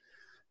 weeks.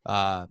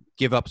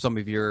 Give up some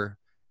of your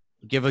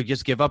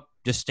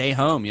just stay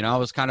home. I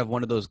was kind of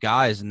one of those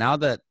guys. And now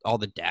that all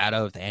the data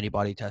of the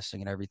antibody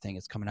testing and everything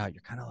is coming out,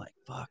 you're kind of like,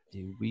 fuck,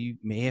 dude, we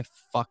may have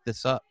fucked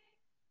this up.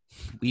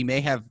 We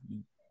may have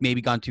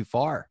maybe gone too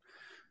far.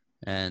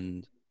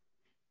 And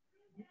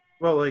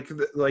well,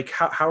 like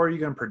how are you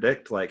going to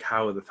predict like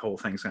how the whole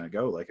thing's going to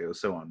go? Like it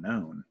was so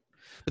unknown.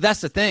 But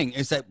that's the thing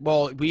is that,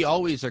 well, we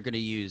always are going to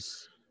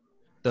use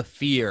the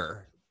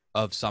fear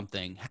of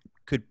something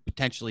could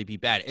potentially be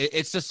bad.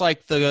 It's just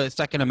like the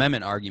Second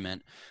Amendment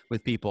argument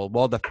with people.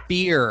 Well, the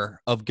fear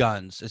of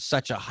guns is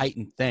such a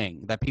heightened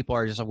thing that people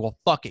are just like, well,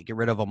 fuck it, get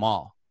rid of them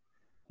all.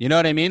 You know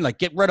what I mean? Like,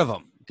 get rid of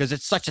them because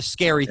it's such a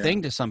scary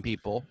thing to some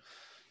people.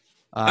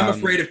 I'm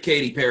afraid of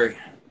Katy Perry.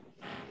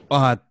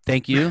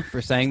 Thank you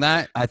for saying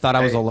that. I thought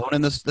I was alone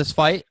in this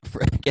fight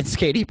against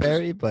Katy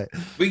Perry, but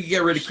we could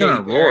get rid of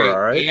Katy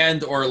Perry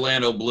and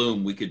Orlando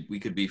Bloom. We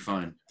could be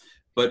fine,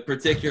 but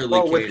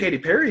particularly with Katy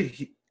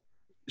Perry,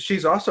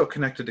 she's also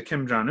connected to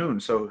Kim Jong-un,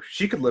 so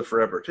she could live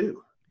forever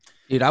too.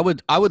 Dude, I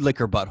would lick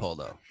her butthole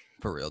though,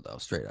 for real though,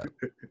 straight up,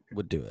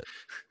 would do it.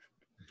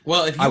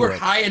 Well, if you were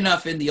high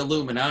enough in the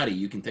Illuminati,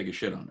 you can take a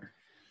shit on her,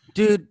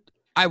 dude.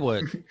 I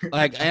would.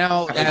 Like,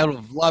 out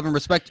of love and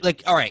respect.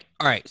 Like, all right.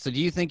 So do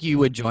you think you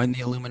would join the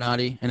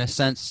Illuminati in a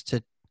sense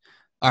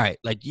all right,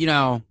 like,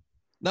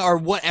 or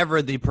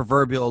whatever the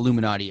proverbial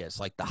Illuminati is,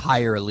 like the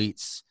higher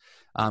elites.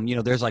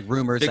 There's like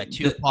rumors that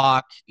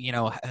Tupac,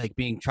 like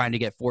trying to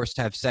get forced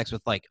to have sex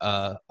with like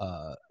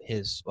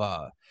his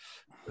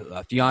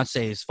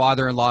fiance's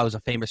father-in-law was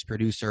a famous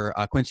producer,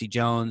 Quincy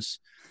Jones.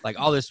 Like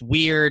all this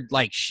weird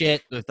like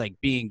shit with like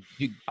being.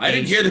 I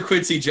didn't hear the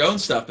Quincy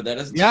Jones stuff, but that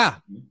doesn't. Yeah.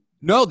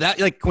 No, that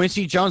like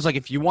Quincy Jones, like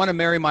if you want to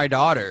marry my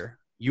daughter,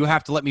 you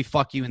have to let me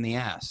fuck you in the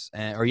ass,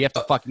 or you have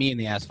to fuck me in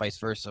the ass, vice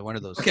versa. One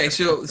of those. Okay,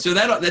 so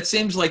that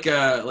seems like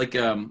a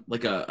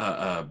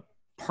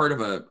part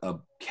of a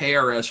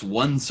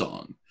KRS-One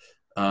song,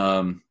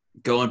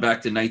 going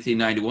back to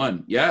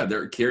 1991. Yeah,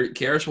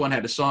 KRS-One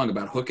had a song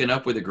about hooking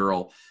up with a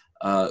girl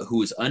who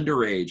was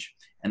underage,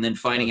 and then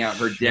finding out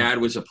her dad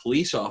was a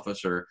police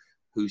officer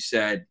who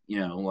said,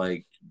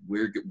 like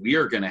we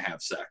are gonna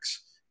have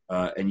sex.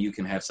 And you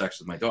can have sex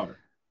with my daughter.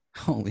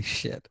 Holy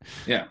shit!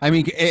 Yeah. I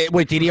mean,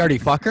 wait, did he already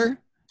fuck her?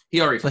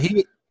 He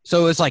already.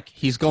 So it's like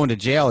he's going to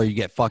jail, or you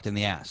get fucked in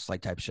the ass,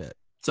 like type shit.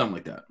 Something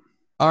like that.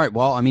 All right.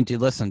 Well, I mean,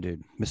 dude, listen,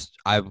 dude.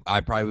 I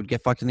probably would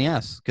get fucked in the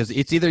ass because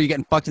it's either you're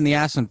getting fucked in the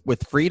ass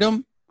with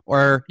freedom,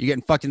 or you're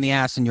getting fucked in the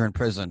ass and you're in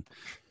prison.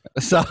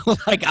 So,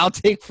 like, I'll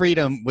take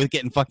freedom with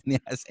getting fucked in the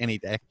ass any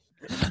day.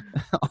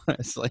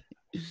 Honestly.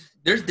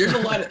 There's a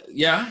lot of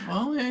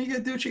well, you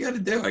gotta do what you gotta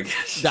do, I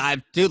guess.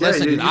 Dude,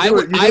 listen, I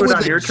would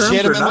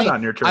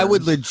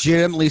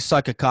legitimately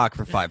suck a cock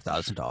for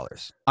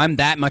 $5,000. I'm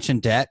that much in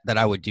debt that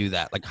I would do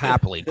that, like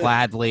happily,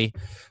 gladly.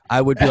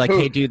 I would be like,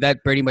 hey, dude,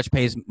 that pretty much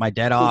pays my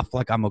debt off.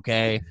 Like, I'm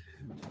okay.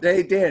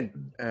 Hey,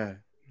 Dan.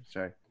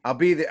 Sorry, I'll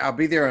be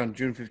there on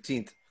June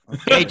 15th.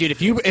 Hey, dude,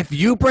 if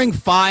you bring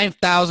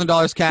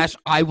 $5,000 cash,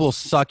 I will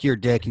suck your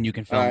dick and you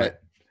can film it.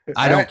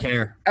 I don't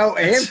care. Oh,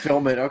 and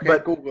film it. Okay,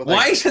 but cool.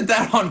 Why isn't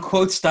that on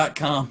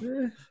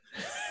quotes.com?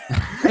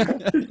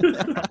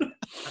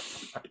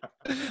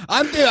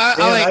 I'm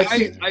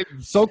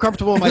so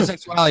comfortable with my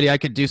sexuality. I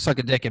could suck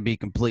a dick and be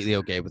completely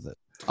okay with it.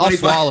 I'll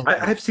swallow.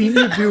 I've seen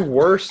you do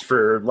worse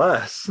for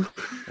less.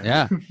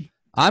 Yeah,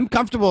 I'm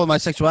comfortable with my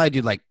sexuality,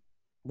 dude. Like,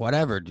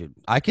 whatever, dude.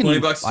 I can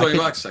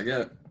 $20. I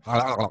get it.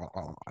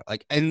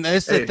 Like, and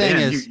this the thing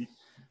is,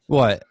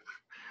 what?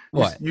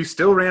 What? You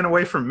still ran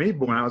away from me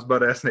when I was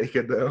butt ass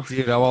naked, though.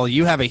 Dude, well,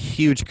 you have a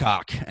huge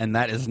cock, and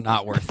that is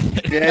not worth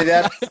it.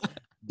 Yeah,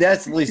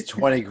 that's at least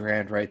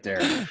 $20,000 right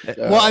there. So.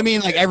 Well, I mean,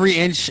 like every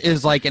inch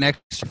is like an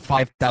extra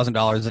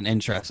 $5,000 in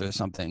interest or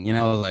something.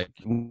 Like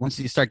once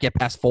you start get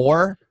past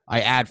 4,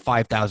 I add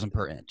 $5,000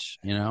 per inch.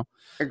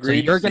 Agreed. So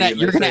you're gonna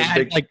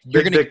add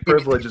big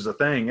privilege is a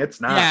thing. It's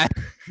not. Yeah,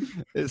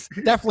 it's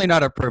definitely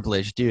not a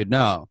privilege, dude.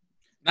 No.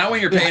 Not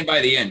when you're paying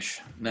by the inch.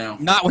 No.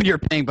 Not when you're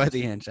paying by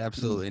the inch.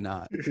 Absolutely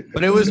not.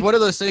 But it was one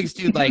of those things,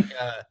 dude. Like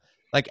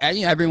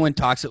everyone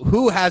talks.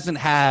 Who hasn't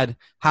had?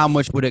 How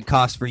much would it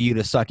cost for you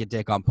to suck a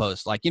dick on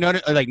post? Like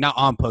like not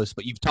on post,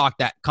 but you've talked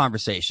that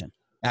conversation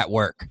at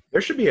work. There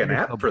should be an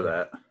app for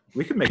that.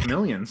 We could make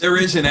millions. There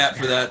is an app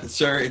for that,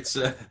 sir.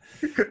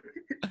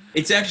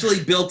 It's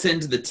actually built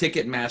into the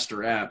Ticketmaster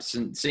apps,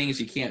 and seeing as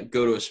you can't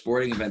go to a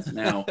sporting event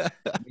now,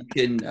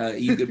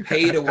 you can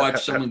pay to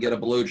watch someone get a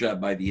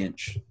blowjob by the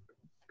inch.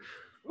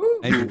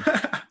 Maybe.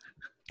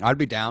 I'd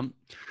be down.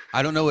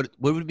 I don't know what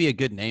would be a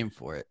good name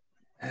for it.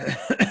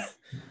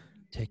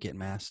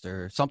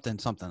 Ticketmaster, something.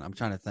 I'm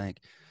trying to think.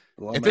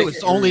 If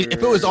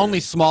it was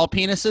only small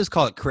penises,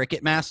 call it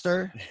Cricket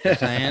Master.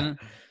 Saying.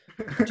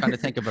 I'm trying to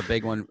think of a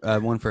big one.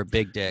 One for a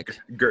big dick.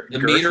 The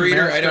meter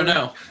eater? I don't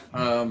know.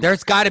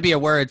 There's got to be a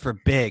word for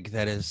big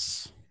that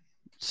is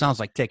sounds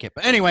like ticket.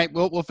 But anyway,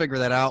 we'll figure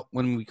that out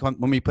when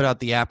we put out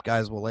the app,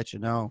 guys. We'll let you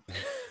know.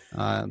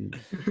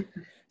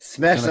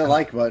 Smash that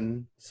like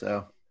button.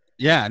 So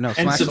yeah, no,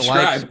 and smash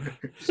subscribe. the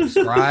like,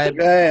 subscribe.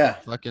 yeah.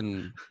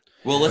 Fucking.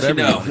 We'll let you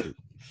know.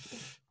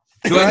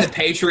 Join the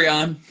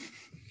Patreon.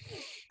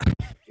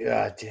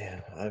 God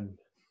damn. I'm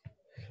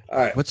all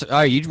right.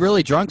 Are you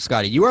really drunk,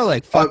 Scotty? You are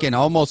like fucking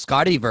almost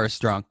Scotty verse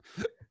drunk.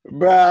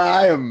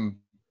 Bruh,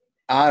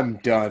 I'm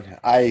done.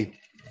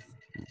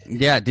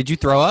 Yeah, did you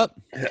throw up?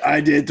 I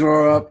did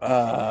throw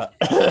up.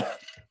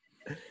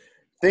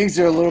 Things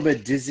are a little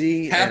bit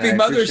dizzy. Happy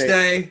Mother's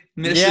Day,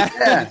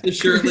 Mrs.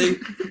 Shirley.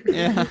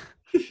 Yeah.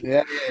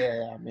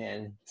 Yeah,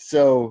 man.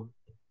 So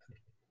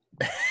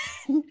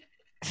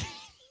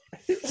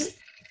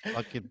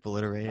Fucking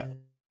obliterate.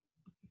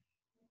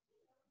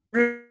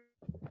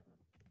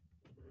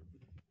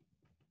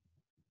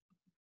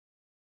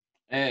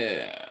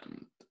 And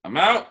I'm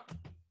out.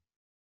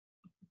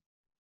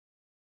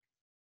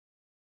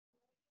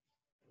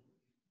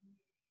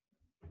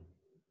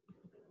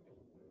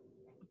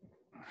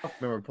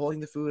 Remember pulling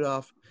the food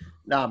off?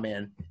 Nah,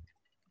 man.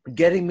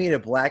 Getting me to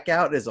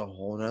blackout is a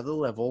whole nother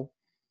level.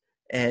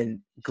 And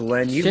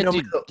Glenn, you Shit, know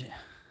dude.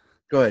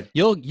 Go ahead.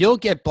 You'll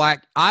get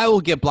black. I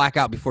will get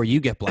blackout before you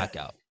get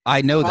blackout.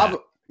 I know that.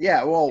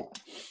 Yeah, well,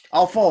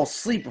 I'll fall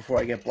asleep before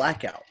I get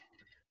blackout.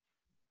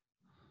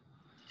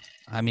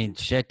 I mean,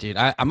 shit, dude.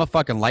 I'm a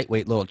fucking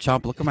lightweight little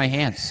chump. Look at my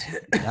hands.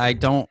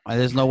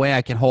 There's no way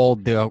I can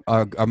hold the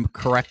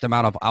correct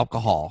amount of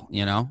alcohol,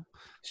 you know?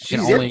 She's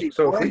only- empty.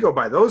 So boy. if we go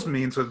by those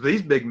means with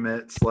these big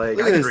mitts, like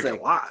Look I at can this drink thing.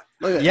 a lot.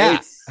 Look at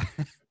Yeah.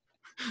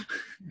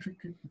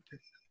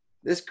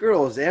 This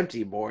girl is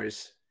empty,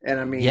 boys. And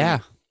I mean, Yeah.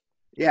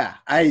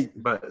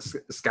 But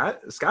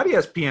Scotty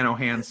has piano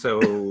hands,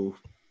 so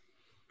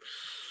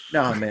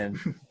No, man.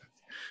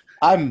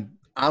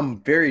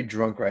 I'm very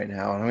drunk right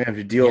now, and I'm gonna have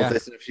to deal with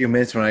this in a few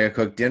minutes when I go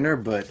cook dinner.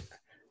 But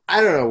I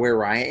don't know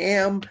where I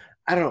am.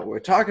 I don't know what we're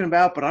talking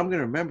about, but I'm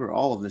gonna remember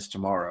all of this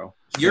tomorrow.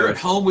 You're at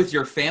home with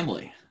your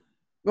family.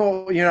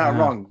 Well, you're not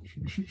wrong.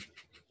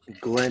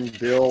 Glenn,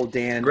 Bill,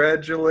 Dan.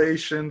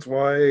 congratulations,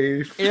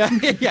 wife. Yeah.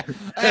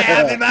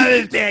 Happy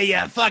Mother's Day,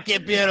 you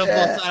fucking beautiful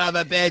son of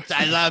a bitch.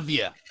 I love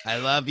you. I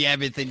love you,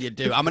 everything you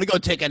do. I'm going to go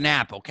take a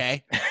nap,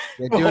 okay?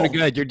 You're doing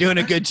good. You're doing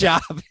a good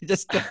job.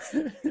 Just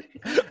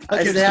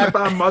I Just said, keep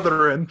on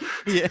mothering.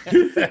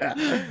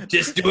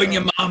 Just doing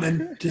your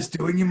momming. Just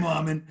doing your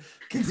momming.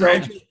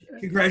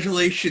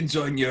 Congratulations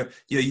on your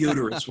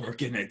uterus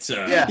working. It's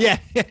yeah.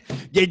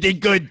 You did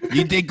good.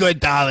 You did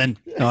good, darling.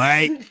 All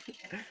right?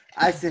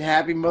 I said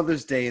Happy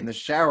Mother's Day in the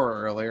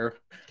shower earlier.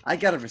 I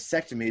got a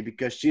vasectomy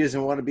because she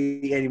doesn't want to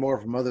be any more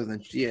of a mother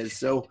than she is.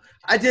 So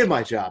I did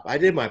my job. I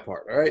did my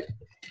part. All right.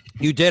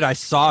 You did. I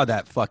saw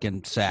that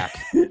fucking sack.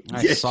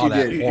 I Yes, saw you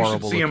that did. You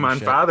horrible. should see him looking on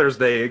shit. Father's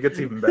Day. It gets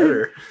even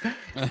better.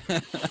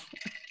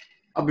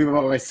 I'll be by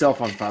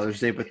myself on Father's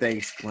Day, but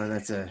thanks, Glenn.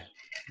 That's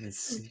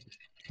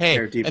Hey,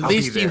 Very deep. at I'll be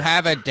least you there.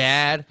 have a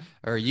dad,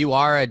 or you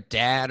are a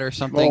dad, or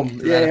something. well, to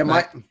that yeah.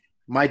 effect.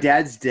 My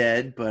dad's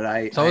dead, but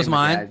So I is am a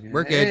mine. dad.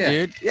 We're good,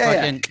 dude.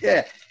 Fucking-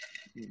 Yeah.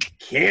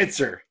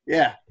 Cancer.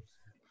 Yeah.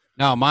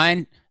 No,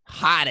 mine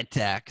heart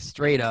attack,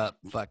 straight up,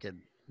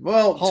 fucking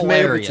Well,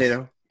 Hilarious.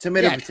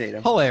 tomato Yeah,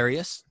 potato.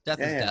 hilarious. Death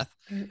is Yeah,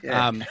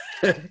 death.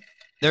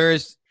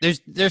 Yeah.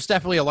 There's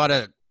definitely a lot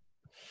of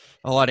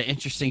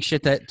interesting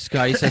shit that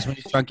Scotty says when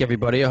he's drunk.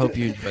 Everybody, I hope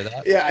you enjoy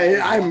that.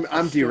 Yeah,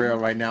 I'm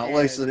derailed right now.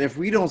 Listen, if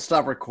we don't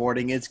stop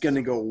recording, it's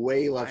gonna go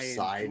way left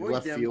side,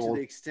 left field. To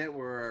the extent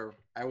where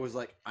I was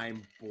like,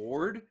 I'm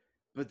bored,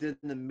 but then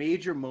the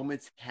major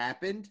moments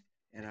happened,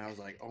 and I was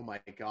like, oh my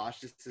gosh,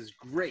 this is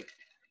great.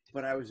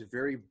 But I was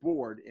very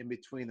bored in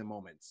between the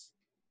moments,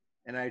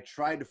 and I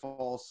tried to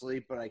fall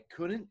asleep, but I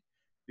couldn't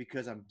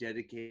because I'm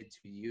dedicated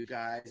to you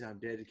guys. I'm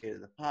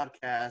dedicated to the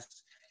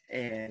podcast,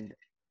 and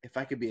if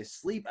I could be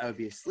asleep, I would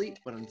be asleep.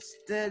 But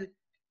instead,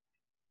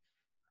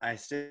 I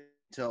stayed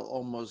until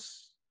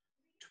almost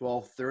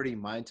 12:30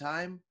 my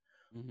time,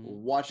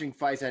 watching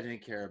fights I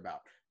didn't care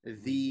about.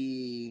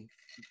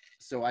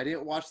 So I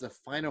didn't watch the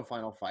final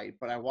fight,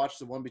 but I watched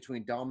the one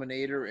between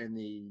Dominator and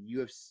the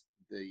UFC,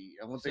 the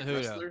Olympic Cejudo.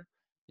 wrestler.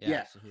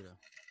 Yeah.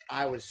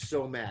 I was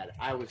so mad.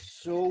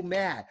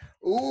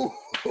 Ooh.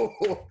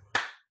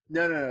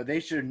 No. They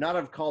should not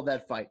have called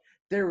that fight.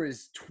 There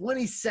was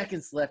 20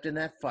 seconds left in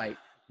that fight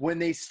when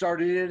they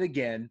started it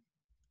again.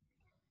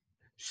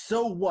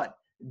 So what?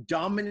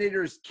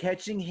 Dominator's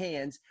catching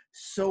hands.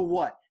 So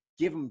what?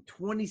 Give him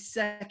 20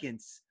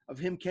 seconds of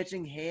him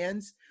catching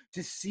hands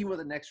to see what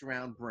the next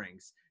round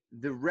brings.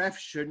 The ref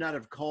should not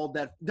have called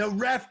that.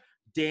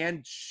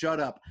 Dan, shut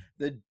up.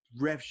 The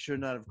ref should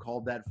not have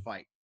called that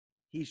fight.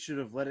 He should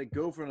have let it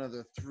go for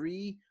another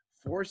 3-4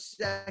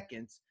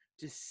 seconds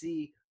to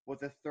see what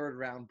the third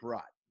round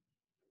brought.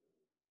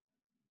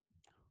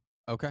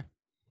 Okay.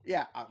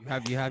 Yeah.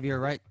 You have your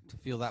right to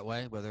feel that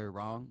way, whether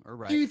wrong or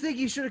right. Do you think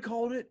he should have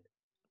called it?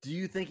 Do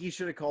you think he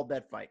should have called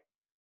that fight?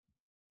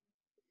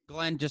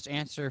 Glenn, just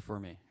answer for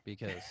me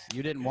because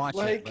you didn't watch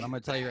it, but I'm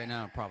gonna tell you right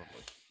now,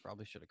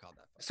 probably should have called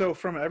that fight. So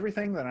from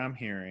everything that I'm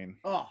hearing,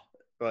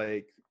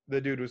 like the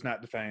dude was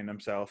not defending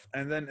himself,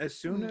 and then as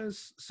soon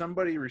as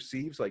somebody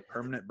receives like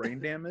permanent brain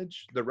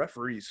damage, the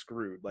referee's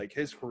screwed. Like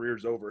his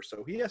career's over,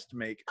 so he has to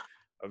make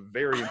a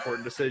very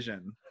important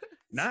decision,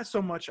 not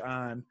so much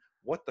on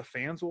what the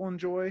fans will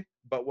enjoy,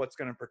 but what's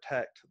going to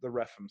protect the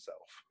ref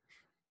himself.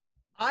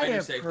 I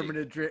have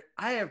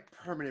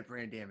permanent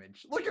brain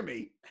damage. Look at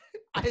me.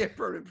 I have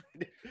permanent brain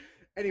damage.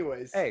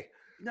 Anyways. Hey.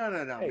 No.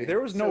 Hey,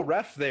 there was no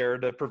ref there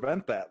to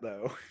prevent that,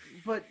 though.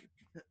 But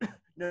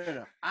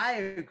no. I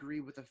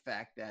agree with the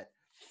fact that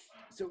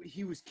so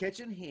he was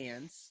catching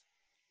hands,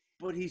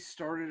 but he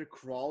started to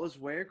crawl his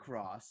way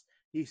across.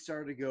 He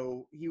started to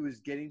go. He was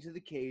getting to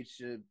the cage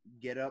to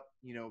get up,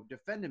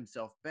 defend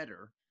himself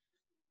better.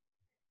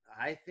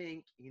 I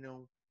think,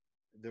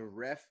 the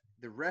ref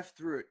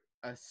threw it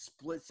a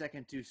split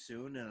second too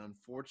soon, and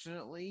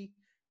unfortunately,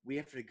 we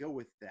have to go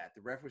with that.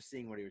 The ref was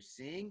seeing what he was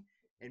seeing,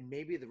 and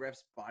maybe the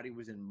ref's body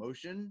was in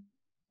motion,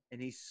 and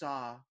he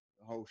saw,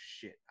 oh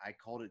shit, I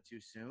called it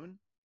too soon.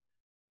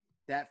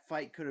 That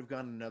fight could have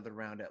gone another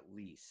round at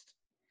least,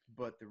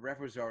 but the ref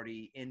was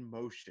already in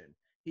motion.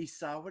 He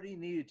saw what he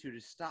needed to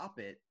stop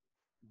it,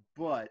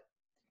 but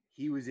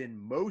he was in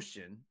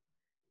motion,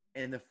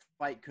 and the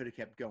fight could have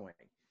kept going.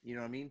 You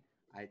know what I mean?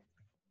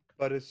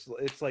 But it's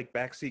like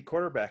backseat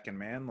quarterbacking,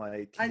 man.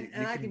 Like,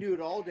 I can do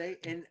it all day,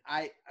 and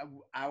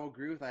I'll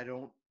agree with. I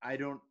don't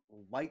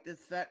like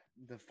that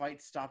the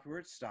fight stopped where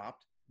it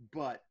stopped,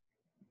 but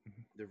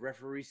the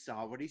referee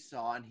saw what he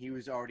saw, and he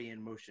was already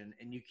in motion,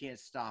 and you can't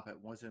stop it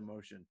once in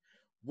motion.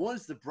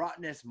 Once the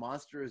Broughton-esque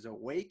monster is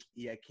awake,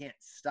 you can't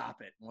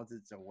stop it once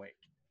it's awake.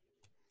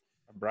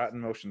 A Broughton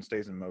motion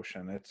stays in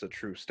motion. It's a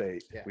true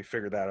state. Yeah. We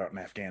figured that out in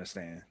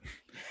Afghanistan.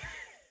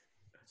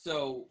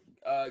 So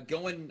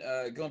going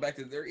back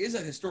to, there is a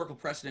historical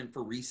precedent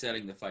for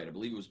resetting the fight. I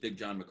believe it was Big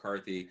John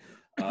McCarthy.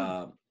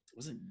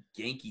 Wasn't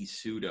Genki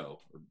Sudo?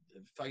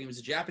 It was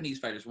a Japanese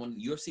fighter. When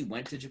the UFC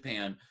went to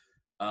Japan.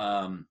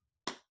 It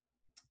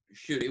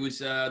was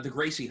the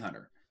Gracie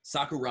Hunter,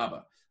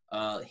 Sakuraba.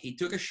 He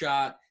took a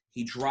shot.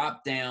 He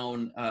dropped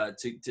down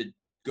to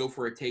go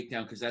for a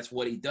takedown because that's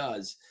what he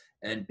does.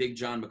 And Big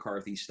John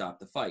McCarthy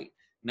stopped the fight.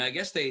 Now, I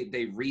guess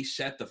they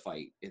reset the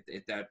fight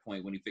at that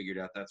point when he figured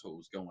out that's what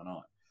was going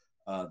on.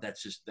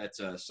 That's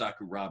a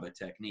Sakuraba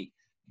technique.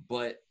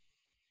 But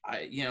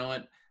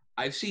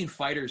I've seen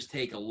fighters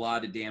take a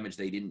lot of damage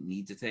they didn't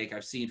need to take.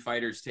 I've seen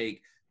fighters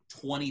take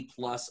 20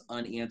 plus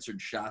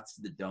unanswered shots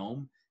to the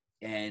dome,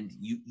 and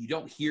you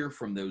don't hear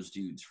from those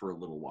dudes for a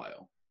little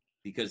while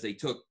because they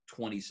took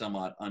 20 some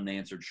odd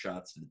unanswered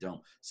shots to the dome.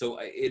 So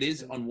it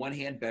is on one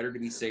hand better to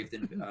be safe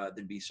than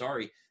be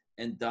sorry.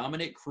 And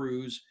Dominick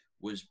Cruz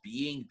was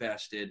being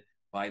bested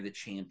by the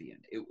champion.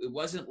 It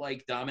wasn't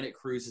like Dominick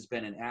Cruz has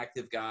been an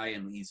active guy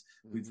and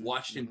we've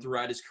watched him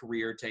throughout his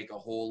career take a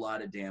whole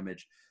lot of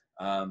damage.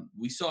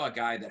 We saw a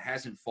guy that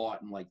hasn't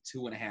fought in like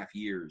 2.5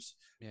 years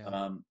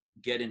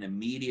get an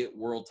immediate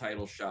world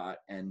title shot,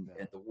 and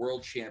the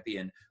world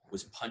champion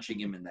was punching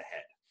him in the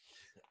head.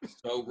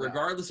 So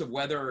regardless of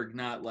whether or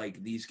not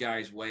like these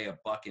guys weigh a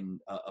buck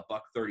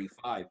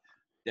 35,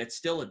 that's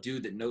still a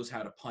dude that knows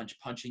how to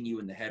punching you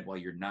in the head while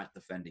you're not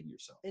defending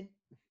yourself. And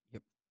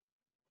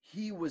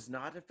he was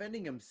not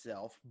defending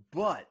himself,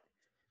 but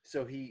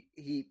so he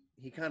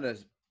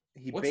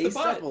based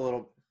up a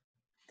little.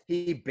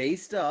 He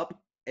based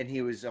up, and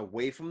he was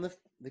away from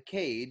the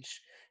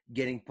cage,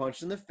 getting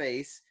punched in the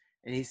face.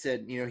 And he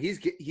said,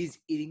 he's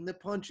eating the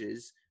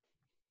punches,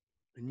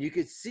 and you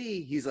could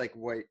see he's like,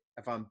 wait,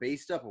 if I'm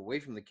based up away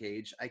from the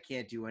cage, I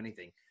can't do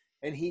anything.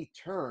 And he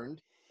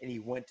turned and he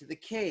went to the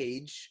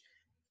cage.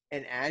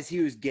 And as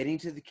he was getting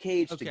to the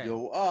cage to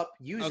go up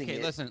using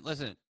it. Okay,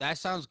 listen. That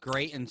sounds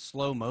great in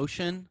slow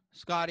motion,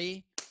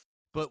 Scotty.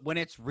 But when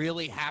it's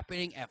really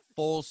happening at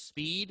full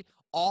speed,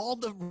 all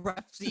the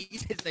ref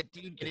sees is that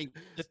dude getting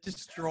just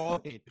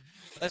destroyed.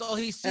 That's all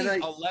he sees,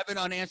 11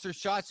 unanswered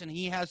shots, and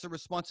he has the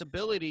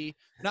responsibility,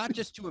 not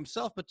just to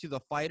himself, but to the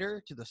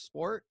fighter, to the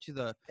sport, to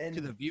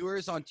the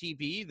viewers on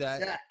TV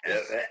that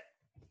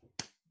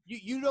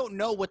you don't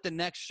know what the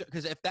next –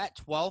 because if that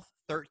 12th,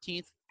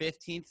 13th,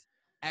 15th,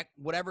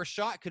 whatever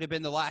shot could have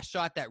been the last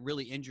shot that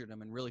really injured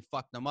him and really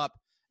fucked him up.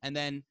 And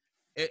then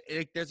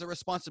there's a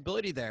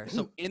responsibility there.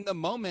 So in the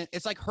moment,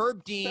 it's like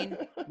Herb Dean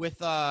with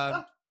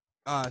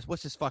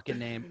what's his fucking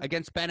name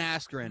against Ben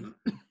Askren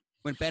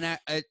when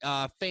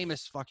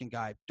famous fucking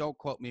guy. Don't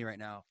quote me right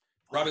now.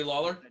 Robbie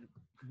Lawler.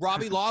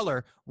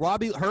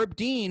 Herb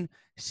Dean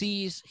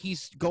sees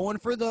he's going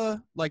for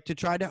to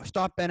try to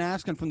stop Ben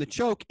Askren from the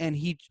choke, and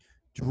he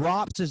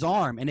drops his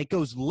arm and it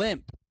goes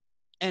limp.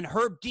 And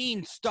Herb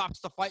Dean stops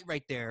the fight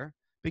right there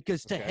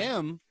because to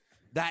him,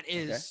 that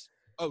is,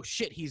 oh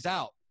shit, he's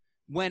out.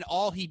 When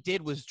all he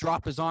did was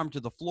drop his arm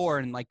to the floor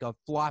in like a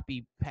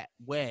floppy pet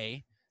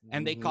way,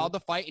 and they called the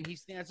fight, and he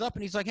stands up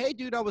and he's like, hey,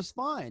 dude, I was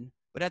fine.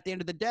 But at the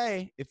end of the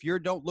day, if you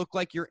don't look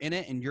like you're in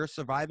it and you're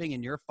surviving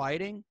and you're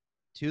fighting,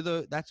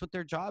 that's what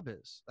their job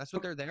is. That's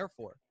what they're there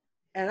for.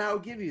 And I'll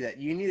give you that.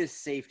 You need a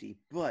safety,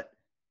 but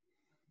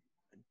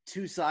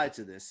two sides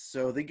of this.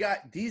 So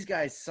these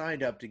guys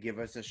signed up to give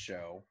us a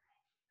show,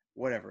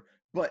 whatever.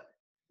 But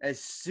as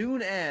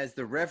soon as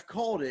the ref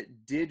called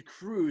it, did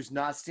Cruz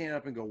not stand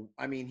up and go?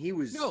 I mean, he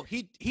was no,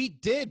 he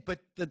did, but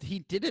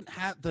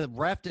the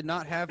ref did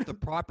not have the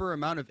proper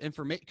amount of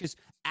information because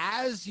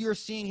as you're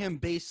seeing him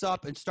base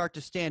up and start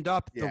to stand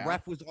up, the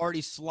ref was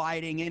already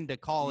sliding in to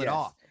call it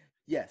off.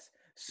 Yes,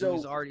 so he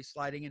was already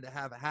sliding in to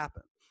have it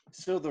happen.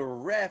 So the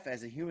ref,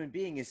 as a human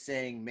being, is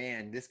saying,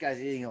 "Man, this guy's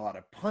eating a lot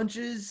of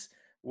punches,"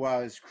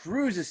 whereas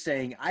Cruz is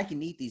saying, "I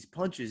can eat these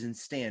punches and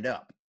stand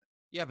up."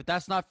 Yeah, but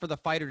that's not for the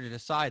fighter to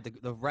decide.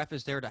 The ref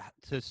is there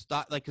to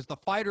stop, like, because the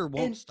fighter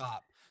won't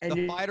stop.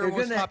 The fighter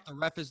won't stop. The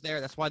ref is there.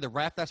 That's why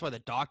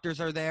the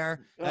doctors are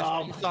there.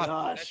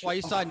 That's why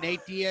you saw Nate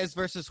Diaz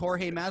versus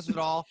Jorge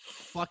Masvidal.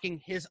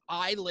 Fucking his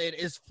eyelid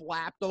is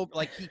flapped over,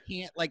 like he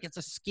can't, like it's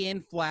a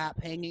skin flap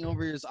hanging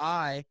over his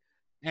eye,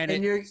 and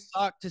it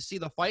sucked to see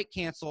the fight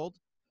canceled.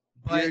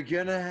 But you're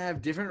gonna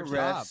have different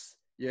refs.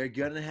 You're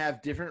gonna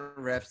have different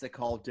refs that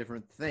call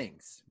different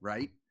things,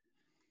 right?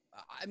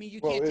 I mean, you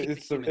can't take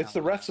it's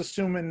the refs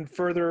assuming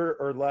further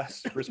or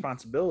less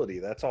responsibility.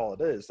 That's all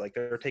it is. Like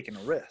they're taking a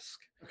risk.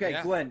 Okay,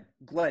 yeah.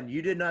 Glenn,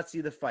 you did not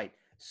see the fight.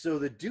 So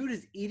the dude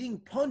is eating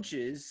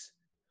punches,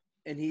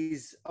 and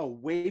he's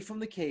away from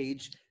the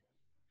cage.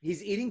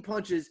 He's eating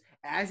punches.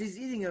 As he's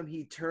eating them,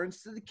 he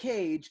turns to the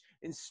cage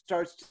and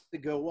starts to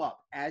go up.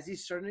 As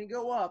he's starting to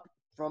go up,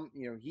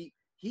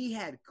 he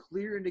had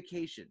clear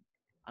indication.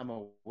 I'm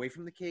away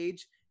from the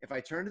cage. If I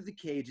turn to the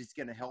cage, it's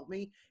going to help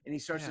me. And he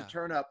starts to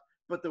turn up.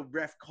 But the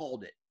ref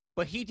called it.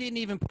 But he didn't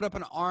even put up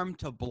an arm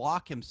to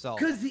block himself.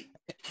 Because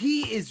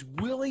he is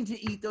willing to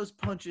eat those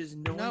punches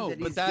knowing that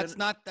he's that's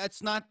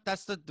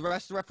the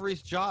rest of the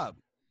referee's job.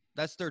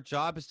 That's their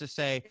job, is to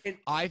say,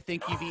 I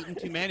think you've eaten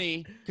too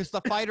many, because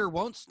the fighter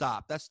won't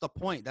stop. That's the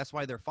point. That's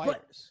why they're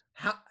fighters.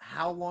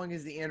 How long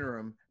is the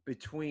interim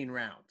between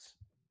rounds?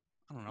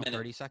 I don't know,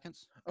 30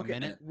 seconds? Okay. A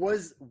minute?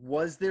 Was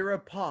there a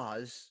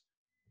pause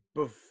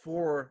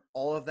before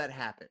all of that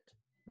happened?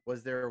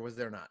 Was there or was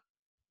there not?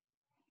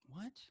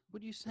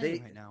 What are you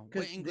saying right now?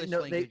 What English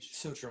language?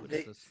 So true.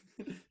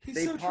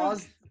 They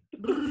paused.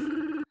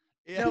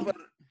 Yeah.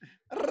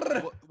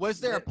 No, was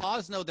there a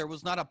pause? No, there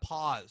was not a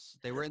pause.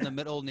 They were in the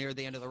middle near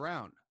the end of the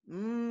round. They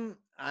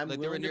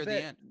were near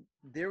the end.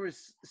 There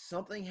was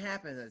something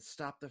happened that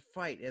stopped the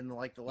fight in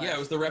like the last. Yeah, it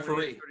was the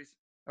referee. 30,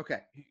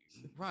 okay.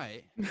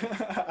 Right.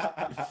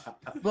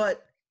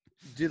 But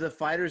do the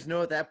fighters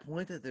know at that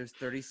point that there's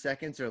 30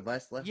 seconds or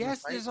less left?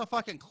 Yes, there's a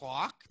fucking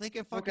clock. They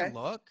can fucking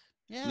look.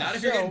 Yeah. Not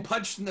if you're getting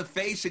punched in the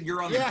face and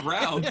you're on the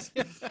ground.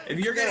 If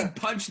you're getting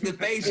punched in the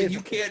face and you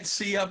can't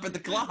see up at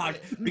the clock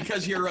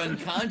because you're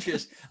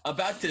unconscious,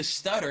 about to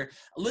stutter.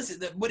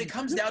 Listen, when it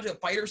comes down to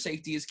fighter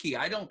safety is key.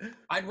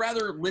 I'd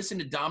rather listen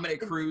to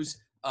Dominic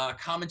Cruz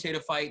commentate a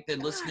fight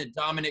than listen to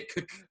Dominic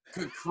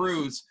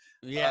Cruz.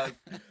 No.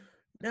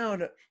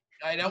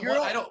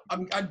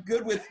 I'm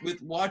good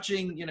with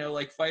watching,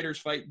 like fighters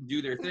fight and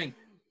do their thing.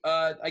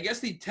 I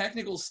guess the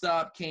technical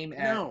stop came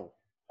at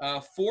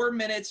 4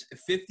 minutes,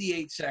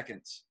 58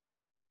 seconds.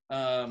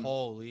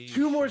 Holy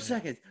Two more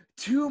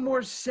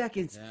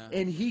seconds,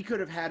 and he could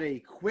have had a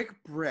quick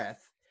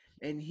breath,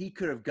 and he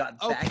could have got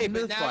back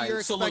into the fight. You're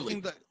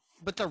expecting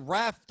but the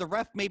ref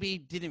maybe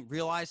didn't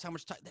realize how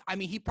much time. I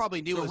mean, he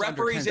probably knew the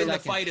referee's in the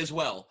fight as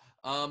well.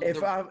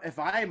 If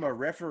I'm a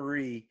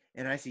referee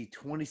and I see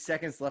 20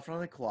 seconds left on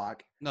the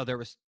clock, there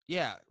was 2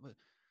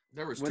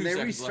 when they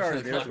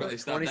restarted, there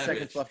was 20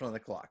 seconds bitch. left on the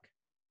clock.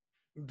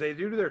 They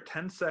do their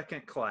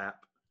 10-second clap.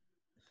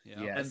 Yeah.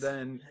 Yes. And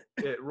then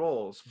it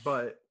rolls.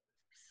 But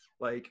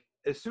like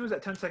as soon as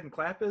that 10-second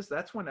clap is,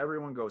 that's when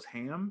everyone goes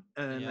ham.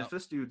 And if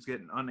this dude's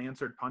getting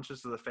unanswered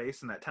punches to the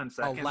face in that 10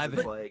 seconds, 11.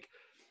 it's like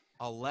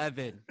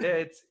 11.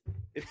 It's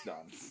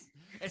done.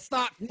 It's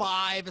not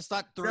 5. It's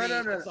not 3.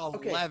 No. It's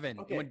 11.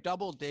 Okay. When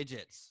double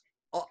digits.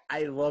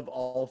 I love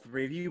all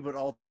three of you, but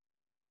all